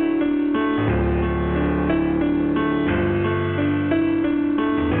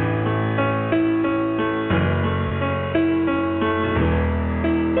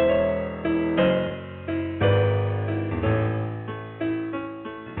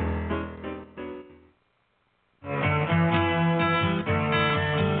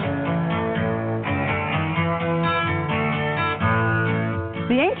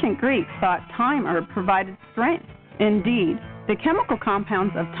 Greeks thought thyme herb provided strength. Indeed, the chemical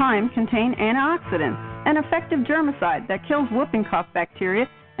compounds of thyme contain antioxidants, an effective germicide that kills whooping cough bacteria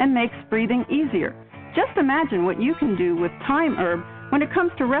and makes breathing easier. Just imagine what you can do with thyme herb when it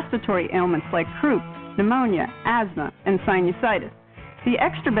comes to respiratory ailments like croup, pneumonia, asthma, and sinusitis. The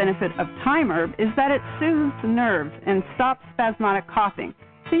extra benefit of thyme herb is that it soothes the nerves and stops spasmodic coughing,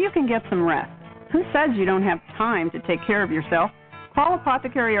 so you can get some rest. Who says you don't have time to take care of yourself? Call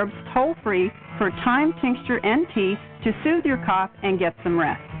Apothecary Herbs toll-free for thyme tincture and tea to soothe your cough and get some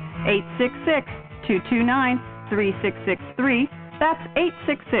rest. 866-229-3663. That's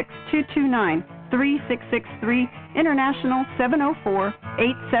 866-229-3663. International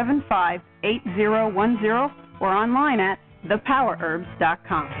 704-875-8010 or online at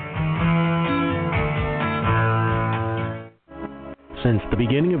thepowerherbs.com. Since the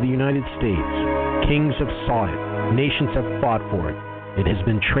beginning of the United States, kings have sought it. Nations have fought for it. It has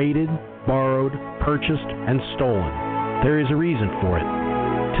been traded, borrowed, purchased, and stolen. There is a reason for it.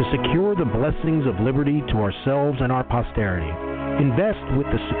 To secure the blessings of liberty to ourselves and our posterity, invest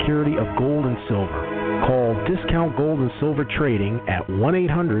with the security of gold and silver. Call Discount Gold and Silver Trading at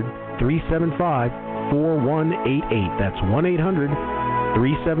 1-800-375-4188. That's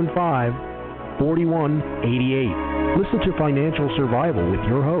 1-800-375-4188. Listen to Financial Survival with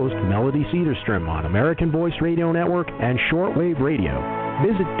your host, Melody Cedarstrom, on American Voice Radio Network and Shortwave Radio.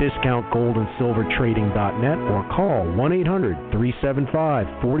 Visit discountgoldandsilvertrading.net or call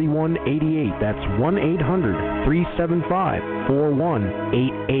 1-800-375-4188. That's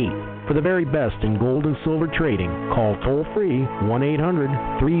 1-800-375-4188. For the very best in gold and silver trading, call toll-free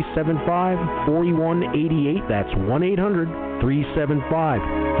 1-800-375-4188. That's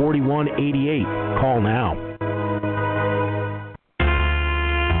 1-800-375-4188. Call now.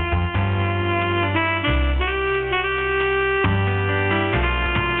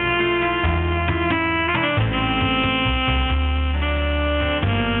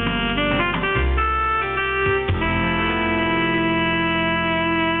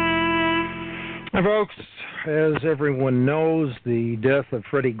 Folks, as everyone knows, the death of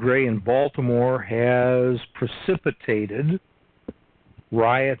Freddie Gray in Baltimore has precipitated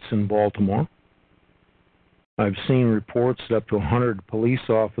riots in Baltimore. I've seen reports that up to 100 police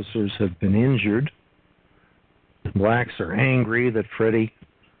officers have been injured. Blacks are angry that Freddie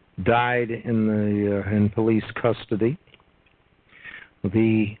died in police custody.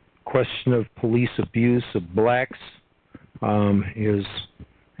 The question of police abuse of blacks is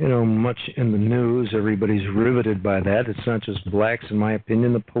much in the news. Everybody's riveted by that. It's not just blacks, in my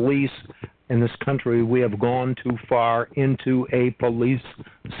opinion. The police in this country, we have gone too far into a police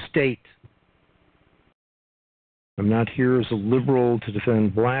state. I'm not here as a liberal to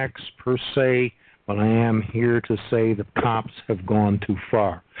defend blacks per se, but I am here to say the cops have gone too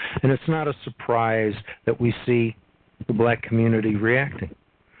far. And it's not a surprise that we see the black community reacting.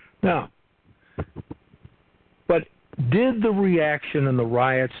 Now, but did the reaction and the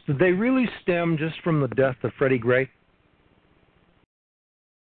riots, did they really stem just from the death of Freddie Gray?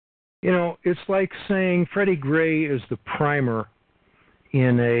 It's like saying Freddie Gray is the primer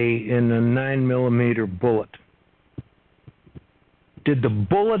in a 9mm bullet. Did the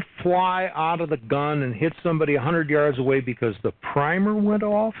bullet fly out of the gun and hit somebody 100 yards away because the primer went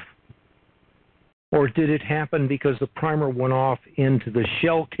off? Or did it happen because the primer went off into the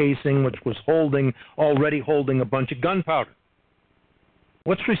shell casing, which was already holding a bunch of gunpowder?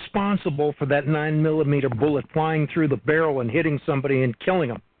 What's responsible for that 9mm bullet flying through the barrel and hitting somebody and killing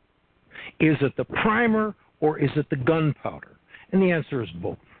them? Is it the primer or is it the gunpowder? And the answer is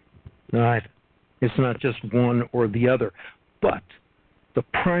both. Right? It's not just one or the other. But the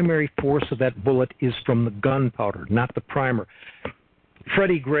primary force of that bullet is from the gunpowder, not the primer.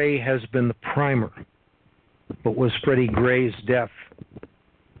 Freddie Gray has been the primer, but was Freddie Gray's death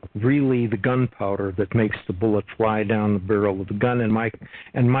really the gunpowder that makes the bullet fly down the barrel of the gun?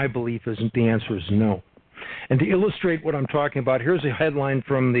 And my belief is the answer is no. And to illustrate what I'm talking about, here's a headline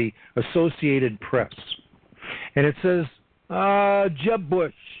from the Associated Press, and it says, Jeb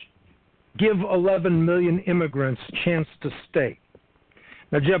Bush, give 11 million immigrants chance to stay.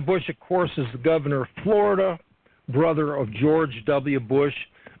 Now, Jeb Bush, of course, is the governor of Florida, brother of George W. Bush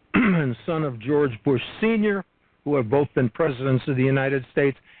and son of George Bush Sr., who have both been presidents of the United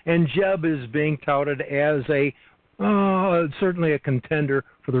States. And Jeb is being touted as certainly a contender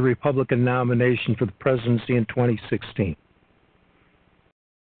for the Republican nomination for the presidency in 2016.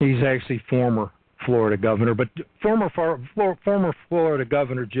 He's actually former Florida governor, but former Florida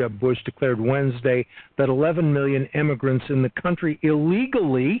Governor Jeb Bush declared Wednesday that 11 million immigrants in the country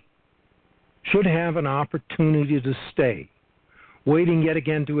illegally should have an opportunity to stay, wading yet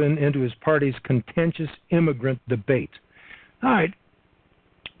again into his party's contentious immigrant debate. All right,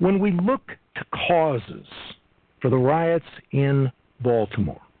 when we look to causes for the riots in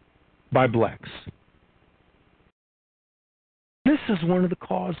Baltimore by blacks, this is one of the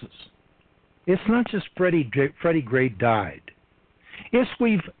causes. It's not just Freddie Gray died. It's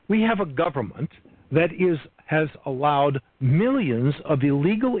we have a government that has allowed millions of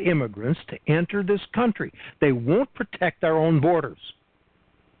illegal immigrants to enter this country. They won't protect our own borders.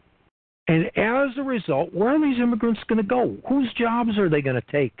 And as a result, where are these immigrants going to go? Whose jobs are they going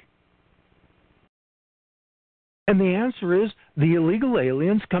to take? And the answer is the illegal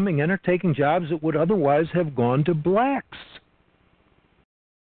aliens coming in are taking jobs that would otherwise have gone to blacks.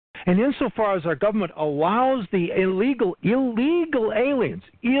 And insofar as our government allows the illegal aliens,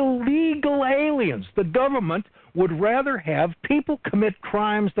 the government would rather have people commit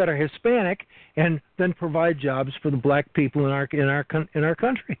crimes that are Hispanic and then provide jobs for the black people in our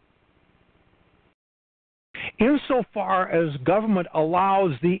country. insofar as government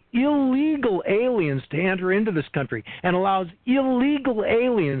allows the illegal aliens to enter into this country and allows illegal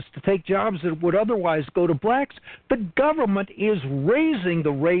aliens to take jobs that would otherwise go to blacks, the government is raising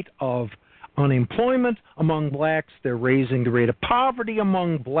the rate of unemployment among blacks. They're raising the rate of poverty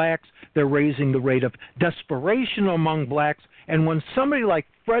among blacks. They're raising the rate of desperation among blacks. And when somebody like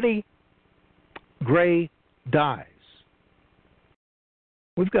Freddie Gray dies,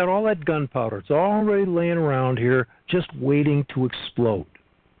 we've got all that gunpowder. It's already laying around here just waiting to explode.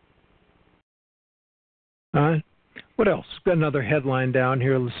 All right. What else? Got another headline down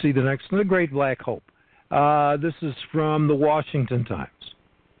here. Let's see the next one. The Great Black Hope. This is from the Washington Times.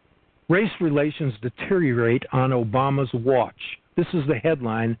 Race relations deteriorate on Obama's watch. This is the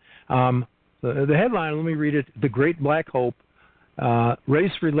headline. The headline, let me read it. The Great Black Hope.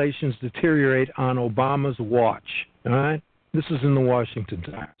 Race relations deteriorate on Obama's watch. All right? This is in the Washington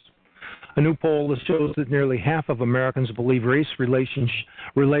Times. A new poll that shows that nearly half of Americans believe race relations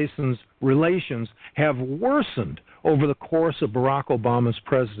have worsened over the course of Barack Obama's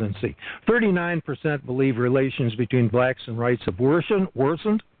presidency. 39% believe relations between blacks and whites have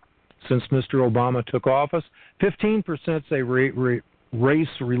worsened since Mr. Obama took office. 15% say race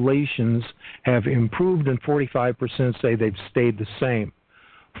relations have improved, and 45% say they've stayed the same.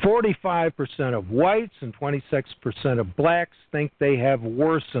 45% of whites and 26% of blacks think they have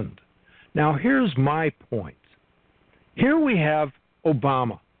worsened. Now, here's my point. Here we have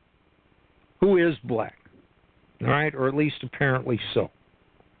Obama, who is black, all right, or at least apparently so.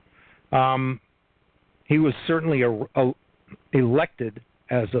 He was certainly elected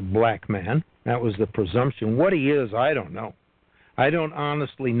as a black man. That was the presumption. What he is, I don't know. I don't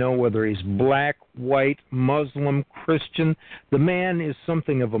honestly know whether he's black, white, Muslim, Christian. The man is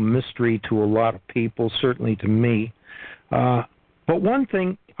something of a mystery to a lot of people, certainly to me. But one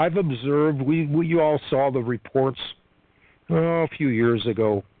thing I've observed, you all saw the reports a few years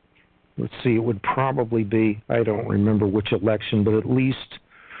ago. Let's see, it would probably be, I don't remember which election, but at least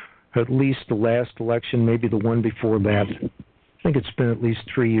the last election, maybe the one before that. I think it's been at least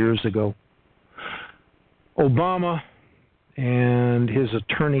 3 years ago. Obama and his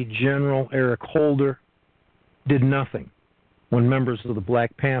Attorney General, Eric Holder, did nothing when members of the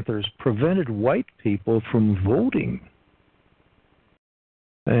Black Panthers prevented white people from voting.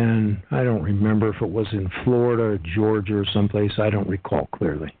 And I don't remember if it was in Florida or Georgia or someplace. I don't recall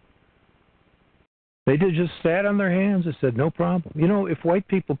clearly. They just sat on their hands and said, no problem. You know, if white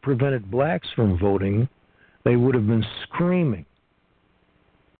people prevented blacks from voting, they would have been screaming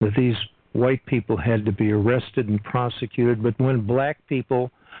that these white people had to be arrested and prosecuted. But when Black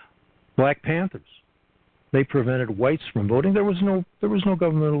Panthers, they prevented whites from voting, there was no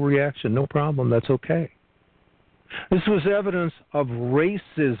governmental reaction. No problem. That's okay. This was evidence of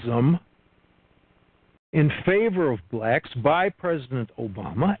racism in favor of blacks by President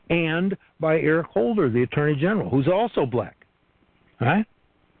Obama and by Eric Holder, the Attorney General, who's also black. All right?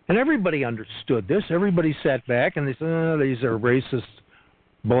 And everybody understood this. Everybody sat back and they said, these are racist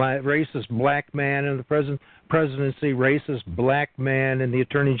black man in the presidency, racist black man in the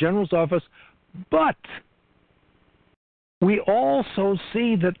Attorney General's office. But we also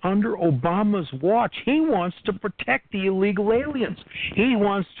see that under Obama's watch, he wants to protect the illegal aliens. He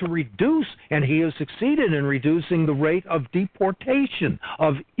wants to reduce, and he has succeeded in reducing the rate of deportation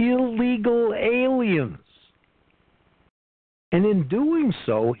of illegal aliens. And in doing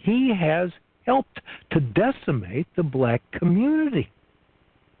so, he has helped to decimate the black community.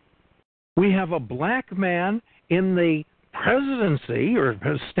 We have a black man in the presidency, or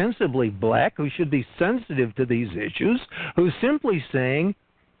ostensibly black, who should be sensitive to these issues, who's simply saying,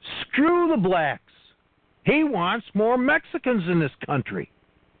 screw the blacks. He wants more Mexicans in this country.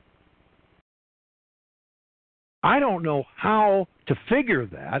 I don't know how to figure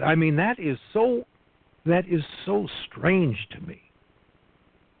that. I mean, that is so strange to me.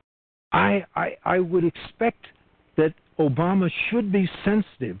 I would expect that Obama should be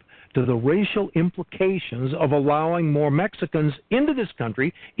sensitive to the racial implications of allowing more Mexicans into this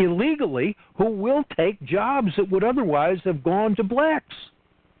country illegally who will take jobs that would otherwise have gone to blacks.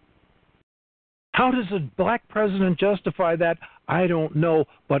 How does a black president justify that? I don't know,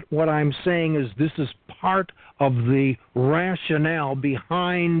 but what I'm saying is this is part of the rationale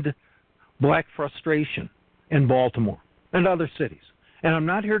behind black frustration in Baltimore and other cities. And I'm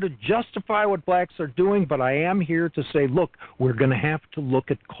not here to justify what blacks are doing, but I am here to say, look, we're going to have to look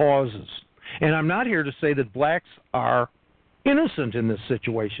at causes. And I'm not here to say that blacks are innocent in this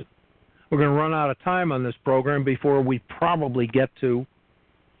situation. We're going to run out of time on this program before we probably get to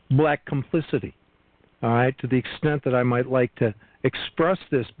black complicity. All right, to the extent that I might like to express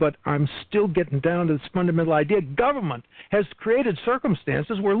this, but I'm still getting down to this fundamental idea. Government has created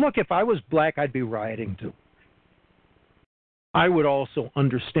circumstances where, look, if I was black, I'd be rioting too. I would also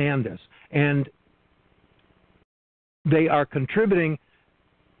understand this. And they are contributing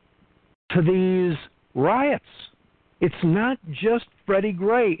to these riots. It's not just Freddie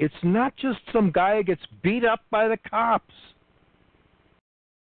Gray. It's not just some guy who gets beat up by the cops.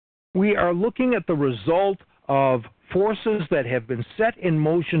 We are looking at the result of forces that have been set in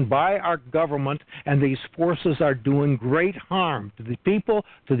motion by our government, and these forces are doing great harm to the people,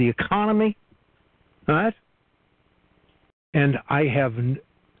 to the economy. Right? And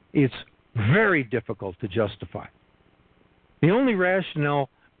it's very difficult to justify. The only rationale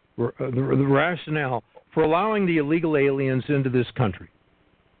for allowing the illegal aliens into this country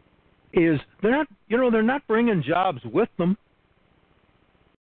is they're not bringing jobs with them.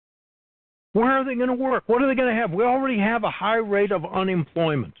 Where are they going to work? What are they going to have? We already have a high rate of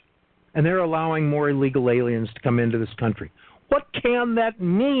unemployment, and they're allowing more illegal aliens to come into this country. What can that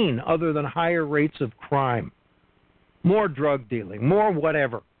mean other than higher rates of crime, more drug dealing, more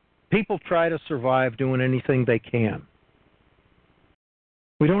whatever? People try to survive doing anything they can.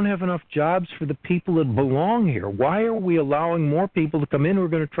 We don't have enough jobs for the people that belong here. Why are we allowing more people to come in who are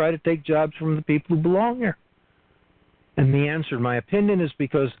going to try to take jobs from the people who belong here? And the answer, in my opinion, is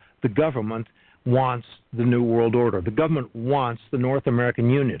because the government wants the New World Order. The government wants the North American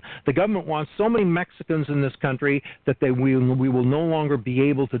Union. The government wants so many Mexicans in this country that we will no longer be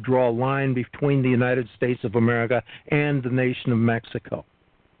able to draw a line between the United States of America and the nation of Mexico.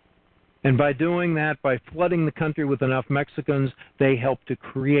 And by doing that, by flooding the country with enough Mexicans, they help to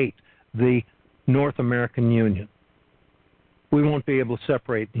create the North American Union. We won't be able to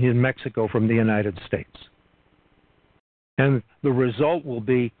separate Mexico from the United States. And the result will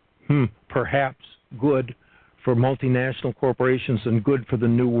be perhaps good for multinational corporations and good for the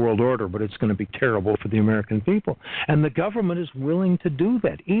New World Order, but it's going to be terrible for the American people. And the government is willing to do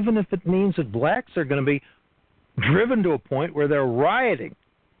that, even if it means that blacks are going to be driven to a point where they're rioting,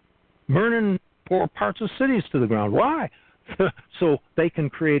 burning poor parts of cities to the ground. Why? So they can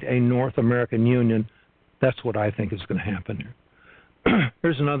create a North American Union. That's what I think is going to happen here.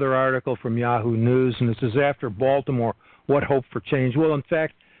 Here's another article from Yahoo News, and it says, after Baltimore, what hope for change? Well, in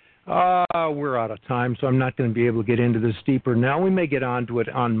fact, we're out of time, so I'm not going to be able to get into this deeper now. We may get onto it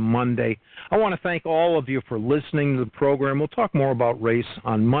on Monday. I want to thank all of you for listening to the program. We'll talk more about race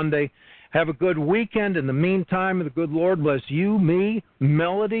on Monday. Have a good weekend. In the meantime, the good Lord bless you, me,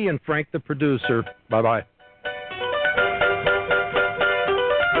 Melody, and Frank the producer. Bye-bye.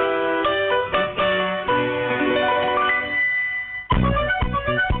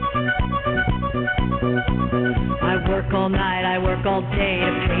 I work all night, I work all day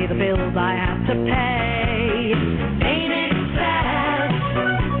to pay the bills I have to pay. Ain't it sad?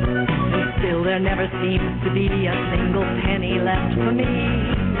 Still there never seems to be a single penny left for me.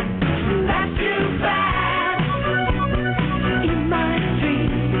 That's too bad. In my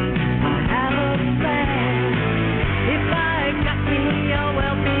dreams, I have a plan. If I got me a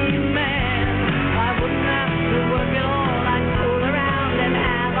wealthy man, I wouldn't have to work at all. I'd fool around and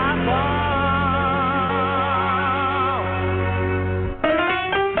have a ball.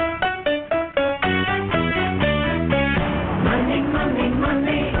 Money, money,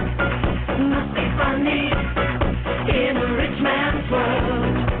 money, must be funny in a rich man's world.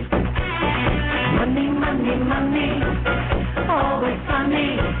 Money, money, money, always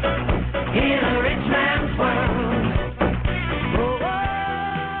funny in a rich man's world. Oh, oh.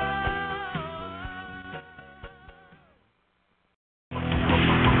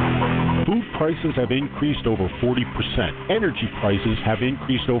 Food prices have increased over 40%. Energy prices have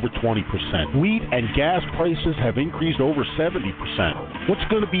increased over 20%. Wheat and gas prices have increased over 70%. What's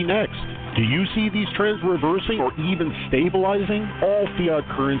going to be next? Do you see these trends reversing or even stabilizing? All fiat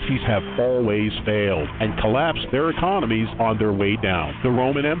currencies have always failed and collapsed their economies on their way down. The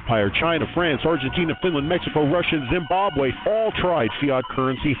Roman Empire, China, France, Argentina, Finland, Mexico, Russia, and Zimbabwe all tried fiat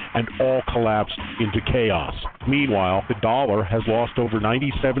currency and all collapsed into chaos. Meanwhile, the dollar has lost over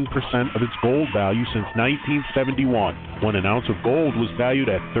 97% of its gold value since 1971, when an ounce of gold was valued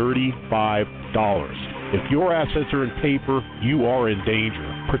at $35. If your assets are in paper, you are in danger.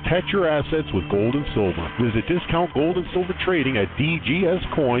 Protect your assets with gold and silver. Visit Discount Gold and Silver Trading at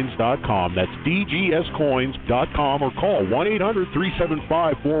dgscoins.com. That's dgscoins.com, or call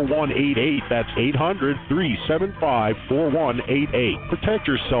 1-800-375-4188. That's 800-375-4188. Protect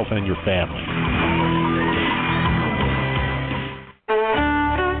yourself and your family.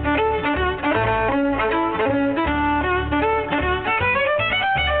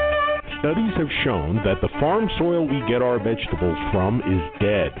 Studies have shown that the farm soil we get our vegetables from is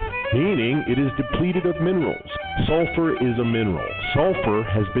dead, meaning it is depleted of minerals. Sulfur is a mineral. Sulfur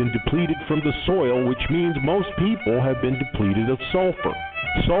has been depleted from the soil, which means most people have been depleted of sulfur.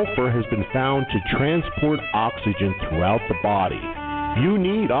 Sulfur has been found to transport oxygen throughout the body. You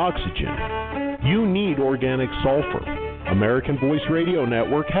need oxygen. You need organic sulfur. American Voice Radio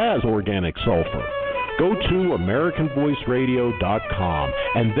Network has organic sulfur. Go to AmericanVoiceRadio.com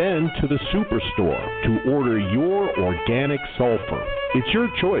and then to the Superstore to order your organic sulfur. It's your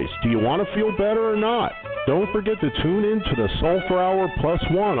choice. Do you want to feel better or not? Don't forget to tune in to the Sulfur Hour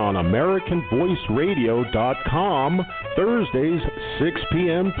 +1 on AmericanVoiceRadio.com, Thursdays, 6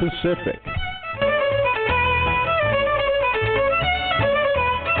 p.m. Pacific.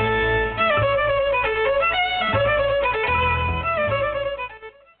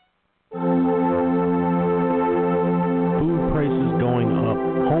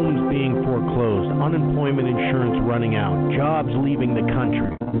 Unemployment insurance running out, jobs leaving the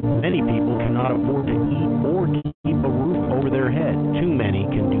country. Many people cannot afford to eat or keep a roof over their head. Too many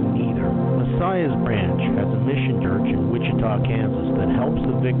can do neither. Messiah's Branch has a mission church in Wichita, Kansas that helps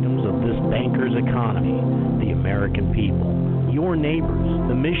the victims of this banker's economy, the American people. Your neighbors.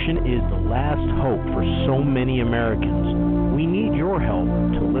 The mission is the last hope for so many Americans. We need your help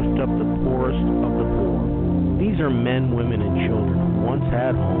to lift up the poorest of the poor. These are men, women, and children who once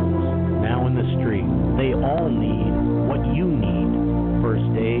had homes, now in the street. They all need what you need. First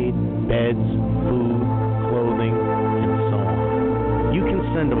aid, beds, food, clothing, and so on. You can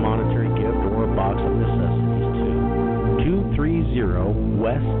send a monetary gift or a box of necessities to 230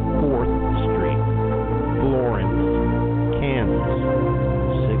 West 4th Street, Florence, Kansas,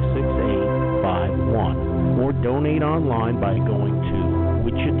 66851. Or donate online by going to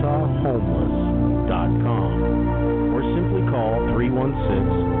WichitaHomeless.com or simply call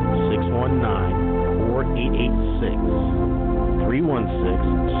 316-619-4886.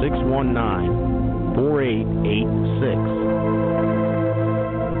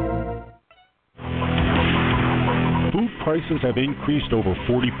 316-619-4886. Food prices have increased over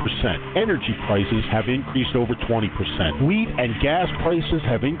 40%. Energy prices have increased over 20%. Wheat and gas prices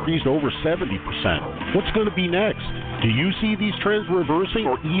have increased over 70%. What's going to be next? Do you see these trends reversing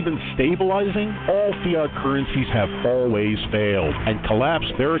or even stabilizing? All fiat currencies have always failed and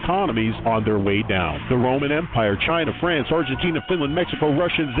collapsed their economies on their way down. The Roman Empire, China, France, Argentina, Finland, Mexico,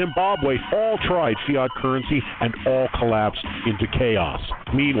 Russia, and Zimbabwe all tried fiat currency and all collapsed into chaos.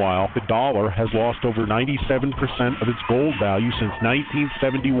 Meanwhile, the dollar has lost over 97% of its gold value since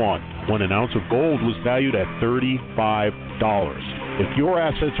 1971, when an ounce of gold was valued at $35. If your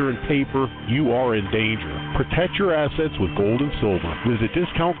assets are in paper, you are in danger. Protect your assets with gold and silver. Visit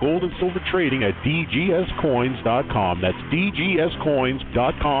Discount Gold and Silver Trading at dgscoins.com. That's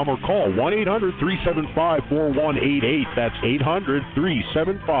dgscoins.com, or call 1-800-375-4188. That's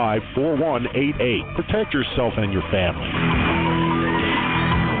 800-375-4188. Protect yourself and your family.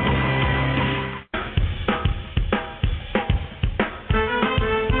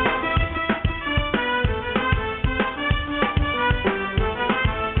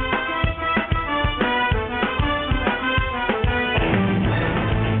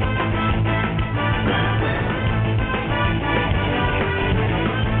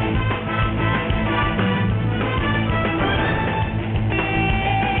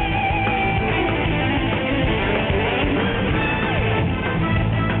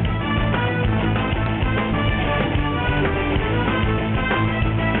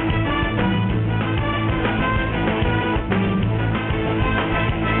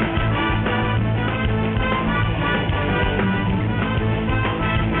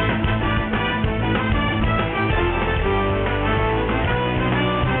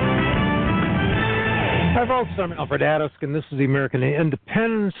 I'm Alfred Adisk, and this is the American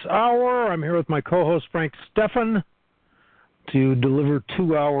Independence Hour. I'm here with my co-host, Frank Stephan, to deliver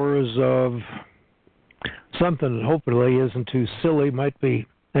 2 hours of something that hopefully isn't too silly, might be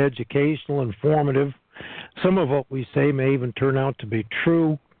educational, informative. Some of what we say may even turn out to be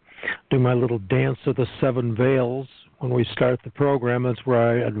true. Do my little dance of the seven veils when we start the program. That's where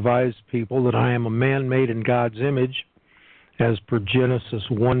I advise people that I am a man made in God's image, as per Genesis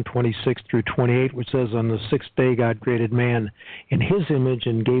 1:26-28, which says, on the sixth day God created man in his image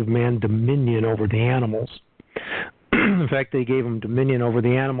and gave man dominion over the animals. In fact, they gave him dominion over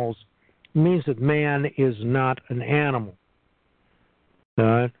the animals. It means that man is not an animal.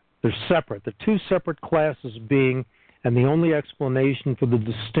 They're separate. They're two separate classes of being, and the only explanation for the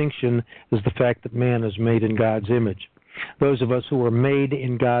distinction is the fact that man is made in God's image. Those of us who are made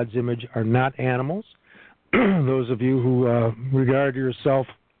in God's image are not animals. Those of you who regard yourself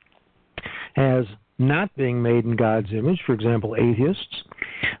as not being made in God's image, for example, atheists,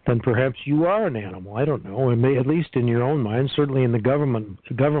 then perhaps you are an animal. I don't know. And at least in your own mind, certainly in the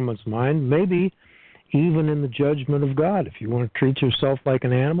government's mind, maybe even in the judgment of God. If you want to treat yourself like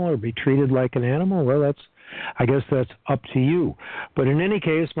an animal or be treated like an animal, well, I guess that's up to you. But in any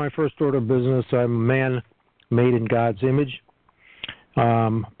case, my first order of business, I'm a man made in God's image.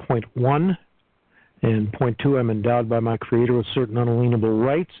 Point 1. And point 2, I'm endowed by my Creator with certain unalienable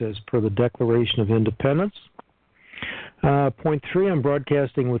rights as per the Declaration of Independence. Point 3, I'm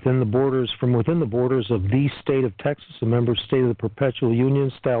broadcasting from within the borders of the state of Texas, a member state of the Perpetual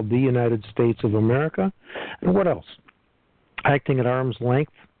Union, styled the United States of America. And what else? Acting at arm's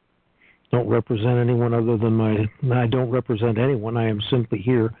length. Don't represent anyone other than I don't represent anyone. I am simply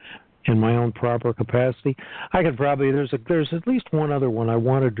here in my own proper capacity. I could probably, there's at least one other one I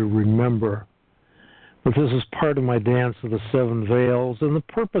wanted to remember. But this is part of my dance of the seven veils, and the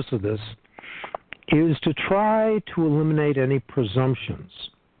purpose of this is to try to eliminate any presumptions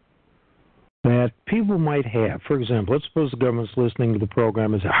that people might have. For example, let's suppose the government's listening to the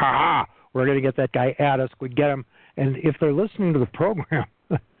program and say, ha, we're going to get that guy at us, we get him. And if they're listening to the program,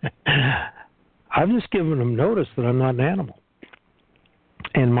 I've just given them notice that I'm not an animal.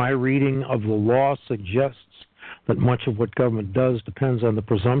 And my reading of the law suggests that much of what government does depends on the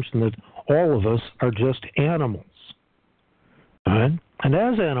presumption that all of us are just animals. All right? And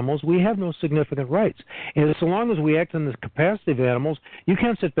as animals, we have no significant rights. And so long as we act in the capacity of animals, you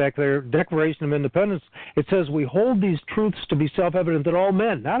can't sit back there, Declaration of Independence, it says we hold these truths to be self-evident that all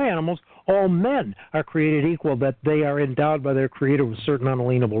men, not animals, all men are created equal, that they are endowed by their Creator with certain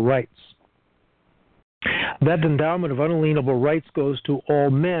unalienable rights. That endowment of unalienable rights goes to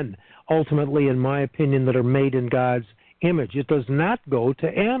all men, ultimately, in my opinion, that are made in God's image. It does not go to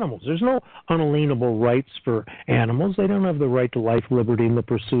animals. There's no unalienable rights for animals. They don't have the right to life, liberty, and the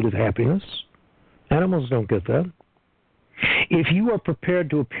pursuit of happiness. Animals don't get that. If you are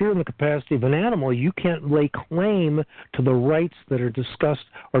prepared to appear in the capacity of an animal, you can't lay claim to the rights that are discussed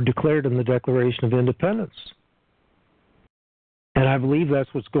or declared in the Declaration of Independence. And I believe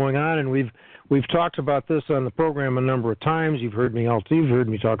that's what's going on, and we've talked about this on the program a number of times. You've heard me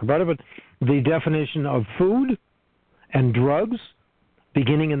talk about it, but the definition of food and drugs,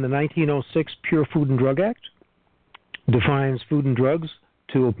 beginning in the 1906 Pure Food and Drug Act, defines food and drugs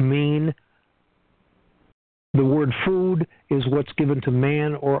to mean the word food is what's given to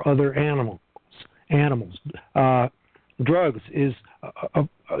man or other animals. Drugs is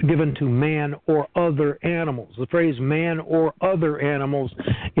given to man or other animals. The phrase man or other animals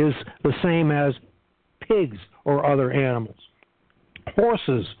is the same as pigs or other animals,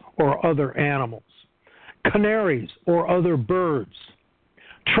 horses or other animals, canaries or other birds,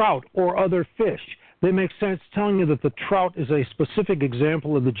 trout or other fish. They make sense telling you that the trout is a specific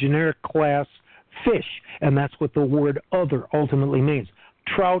example of the generic class fish, and that's what the word other ultimately means.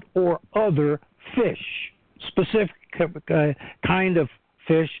 Trout or other fish. Specific kind of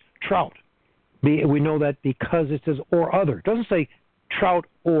fish, trout. We know that because it says or other. It doesn't say trout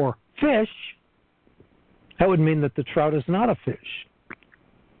or fish. That would mean that the trout is not a fish.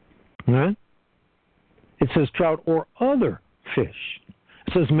 Right? It says trout or other fish.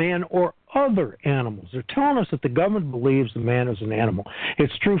 It says man or other animals. They're telling us that the government believes the man is an animal.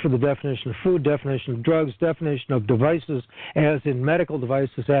 It's true for the definition of food, definition of drugs, definition of devices, as in medical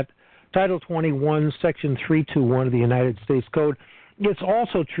devices at Title 21, Section 321 of the United States Code. It's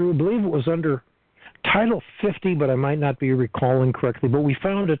also true, I believe it was under Title 50, but I might not be recalling correctly, but we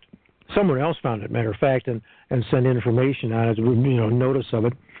found it, someone else found it, matter of fact, and sent information on it, notice of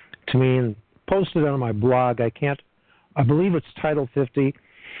it to me and posted it on my blog. I believe it's Title 50.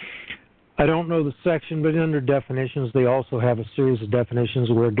 I don't know the section, but under definitions, they also have a series of definitions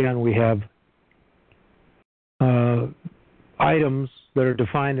where, again, we have items that are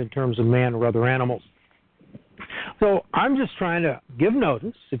defined in terms of man or other animals. So I'm just trying to give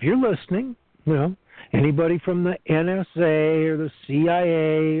notice. If you're listening, anybody from the NSA or the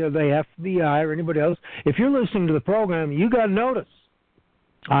CIA or the FBI or anybody else, if you're listening to the program, you got notice.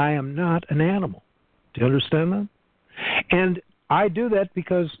 I am not an animal. Do you understand that? And I do that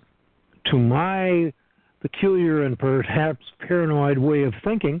because to my peculiar and perhaps paranoid way of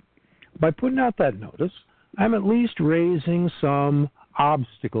thinking, by putting out that notice, I'm at least raising some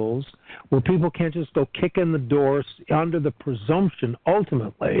obstacles where people can't just go kick in the door under the presumption,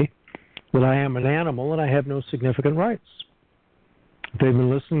 ultimately, that I am an animal and I have no significant rights. If they've been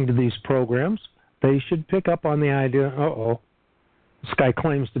listening to these programs, they should pick up on the idea, this guy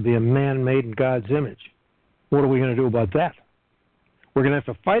claims to be a man made in God's image. What are we going to do about that? We're going to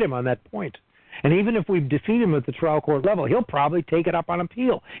have to fight him on that point. And even if we defeat him at the trial court level, he'll probably take it up on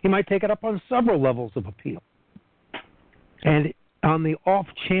appeal. He might take it up on several levels of appeal. And on the off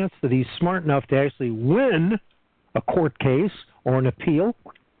chance that he's smart enough to actually win a court case or an appeal,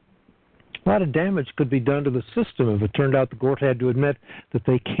 a lot of damage could be done to the system if it turned out the court had to admit that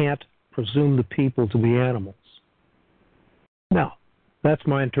they can't presume the people to be animals. Now, that's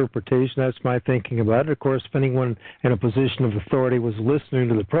my interpretation. That's my thinking about it. Of course, if anyone in a position of authority was listening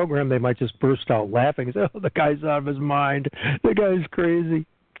to the program, they might just burst out laughing and say, oh, the guy's out of his mind. The guy's crazy.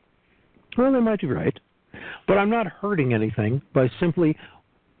 Well, they might be right. But I'm not hurting anything by simply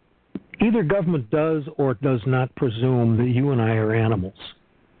either government does or does not presume that you and I are animals.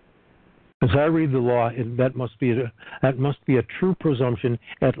 As I read the law, that must be a true presumption,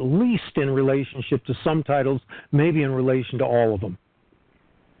 at least in relationship to some titles, maybe in relation to all of them.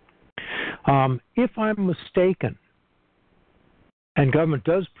 If I'm mistaken, and government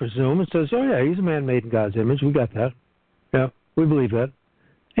does presume and says, oh yeah, he's a man made in God's image, we got that. Yeah, we believe that.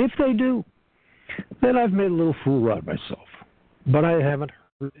 If they do, then I've made a little fool out of myself. But I haven't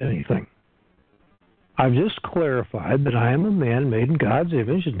hurt anything. I've just clarified that I am a man made in God's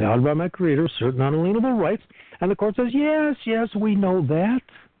image, endowed by my Creator with certain unalienable rights. And the court says, yes, we know that.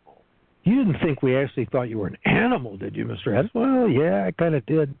 You didn't think we actually thought you were an animal, did you, Mr. Hedges? Well, yeah, I kind of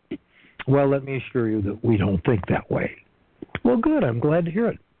did. Well, let me assure you that we don't think that way. Well, good. I'm glad to hear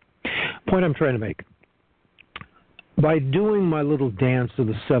it. Point I'm trying to make. By doing my little dance of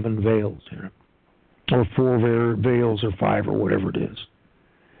the 7 veils here, or 4 veils or 5 or whatever it is,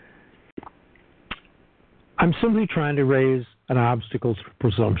 I'm simply trying to raise an obstacle to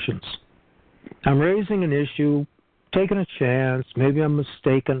presumptions. I'm raising an issue, taking a chance, maybe I'm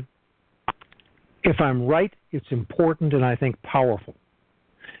mistaken. If I'm right, it's important and I think powerful.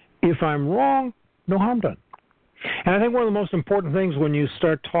 If I'm wrong, no harm done. And I think one of the most important things when you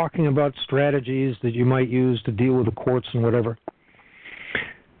start talking about strategies that you might use to deal with the courts and whatever,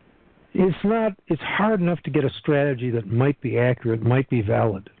 it's hard enough to get a strategy that might be accurate, might be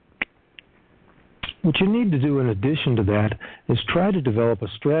valid. What you need to do in addition to that is try to develop a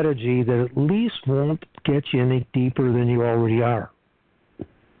strategy that at least won't get you any deeper than you already are.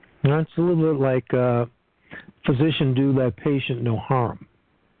 Now, it's a little bit like physician do thy patient no harm.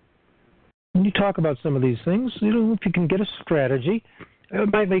 When you talk about some of these things, if you can get a strategy,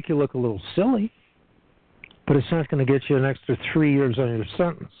 it might make you look a little silly, but it's not going to get you an extra 3 years on your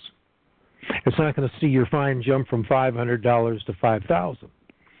sentence. It's not going to see your fine jump from $500 to $5,000.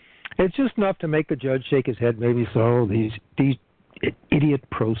 It's just enough to make the judge shake his head, maybe so, these idiot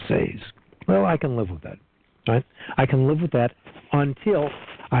pro ses. Well, I can live with that. Right? I can live with that until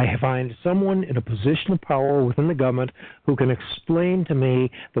I find someone in a position of power within the government who can explain to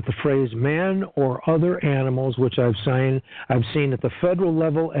me that the phrase man or other animals, which I've seen at the federal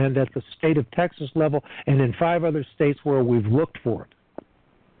level and at the state of Texas level and in 5 other states where we've looked for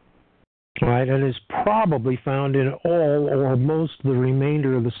it, right, and is probably found in all or most of the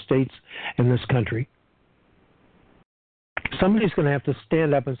remainder of the states in this country. Somebody's going to have to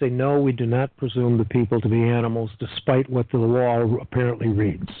stand up and say, no, we do not presume the people to be animals, despite what the law apparently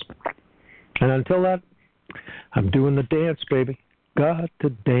reads. And until that, I'm doing the dance, baby. Got to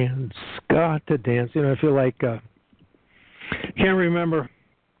dance, got to dance. I feel like, can't remember,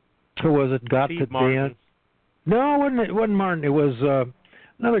 who was it, got Steve to Martin. Dance. No, it wasn't Martin. It was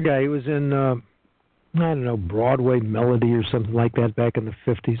another guy. He was in, Broadway Melody or something like that back in the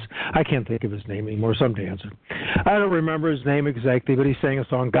 50s. I can't think of his name anymore, some dancer. I don't remember his name exactly, but he sang a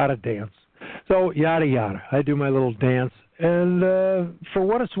song, Gotta Dance. So, yada, yada. I do my little dance. And for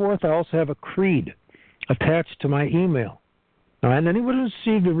what it's worth, I also have a creed attached to my email. And anyone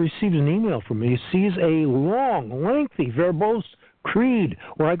who receives an email from me sees a long, lengthy, verbose creed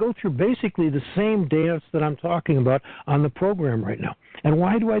where I go through basically the same dance that I'm talking about on the program right now. And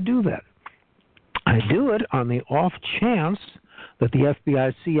why do I do that? I do it on the off chance that the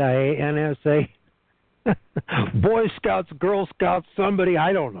FBI, CIA, NSA, Boy Scouts, Girl Scouts, somebody,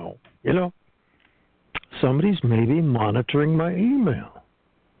 I don't know, somebody's maybe monitoring my email.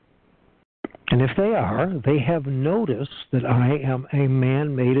 And if they are, they have noticed that I am a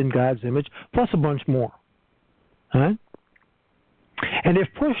man made in God's image, plus a bunch more. Huh? And if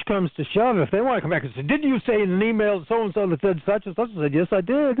push comes to shove, if they want to come back and say, didn't you say in an email so-and-so that said such and such? I said, yes, I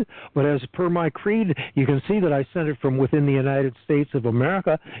did. But as per my creed, you can see that I sent it from within the United States of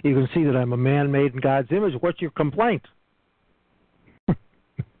America. You can see that I'm a man made in God's image. What's your complaint?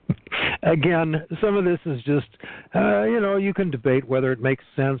 Again, some of this is just, you can debate whether it makes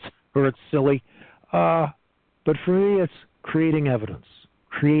sense or it's silly. But for me, it's creating evidence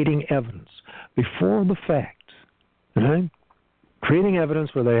before the fact. Right? Creating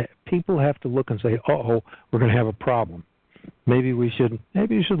evidence where the people have to look and say, "Uh-oh, we're going to have a problem. Maybe you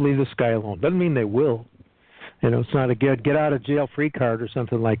should leave this guy alone." Doesn't mean they will. It's not a get out of jail free card or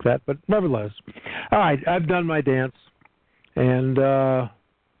something like that. But nevertheless, all right, I've done my dance, and I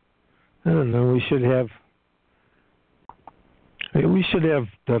don't know. We should have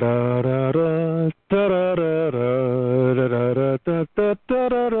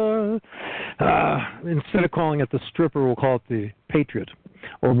instead of calling it the stripper, we'll call it the patriot,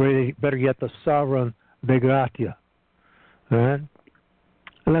 or better yet, the sovereign de gratia. All right,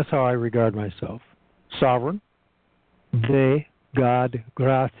 and that's how I regard myself: sovereign, de God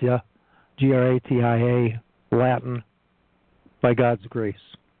gratia, gratia, Latin, by God's grace.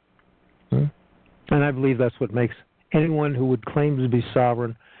 And I believe that's what makes anyone who would claim to be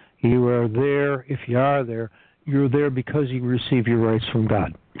sovereign. You are there. If you are there, you're there because you receive your rights from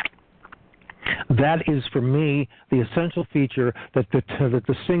God. That is, for me, the essential feature that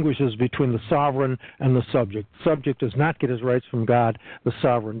distinguishes between the sovereign and the subject. The subject does not get his rights from God. The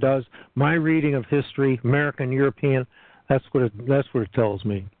sovereign does. My reading of history, American, European, that's what it tells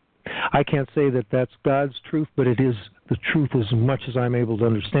me. I can't say that that's God's truth, but it is the truth as much as I'm able to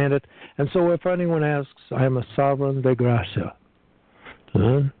understand it. And so if anyone asks, I am a sovereign de gracia.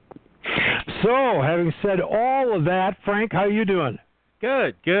 So, having said all of that, Frank, how you doing?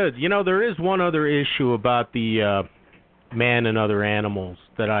 Good. There is one other issue about the man and other animals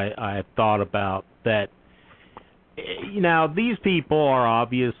that I have thought about. That, these people are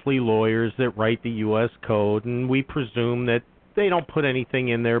obviously lawyers that write the U.S. Code, and we presume that they don't put anything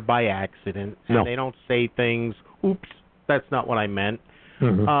in there by accident, and they don't say things, oops, that's not what I meant.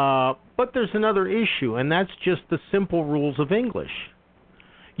 Mm-hmm. But there's another issue, and that's just the simple rules of English.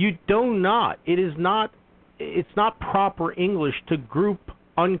 It's not proper English to group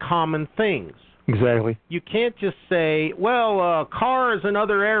uncommon things. Exactly. You can't just say, cars and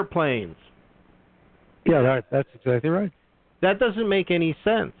other airplanes. Yeah, that's exactly right. That doesn't make any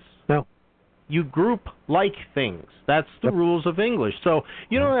sense. No. You group like things. That's the rules of English. So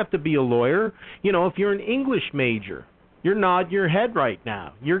you don't have to be a lawyer. If you're an English major, you're nodding your head right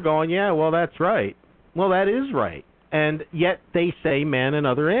now. You're going, yeah, well, that's right. Well, that is right. And yet they say man and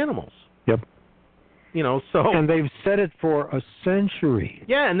other animals. Yep. And they've said it for a century.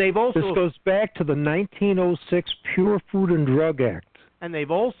 Yeah, and they've also... This goes back to the 1906 Pure Food and Drug Act. And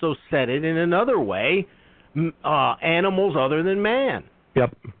they've also said it in another way, animals other than man.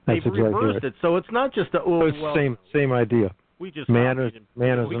 Yep, that's they've reversed it. So it's not just same idea. We just man is an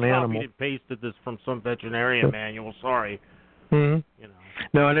animal. We copied and pasted this from some veterinarian manual. Sorry. Mm-hmm.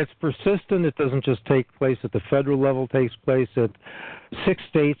 No, and it's persistent. It doesn't just take place at the federal level. It takes place at 6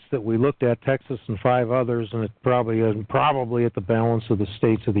 states that we looked at, Texas and 5 others, and it probably at the balance of the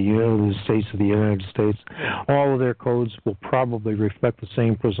states of the United States. All of their codes will probably reflect the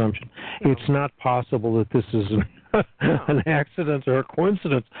same presumption. No. It's not possible that this is an accident or a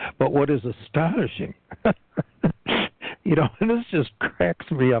coincidence, but what is astonishing, and this just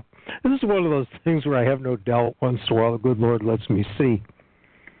cracks me up. This is one of those things where I have no doubt once in a while the good Lord lets me see.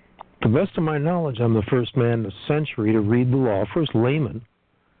 To the best of my knowledge, I'm the first man in a century to read the law, first layman,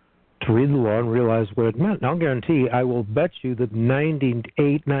 to read the law and realize what it meant. Now, I'll guarantee, I will bet you that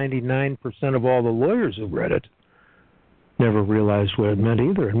 99% of all the lawyers who read it never realized what it meant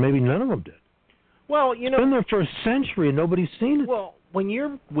either, and maybe none of them did. Well, it's been there for a century and nobody's seen it. Well, when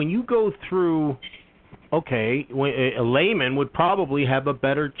you go through, a layman would probably have a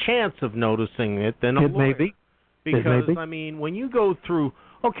better chance of noticing it than a lawyer. Maybe. Because, when you go through,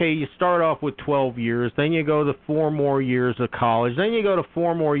 you start off with 12 years, then you go to 4 more years of college, then you go to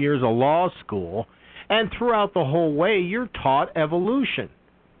 4 more years of law school, and throughout the whole way, you're taught evolution.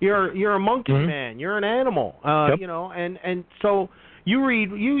 You're a monkey man. You're an animal. And so you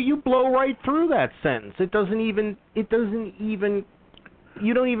read, you blow right through that sentence. You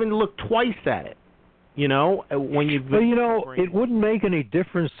don't even look twice at it. When you. Well, it wouldn't make any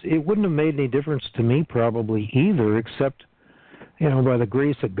difference. It wouldn't have made any difference to me probably either, except, by the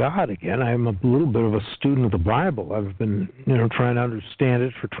grace of God, again, I'm a little bit of a student of the Bible. I've been, trying to understand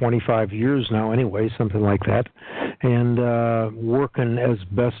it for 25 years now anyway, something like that, and working as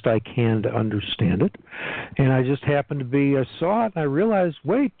best I can to understand it. And I just happened to I saw it, and I realized,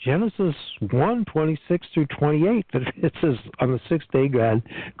 wait, Genesis 1:26-28, it says, on the 6th day God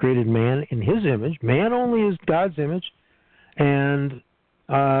created man in his image. Man only is God's image, and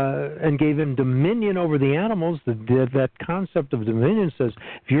gave him dominion over the animals. That concept of dominion says,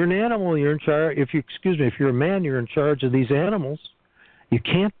 if you're an animal, you're in charge. If you're a man, you're in charge of these animals. You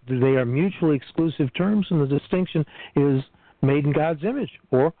can't. They are mutually exclusive terms, and the distinction is made in God's image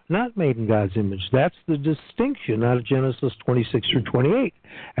or not made in God's image. That's the distinction out of Genesis 26 through 28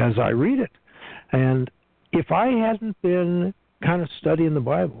 as I read it. And if I hadn't been kind of studying the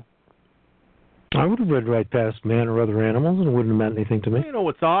Bible, I would have read right past man or other animals, and it wouldn't have meant anything to me. You know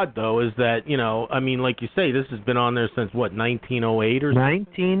what's odd, though, is that, like you say, this has been on there since, 1908 or something?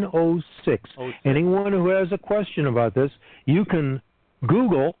 1906. Anyone who has a question about this, you can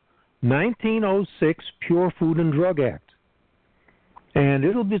Google 1906 Pure Food and Drug Act. And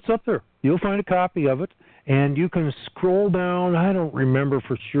it's up there. You'll find a copy of it, and you can scroll down. I don't remember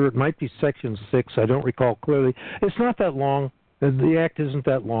for sure. It might be Section 6. I don't recall clearly. It's not that long. The act isn't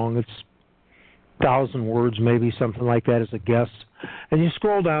that long. It's 1,000 words, maybe something like that as a guess. And you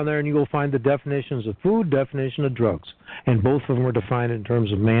scroll down there and you will find the definitions of food, definition of drugs. And both of them are defined in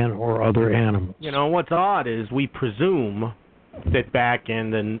terms of man or other animals. What's odd is we presume that back in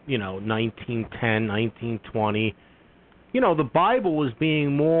the, 1910, 1920, the Bible was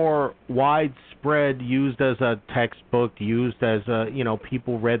being more widespread, used as a textbook, used as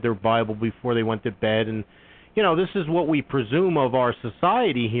people read their Bible before they went to bed. And, this is what we presume of our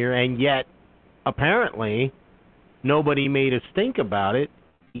society here, and yet apparently, nobody made us think about it.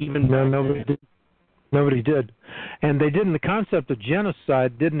 Nobody did. And they didn't. The concept of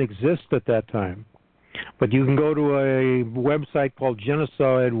genocide didn't exist at that time. But you can go to a website called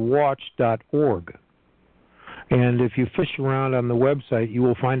genocidewatch.org. And if you fish around on the website, you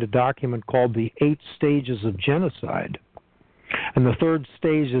will find a document called The 8 Stages of Genocide. And the third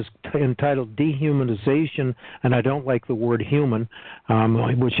stage is entitled Dehumanization, and I don't like the word human,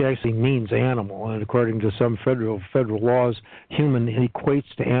 which actually means animal. And according to some federal laws, human equates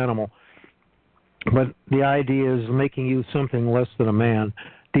to animal. But the idea is making you something less than a man.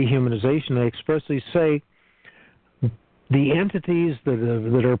 Dehumanization, they expressly say the entities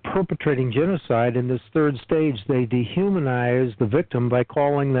that are perpetrating genocide in this third stage, they dehumanize the victim by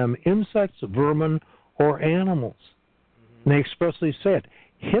calling them insects, vermin, or animals. And they expressly say it.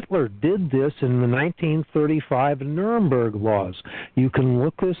 Hitler did this in the 1935 Nuremberg laws. You can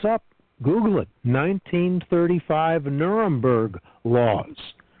look this up. Google it. 1935 Nuremberg laws.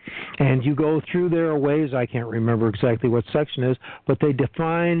 And you go through their ways. I can't remember exactly what section it is, but they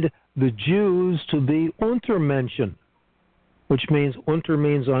defined the Jews to be Untermenschen, which means unter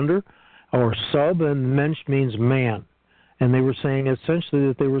means under or sub, and mensch means man. And they were saying essentially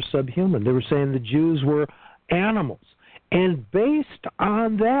that they were subhuman. They were saying the Jews were animals. And based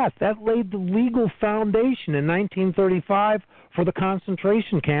on that laid the legal foundation in 1935 for the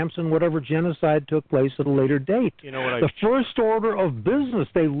concentration camps and whatever genocide took place at a later date. The first order of business,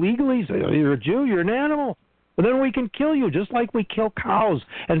 they legally say, you're a Jew, you're an animal. But then we can kill you, just like we kill cows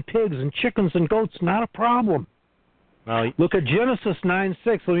and pigs and chickens and goats. Not a problem. Look at Genesis 9:6.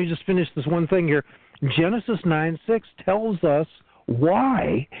 Let me just finish this one thing here. Genesis 9:6 tells us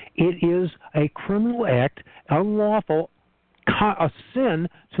why it is a criminal act, unlawful, a sin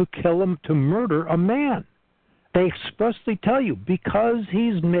to kill him, to murder a man. They expressly tell you, because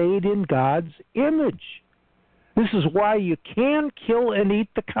he's made in God's image. This is why you can kill and eat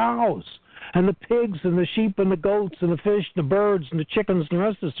the cows and the pigs and the sheep and the goats and the fish and the birds and the chickens and the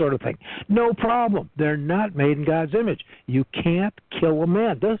rest of this sort of thing. No problem. They're not made in God's image. You can't kill a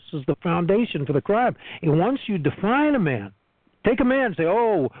man. This is the foundation for the crime. And once you define a man, take a man and say,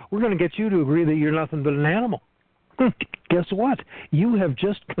 we're going to get you to agree that you're nothing but an animal. Guess what? You have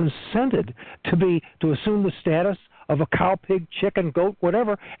just consented to assume the status of a cow, pig, chicken, goat,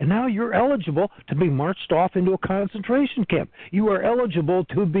 whatever, and now you're eligible to be marched off into a concentration camp. You are eligible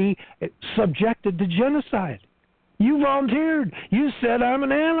to be subjected to genocide. You volunteered. You said, I'm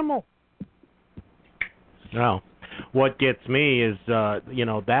an animal. Now, what gets me is,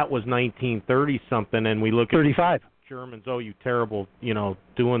 that was 1930-something, and we look at 35. Germans, you terrible,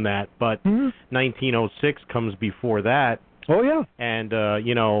 doing that. But 1906 comes before that. Oh, yeah. And,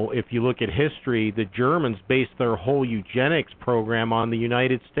 if you look at history, the Germans based their whole eugenics program on the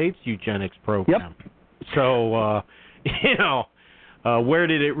United States eugenics program. Yep. So, where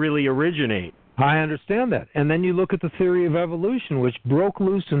did it really originate? I understand that. And then you look at the theory of evolution, which broke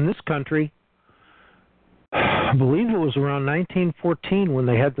loose in this country. I believe it was around 1914 when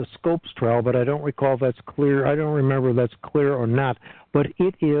they had the Scopes trial, but I don't recall if that's clear. I don't remember if that's clear or not. But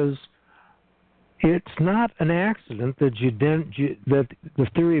it's not an accident that that the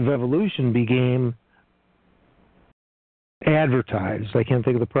theory of evolution became advertised. I can't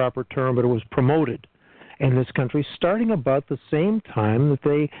think of the proper term, but it was promoted in this country starting about the same time that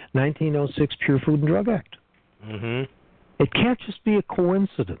the 1906 Pure Food and Drug Act. Mm-hmm. It can't just be a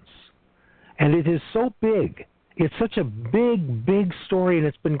coincidence. And it is so big It's such a big, big story, and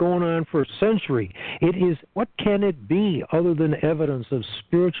it's been going on for a century. It is, what can it be other than evidence of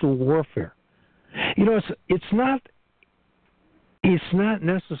spiritual warfare? You know, it's not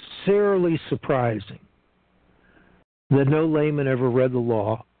necessarily surprising that no layman ever read the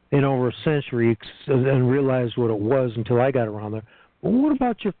law in over a century and realized what it was until I got around there. But what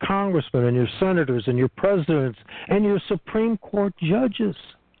about your congressmen and your senators and your presidents and your Supreme Court judges?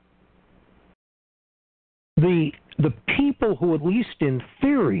 The people who, at least in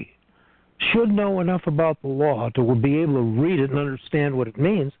theory, should know enough about the law to be able to read it and understand what it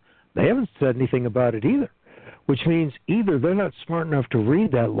means, they haven't said anything about it either, which means either they're not smart enough to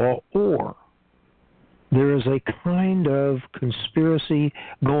read that law, or there is a kind of conspiracy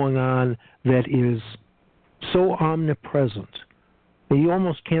going on that is so omnipresent that you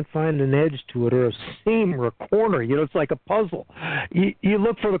almost can't find an edge to it or a seam or a corner. You know, it's like a puzzle. You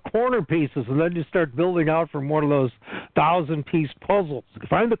look for the corner pieces, and then you start building out from one of those 1,000-piece puzzles.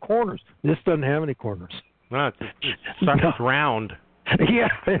 Find the corners. This doesn't have any corners. No, it's round. Yeah,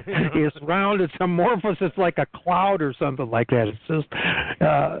 it's round. It's amorphous. It's like a cloud or something like that. It's just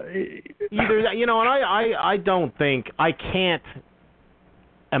either that, you know. And I don't think, I can't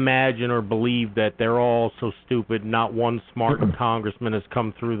imagine or believe that they're all so stupid. Not one smart congressman has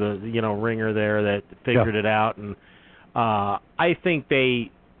come through the ringer there that figured it out. And I think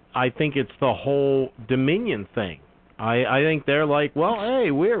it's the whole Dominion thing. I think they're like, well,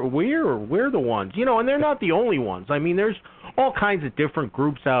 hey, we're the ones, and they're not the only ones. I mean, there's all kinds of different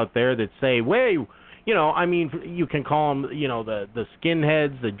groups out there that say, wait, you can call them, the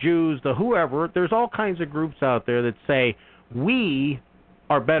skinheads, the Jews, the whoever. There's all kinds of groups out there that say we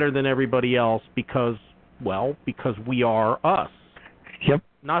are better than everybody else because we are us. Yep.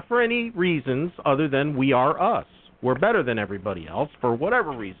 Not for any reasons other than we are us. We're better than everybody else for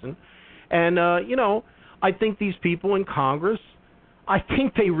whatever reason. And, I think these people in Congress, I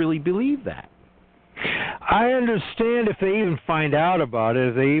think they really believe that. I understand if they even find out about it,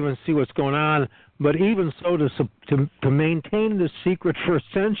 if they even see what's going on, but even so, to maintain the secret for a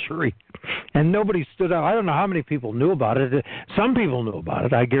century, and nobody stood out. I don't know how many people knew about it. Some people knew about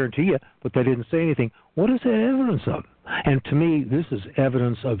it, I guarantee you, but they didn't say anything. What is that evidence of? And to me, this is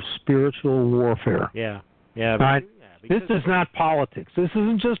evidence of spiritual warfare. Yeah. Right? This is not politics. This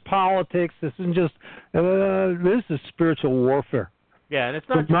isn't just politics. This isn't just. This is spiritual warfare. Yeah, and it's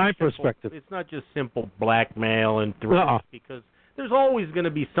not from my perspective. It's not just simple blackmail and threats, because there's always going to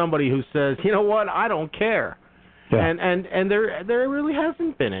be somebody who says, you know what, I don't care. Yeah. And there really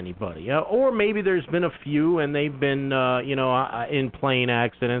hasn't been anybody, or maybe there's been a few and they've been in plane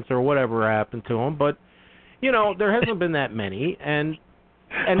accidents or whatever happened to them, but there hasn't been that many, and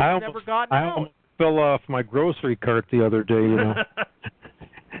it's never gotten out. Fell off my grocery cart the other day,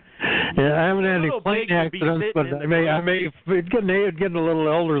 Yeah, I haven't had any plane accidents, but I may getting a little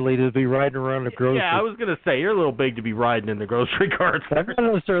elderly to be riding around the grocery. Yeah, I was going to say, you're a little big to be riding in the grocery cart. I'm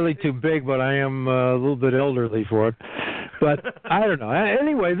not necessarily too big, but I am a little bit elderly for it. But I don't know.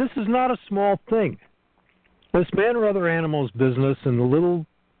 Anyway, this is not a small thing. This man or other animal's business, and the little,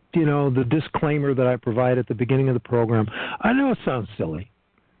 the disclaimer that I provide at the beginning of the program, I know it sounds silly,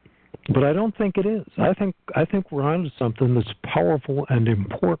 but I don't think it is. I think we're on to something that's powerful and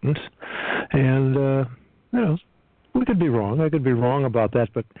important, and we could be wrong. I could be wrong about that,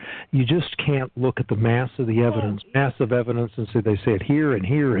 but you just can't look at the mass of the evidence, massive evidence, and say they say it here and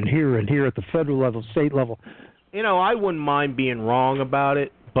here and here and here at the federal level, state level. I wouldn't mind being wrong about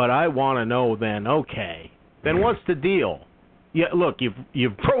it, but I want to know then. Okay, then what's the deal? Yeah, look,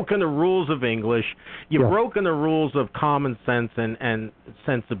 you've broken the rules of English. You've broken the rules of common sense and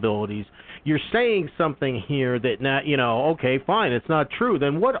sensibilities. You're saying something here that now, okay, fine, it's not true.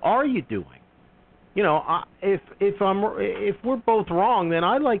 Then what are you doing? If we're both wrong, then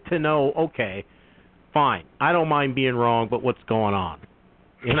I'd like to know. Okay, fine, I don't mind being wrong, but what's going on?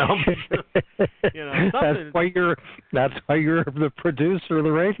 That's why you're the producer of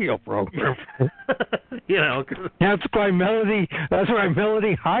the radio program. That's why Melody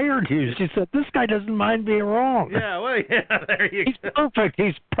hired you. She said, this guy doesn't mind being wrong. Yeah, well, there you go.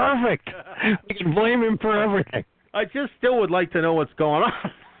 He's perfect. We can blame him for everything. I just still would like to know what's going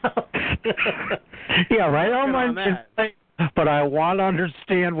on. Yeah, right. I don't mind being, but I want to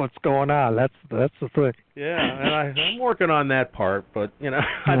understand what's going on. That's the thing. Yeah, and I'm working on that part, but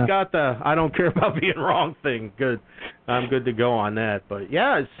I've got the I don't care about being wrong thing. Good, I'm good to go on that. But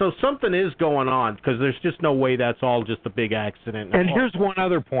yeah, so something is going on, because there's just no way that's all just a big accident. And here's one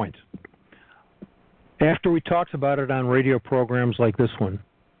other point. After we talked about it on radio programs like this one,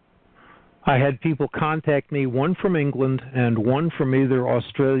 I had people contact me, one from England and one from either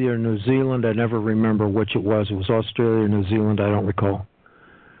Australia or New Zealand. I never remember which it was. It was Australia or New Zealand, I don't recall.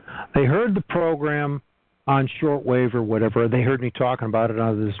 They heard the program on shortwave or whatever. They heard me talking about it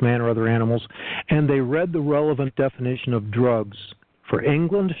on This Man or Other Animals, and they read the relevant definition of drugs for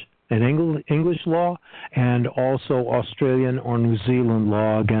England and English law and also Australian or New Zealand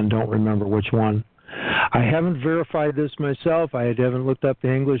law. Again, don't remember which one. I haven't verified this myself. I haven't looked up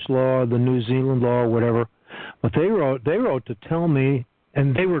the English law, the New Zealand law, or whatever. But they wrote to tell me,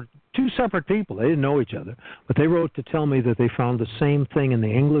 and they were two separate people. They didn't know each other. But they wrote to tell me that they found the same thing in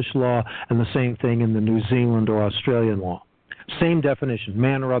the English law and the same thing in the New Zealand or Australian law. Same definition,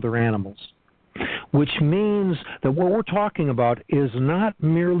 man or other animals. Which means that what we're talking about is not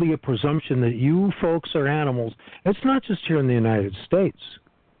merely a presumption that you folks are animals. It's not just here in the United States.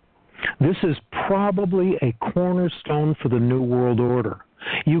 This is probably a cornerstone for the New World Order.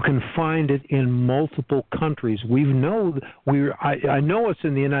 You can find it in multiple countries. I know it's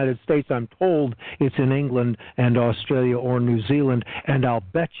in the United States. I'm told it's in England and Australia or New Zealand, and I'll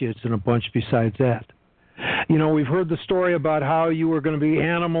bet you it's in a bunch besides that. You know, we've heard the story about how you were going to be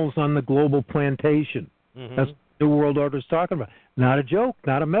animals on the global plantation. Mm-hmm. That's what the New World Order is talking about. Not a joke,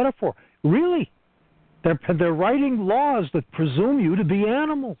 not a metaphor. Really. They're writing laws that presume you to be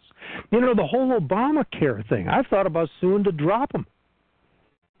animals. You know, the whole Obamacare thing, I've thought about suing to drop them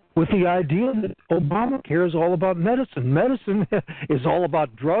with the idea that Obamacare is all about medicine. Medicine is all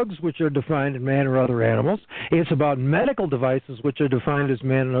about drugs, which are defined as man or other animals. It's about medical devices, which are defined as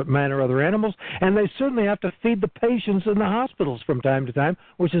man or other animals. And they certainly have to feed the patients in the hospitals from time to time,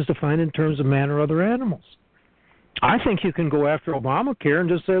 which is defined in terms of man or other animals. I think you can go after Obamacare and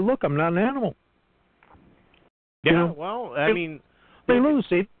just say, look, I'm not an animal. Yeah, you know, well, I mean... They lose.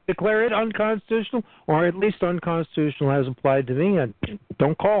 They declare it unconstitutional, or at least unconstitutional as applied to me, and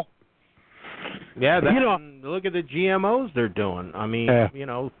don't call. Yeah, look at the GMOs they're doing. I mean,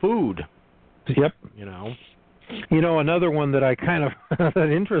 food. Yep. You know, another one that I kind of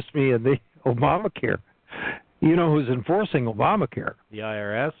that interests me in the Obamacare. You know who's enforcing Obamacare? The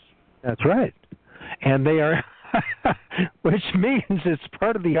IRS. That's right. And they are, which means it's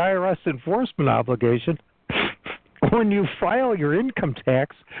part of the IRS enforcement obligation. When you file your income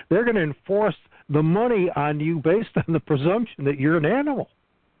tax, they're going to enforce the money on you based on the presumption that you're an animal.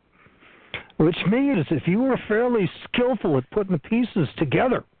 Which means if you were fairly skillful at putting the pieces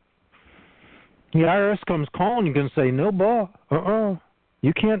together, the IRS comes calling, you can say, no, boss,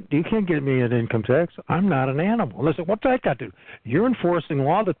 you can't get me an income tax. I'm not an animal. Listen, what's that got to do? You're enforcing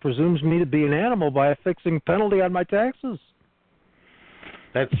law that presumes me to be an animal by affixing penalty on my taxes.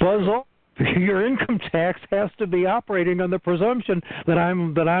 That's buzz off. Your income tax has to be operating on the presumption that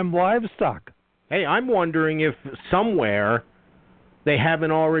I'm livestock. Hey, I'm wondering if somewhere they haven't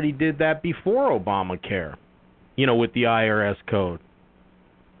already did that before Obamacare, with the IRS code.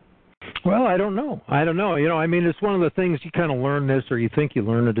 Well, I don't know. I mean, it's one of the things you kind of learn this, or you think you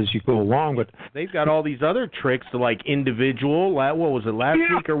learn it as you go along. But they've got all these other tricks to like individual. What was it, last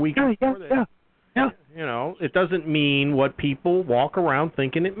week or week before? Yeah. It doesn't mean what people walk around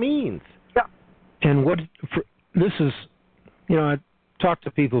thinking it means. Yeah. And this is, I talk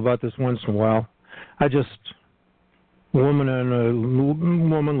to people about this once in a while.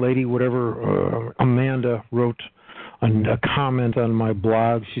 Lady, whatever, Amanda wrote a comment on my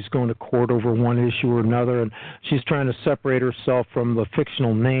blog. She's going to court over one issue or another, and she's trying to separate herself from the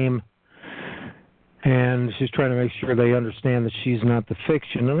fictional name, and she's trying to make sure they understand that she's not the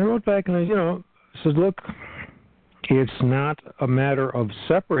fiction. And I wrote back and I said, look, it's not a matter of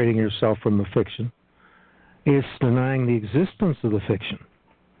separating yourself from the fiction. It's denying the existence of the fiction.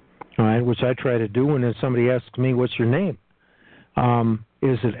 All right, which I try to do when somebody asks me, what's your name?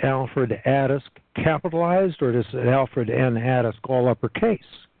 Is it Alfred Addisk capitalized, or is it Alfred N. Addisk all uppercase?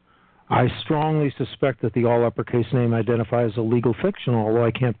 I strongly suspect that the all uppercase name identifies a legal fiction, although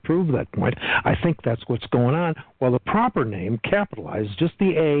I can't prove that point. I think that's what's going on. While the proper name, capitalized, just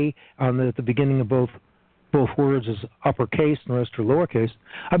the A at the beginning of both words is uppercase and the rest are lowercase,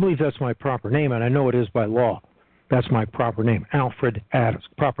 I believe that's my proper name, and I know it is by law. That's my proper name, Alfred Addisk,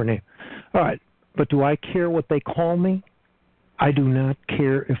 proper name. All right, but do I care what they call me? I do not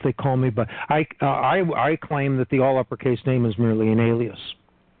care if they call me, but I claim that the all uppercase name is merely an alias.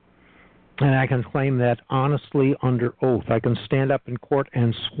 And I can claim that honestly under oath. I can stand up in court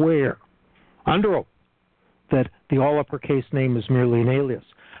and swear under oath that the all uppercase name is merely an alias.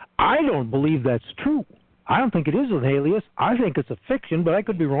 I don't believe that's true. I don't think it is an alias. I think it's a fiction, but I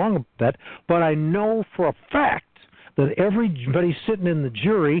could be wrong about that. But I know for a fact that everybody sitting in the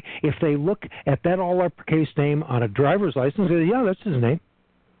jury, if they look at that all uppercase name on a driver's license, they say, yeah, that's his name.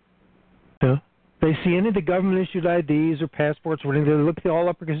 Yeah. They see any of the government-issued IDs or passports or anything, they look at the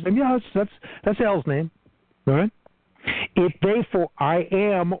all-uppercase name. Yeah, that's Al's name. All right? Therefore, I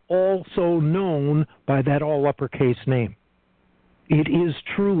am also known by that all-uppercase name. It is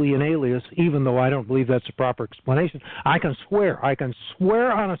truly an alias, even though I don't believe that's a proper explanation. I can swear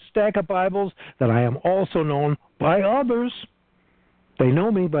on a stack of Bibles that I am also known by others. They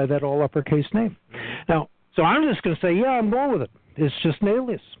know me by that all-uppercase name. Now, so I'm just going to say, yeah, I'm going with it. It's just an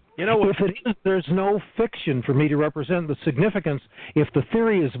alias. You know, if it is, there's no fiction for me to represent the significance. If the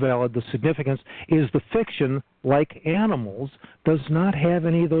theory is valid, the significance is the fiction, like animals, does not have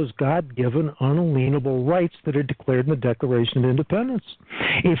any of those God-given, unalienable rights that are declared in the Declaration of Independence.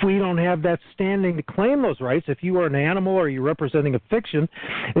 If we don't have that standing to claim those rights, if you are an animal or you're representing a fiction,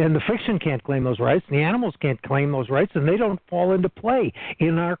 and the fiction can't claim those rights, and the animals can't claim those rights, and they don't fall into play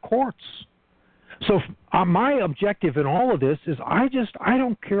in our courts. So my objective in all of this is I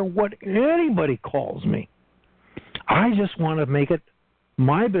don't care what anybody calls me. I just want to make it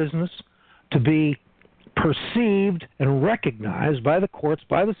my business to be perceived and recognized by the courts,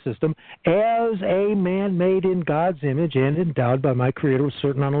 by the system, as a man made in God's image and endowed by my Creator with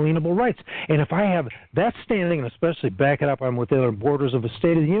certain unalienable rights. And if I have that standing, and especially back it up on within the borders of a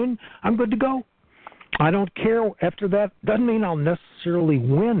State of the Union, I'm good to go. I don't care after that. Doesn't mean I'll necessarily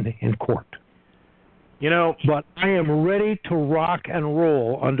win in court. You know, but I am ready to rock and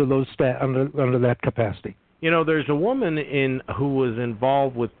roll under those under that capacity. You know, there's a woman who was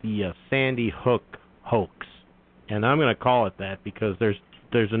involved with the Sandy Hook hoax, and I'm going to call it that because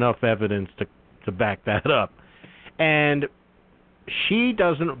there's enough evidence to back that up. And she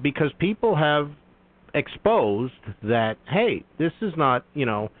doesn't, because people have exposed that, hey, this is not,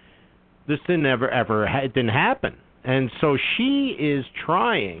 this didn't happen. And so she is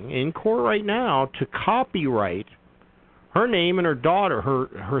trying in court right now to copyright her name and her daughter,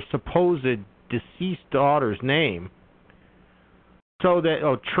 her supposed deceased daughter's name, so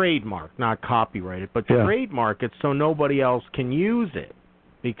that trademark, not copyright it, but trademark it so nobody else can use it.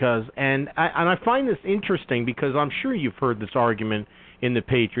 Because and I find this interesting because I'm sure you've heard this argument in the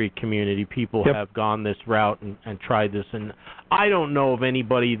Patriot community. People have gone this route and tried this, and I don't know of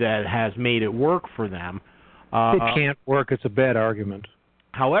anybody that has made it work for them. It can't work. It's a bad argument.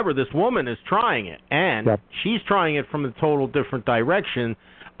 However, this woman is trying it, and she's trying it from a total different direction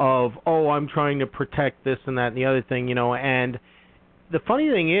of, I'm trying to protect this and that and the other thing, and the funny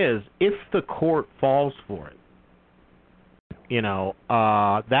thing is, if the court falls for it,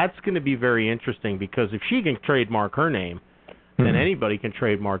 that's going to be very interesting because if she can trademark her name, then anybody can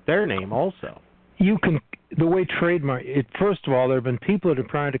trademark their name also. You can, the way trademark, first of all, there have been people that are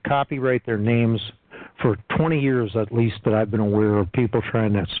trying to copyright their names for 20 years at least that I've been aware of people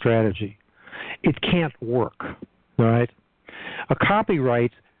trying that strategy. It can't work, right? A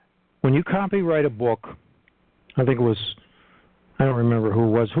copyright, when you copyright a book, I think it was, I don't remember who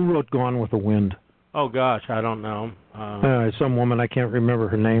it was, who wrote Gone with the Wind? Oh gosh, I don't know. Some woman, I can't remember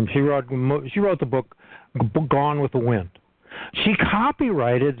her name. She wrote the book Gone with the Wind. She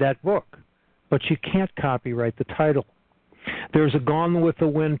copyrighted that book, but she can't copyright the title. There's a Gone with the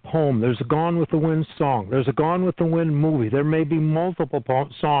Wind poem. There's a Gone with the Wind song. There's a Gone with the Wind movie. There may be multiple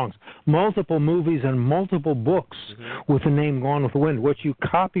songs, multiple movies, and multiple books with the name Gone with the Wind. What you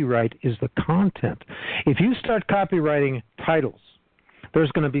copyright is the content. If you start copyrighting titles,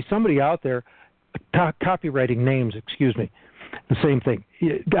 there's going to be somebody out there copywriting names, the same thing.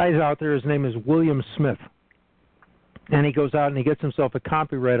 Guy's out there, his name is William Smith. And he goes out and he gets himself a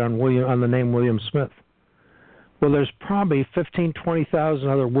copyright on the name William Smith. Well, there's probably 15,000, 20,000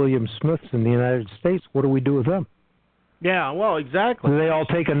 other William Smiths in the United States. What do we do with them? Yeah, well, exactly. Do they all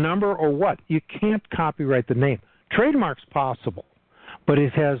take a number or what? You can't copyright the name. Trademark's possible, but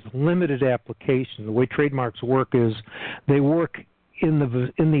it has limited application. The way trademarks work is they work in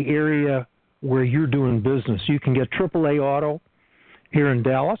the area where you're doing business. You can get AAA Auto here in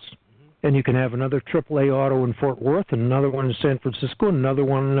Dallas, and you can have another AAA Auto in Fort Worth, and another one in San Francisco, and another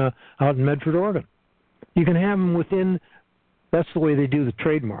one out in Medford, Oregon. You can have them within. That's the way they do the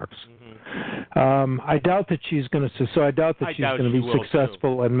trademarks. I doubt that she's going to. So I doubt that she's going to be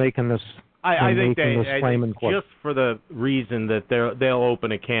successful in making this. I think claim in court. Just for the reason that they'll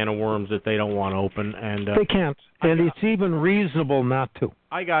open a can of worms that they don't want to open, and they can't. And it's even reasonable not to.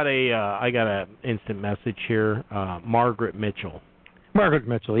 I got a instant message here. Margaret Mitchell. Margaret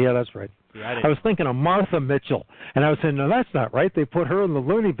Mitchell. Yeah, that's right. Yeah, I was thinking of Martha Mitchell, and I was saying, no, that's not right. They put her in the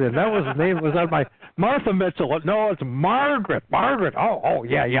loony bin. That was the name. It was on my Martha Mitchell. No, it's Margaret. Margaret. Oh,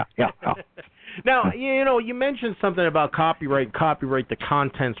 yeah. Oh. Now, you mentioned something about copyright the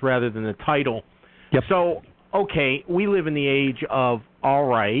contents rather than the title. Yep. So, okay, we live in the age of, all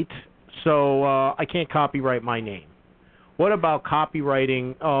right, So I can't copyright my name. What about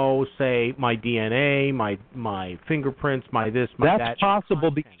copywriting, say, my DNA, my fingerprints, my this, my that? That's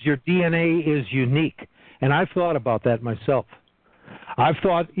possible because your DNA is unique. And I've thought about that myself. I've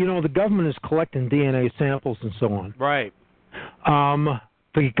thought, the government is collecting DNA samples and so on. Right.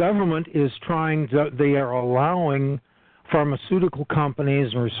 The government is they are allowing pharmaceutical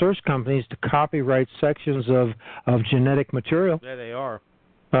companies and research companies to copyright sections of genetic material. There they are.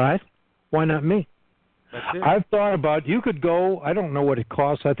 All right? Why not me? That's it. I've thought about, you could go, I don't know what it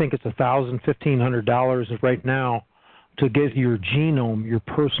costs, I think it's $1,000, $1,500 right now to get your genome, your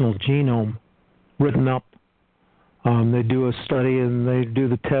personal genome, written up. They do a study and they do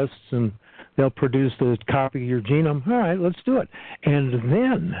the tests and they'll produce the copy of your genome. All right, let's do it. And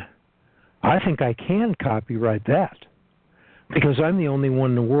then I think I can copyright that because I'm the only one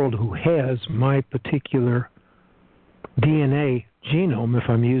in the world who has my particular DNA genome, if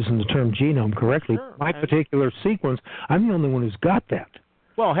I'm using the term genome correctly, sure. My particular sequence, I'm the only one who's got that.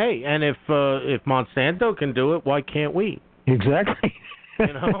 Well, hey, and if Monsanto can do it, why can't we? Exactly.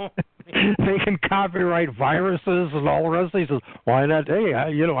 They can copyright viruses and all the rest. He says, why not? Hey,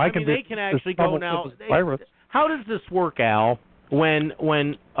 I can. They can actually go now. How does this work, Al? When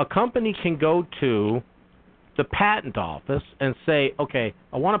a company can go to the patent office and say, okay,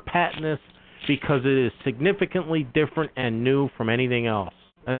 I want to patent this because it is significantly different and new from anything else.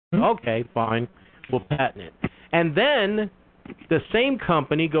 Okay, fine, we'll patent it. And then the same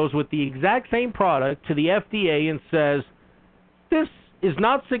company goes with the exact same product to the FDA and says, this is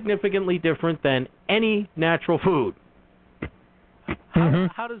not significantly different than any natural food.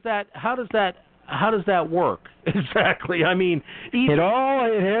 How does that work exactly? I mean, it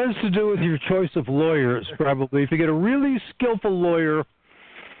has to do with your choice of lawyers, probably. If you get a really skillful lawyer,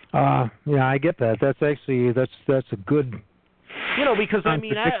 yeah, I get that. That's actually that's a good. Because I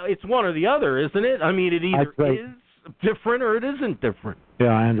mean, it's one or the other, isn't it? I mean, it either is different or it isn't different. Yeah,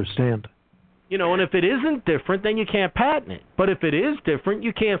 I understand. And if it isn't different, then you can't patent it. But if it is different,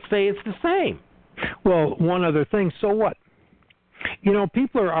 you can't say it's the same. Well, one other thing. So what?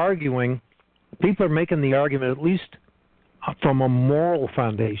 People are arguing. People are making the argument, at least from a moral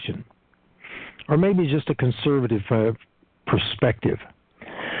foundation, or maybe just a conservative perspective,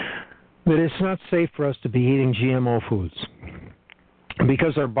 that it's not safe for us to be eating GMO foods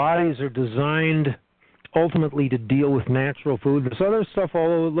because our bodies are designed ultimately to deal with natural food. This other stuff,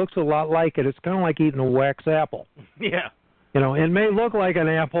 although it looks a lot like it, it's kind of like eating a wax apple. Yeah. It may look like an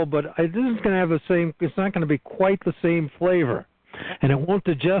apple, but it isn't going to have the same. It's not going to be quite the same flavor, and it won't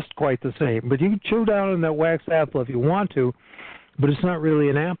digest quite the same. But you can chew down on that wax apple if you want to, but it's not really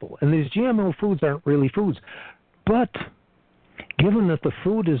an apple. And these GMO foods aren't really foods. But given that the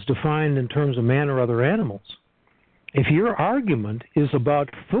food is defined in terms of man or other animals, if your argument is about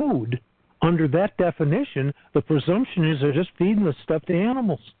food under that definition, the presumption is they're just feeding the stuff to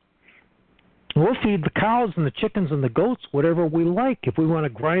animals. We'll feed the cows and the chickens and the goats whatever we like. If we want to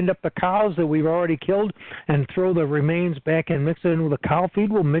grind up the cows that we've already killed and throw the remains back and mix it in with the cow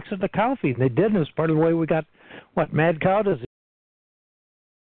feed, we'll mix it to cow feed. And they did, and it's part of the way we got, mad cow disease.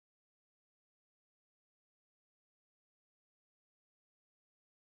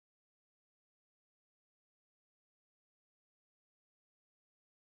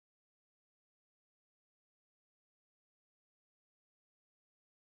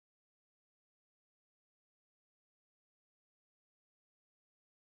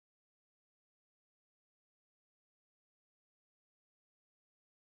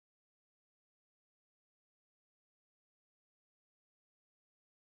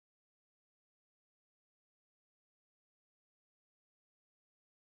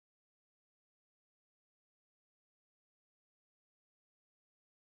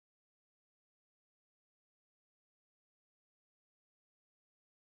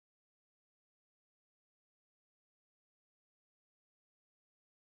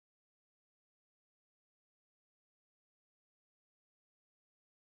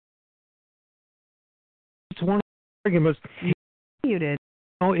 It's one of the arguments. Muted.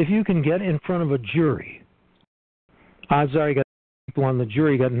 If you can get in front of a jury, odds are you got people on the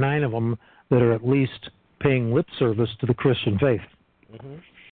jury, you got 9 of them that are at least paying lip service to the Christian faith. Mm-hmm.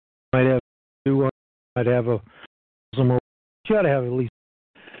 Might have 2, might have some. You got to have at least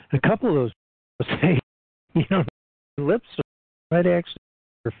a couple of those say, lip service. Might actually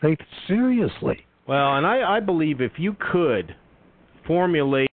take their faith seriously. Well, and I believe if you could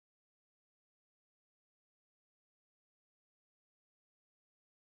formulate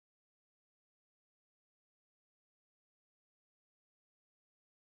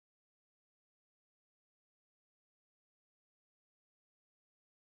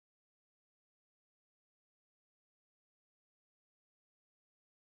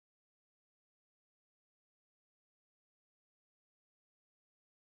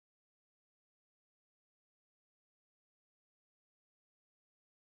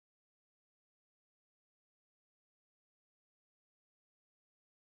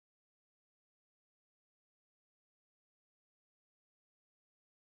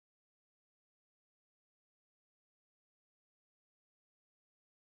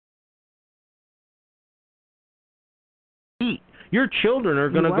your children are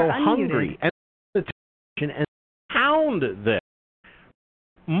going to go hungry and pound them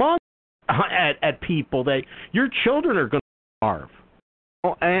at people that your children are going to starve.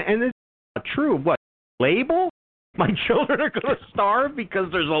 And it's not true. What, label? My children are going to starve because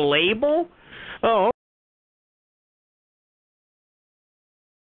there's a label? Oh,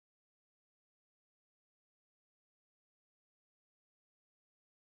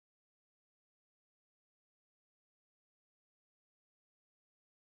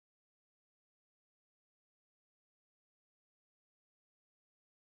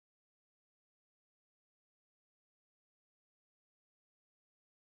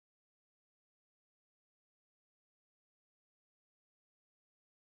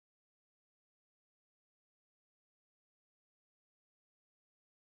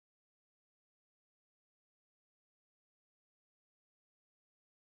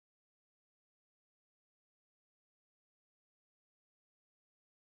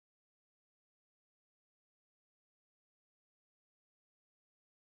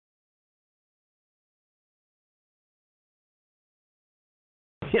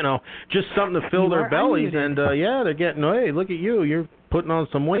 just something to fill their bellies, and they're getting, hey, look at you, you're putting on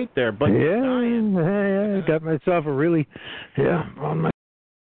some weight there, but I got myself a really, on my.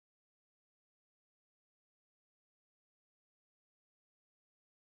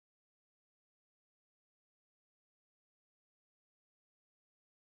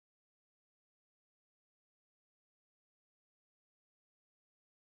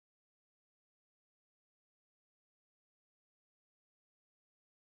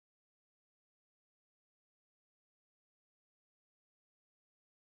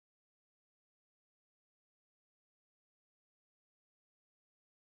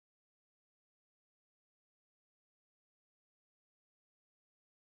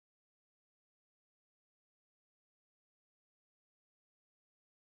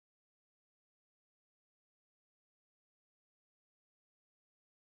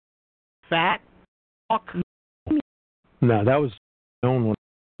 fat fuck. No, that was my own one.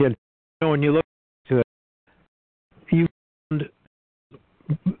 When you look to it,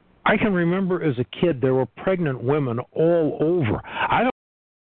 I can remember as a kid there were pregnant women all over. I don't.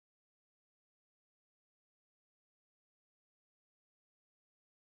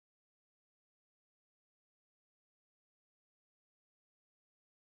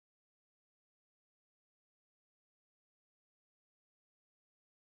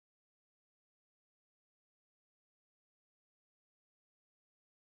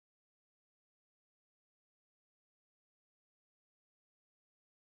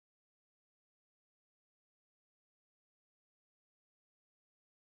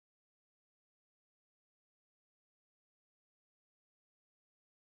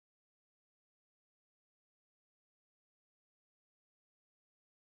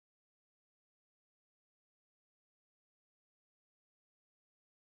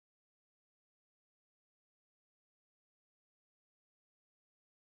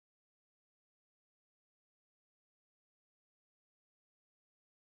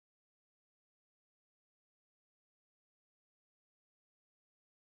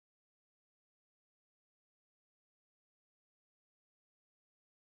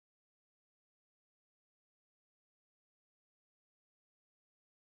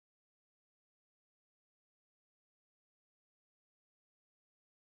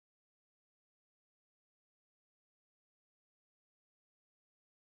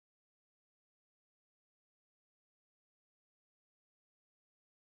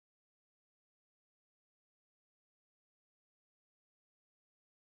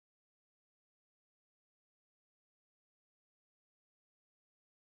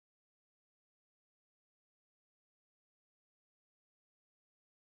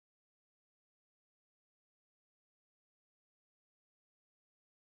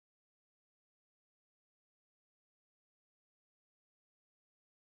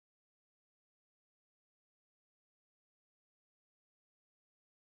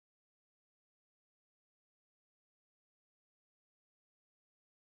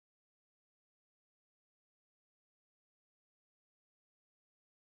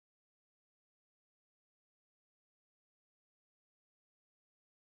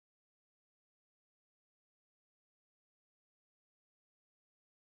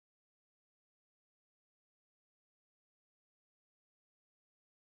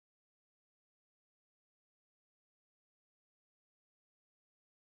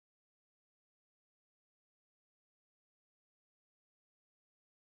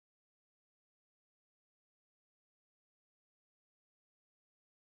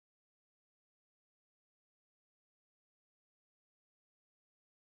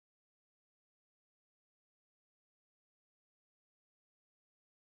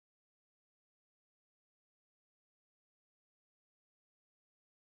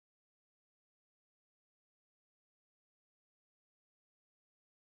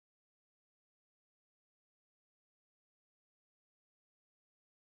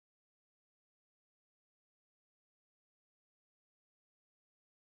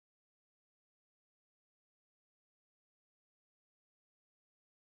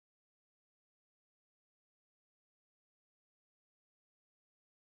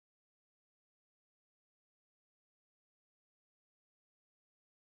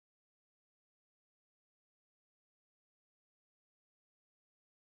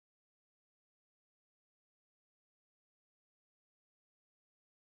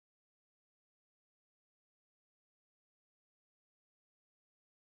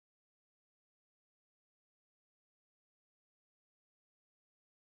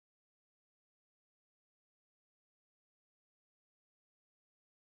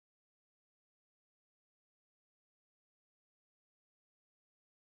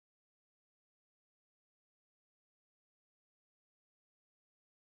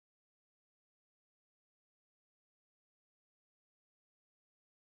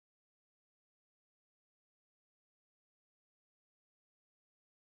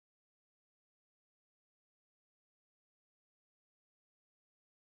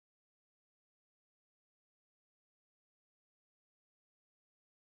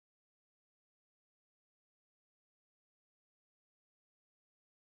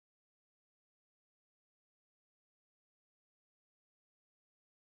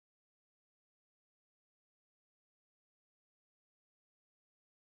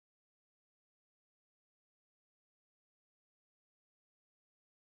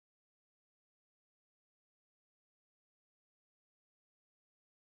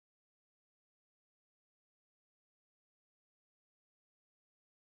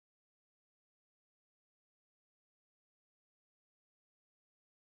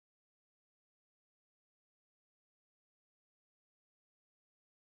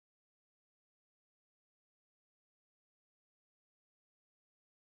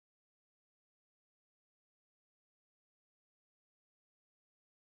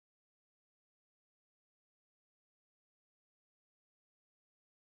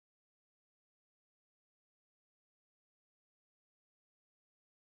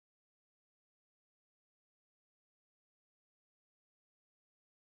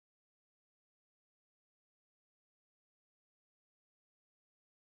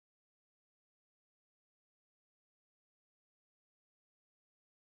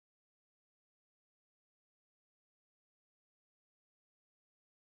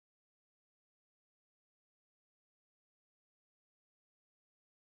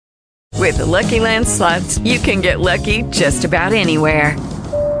 With the Lucky Land Slots, you can get lucky just about anywhere.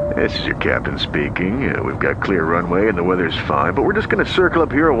 This is your captain speaking. We've got clear runway and the weather's fine, but we're just going to circle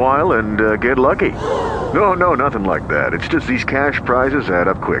up here a while and get lucky. No, nothing like that. It's just these cash prizes add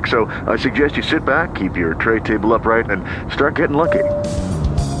up quick. So I suggest you sit back, keep your tray table upright, and start getting lucky.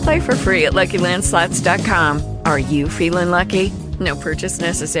 Play for free at LuckyLandSlots.com. Are you feeling lucky? No purchase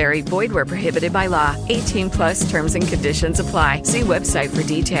necessary. Void where prohibited by law. 18+ terms and conditions apply. See website for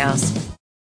details.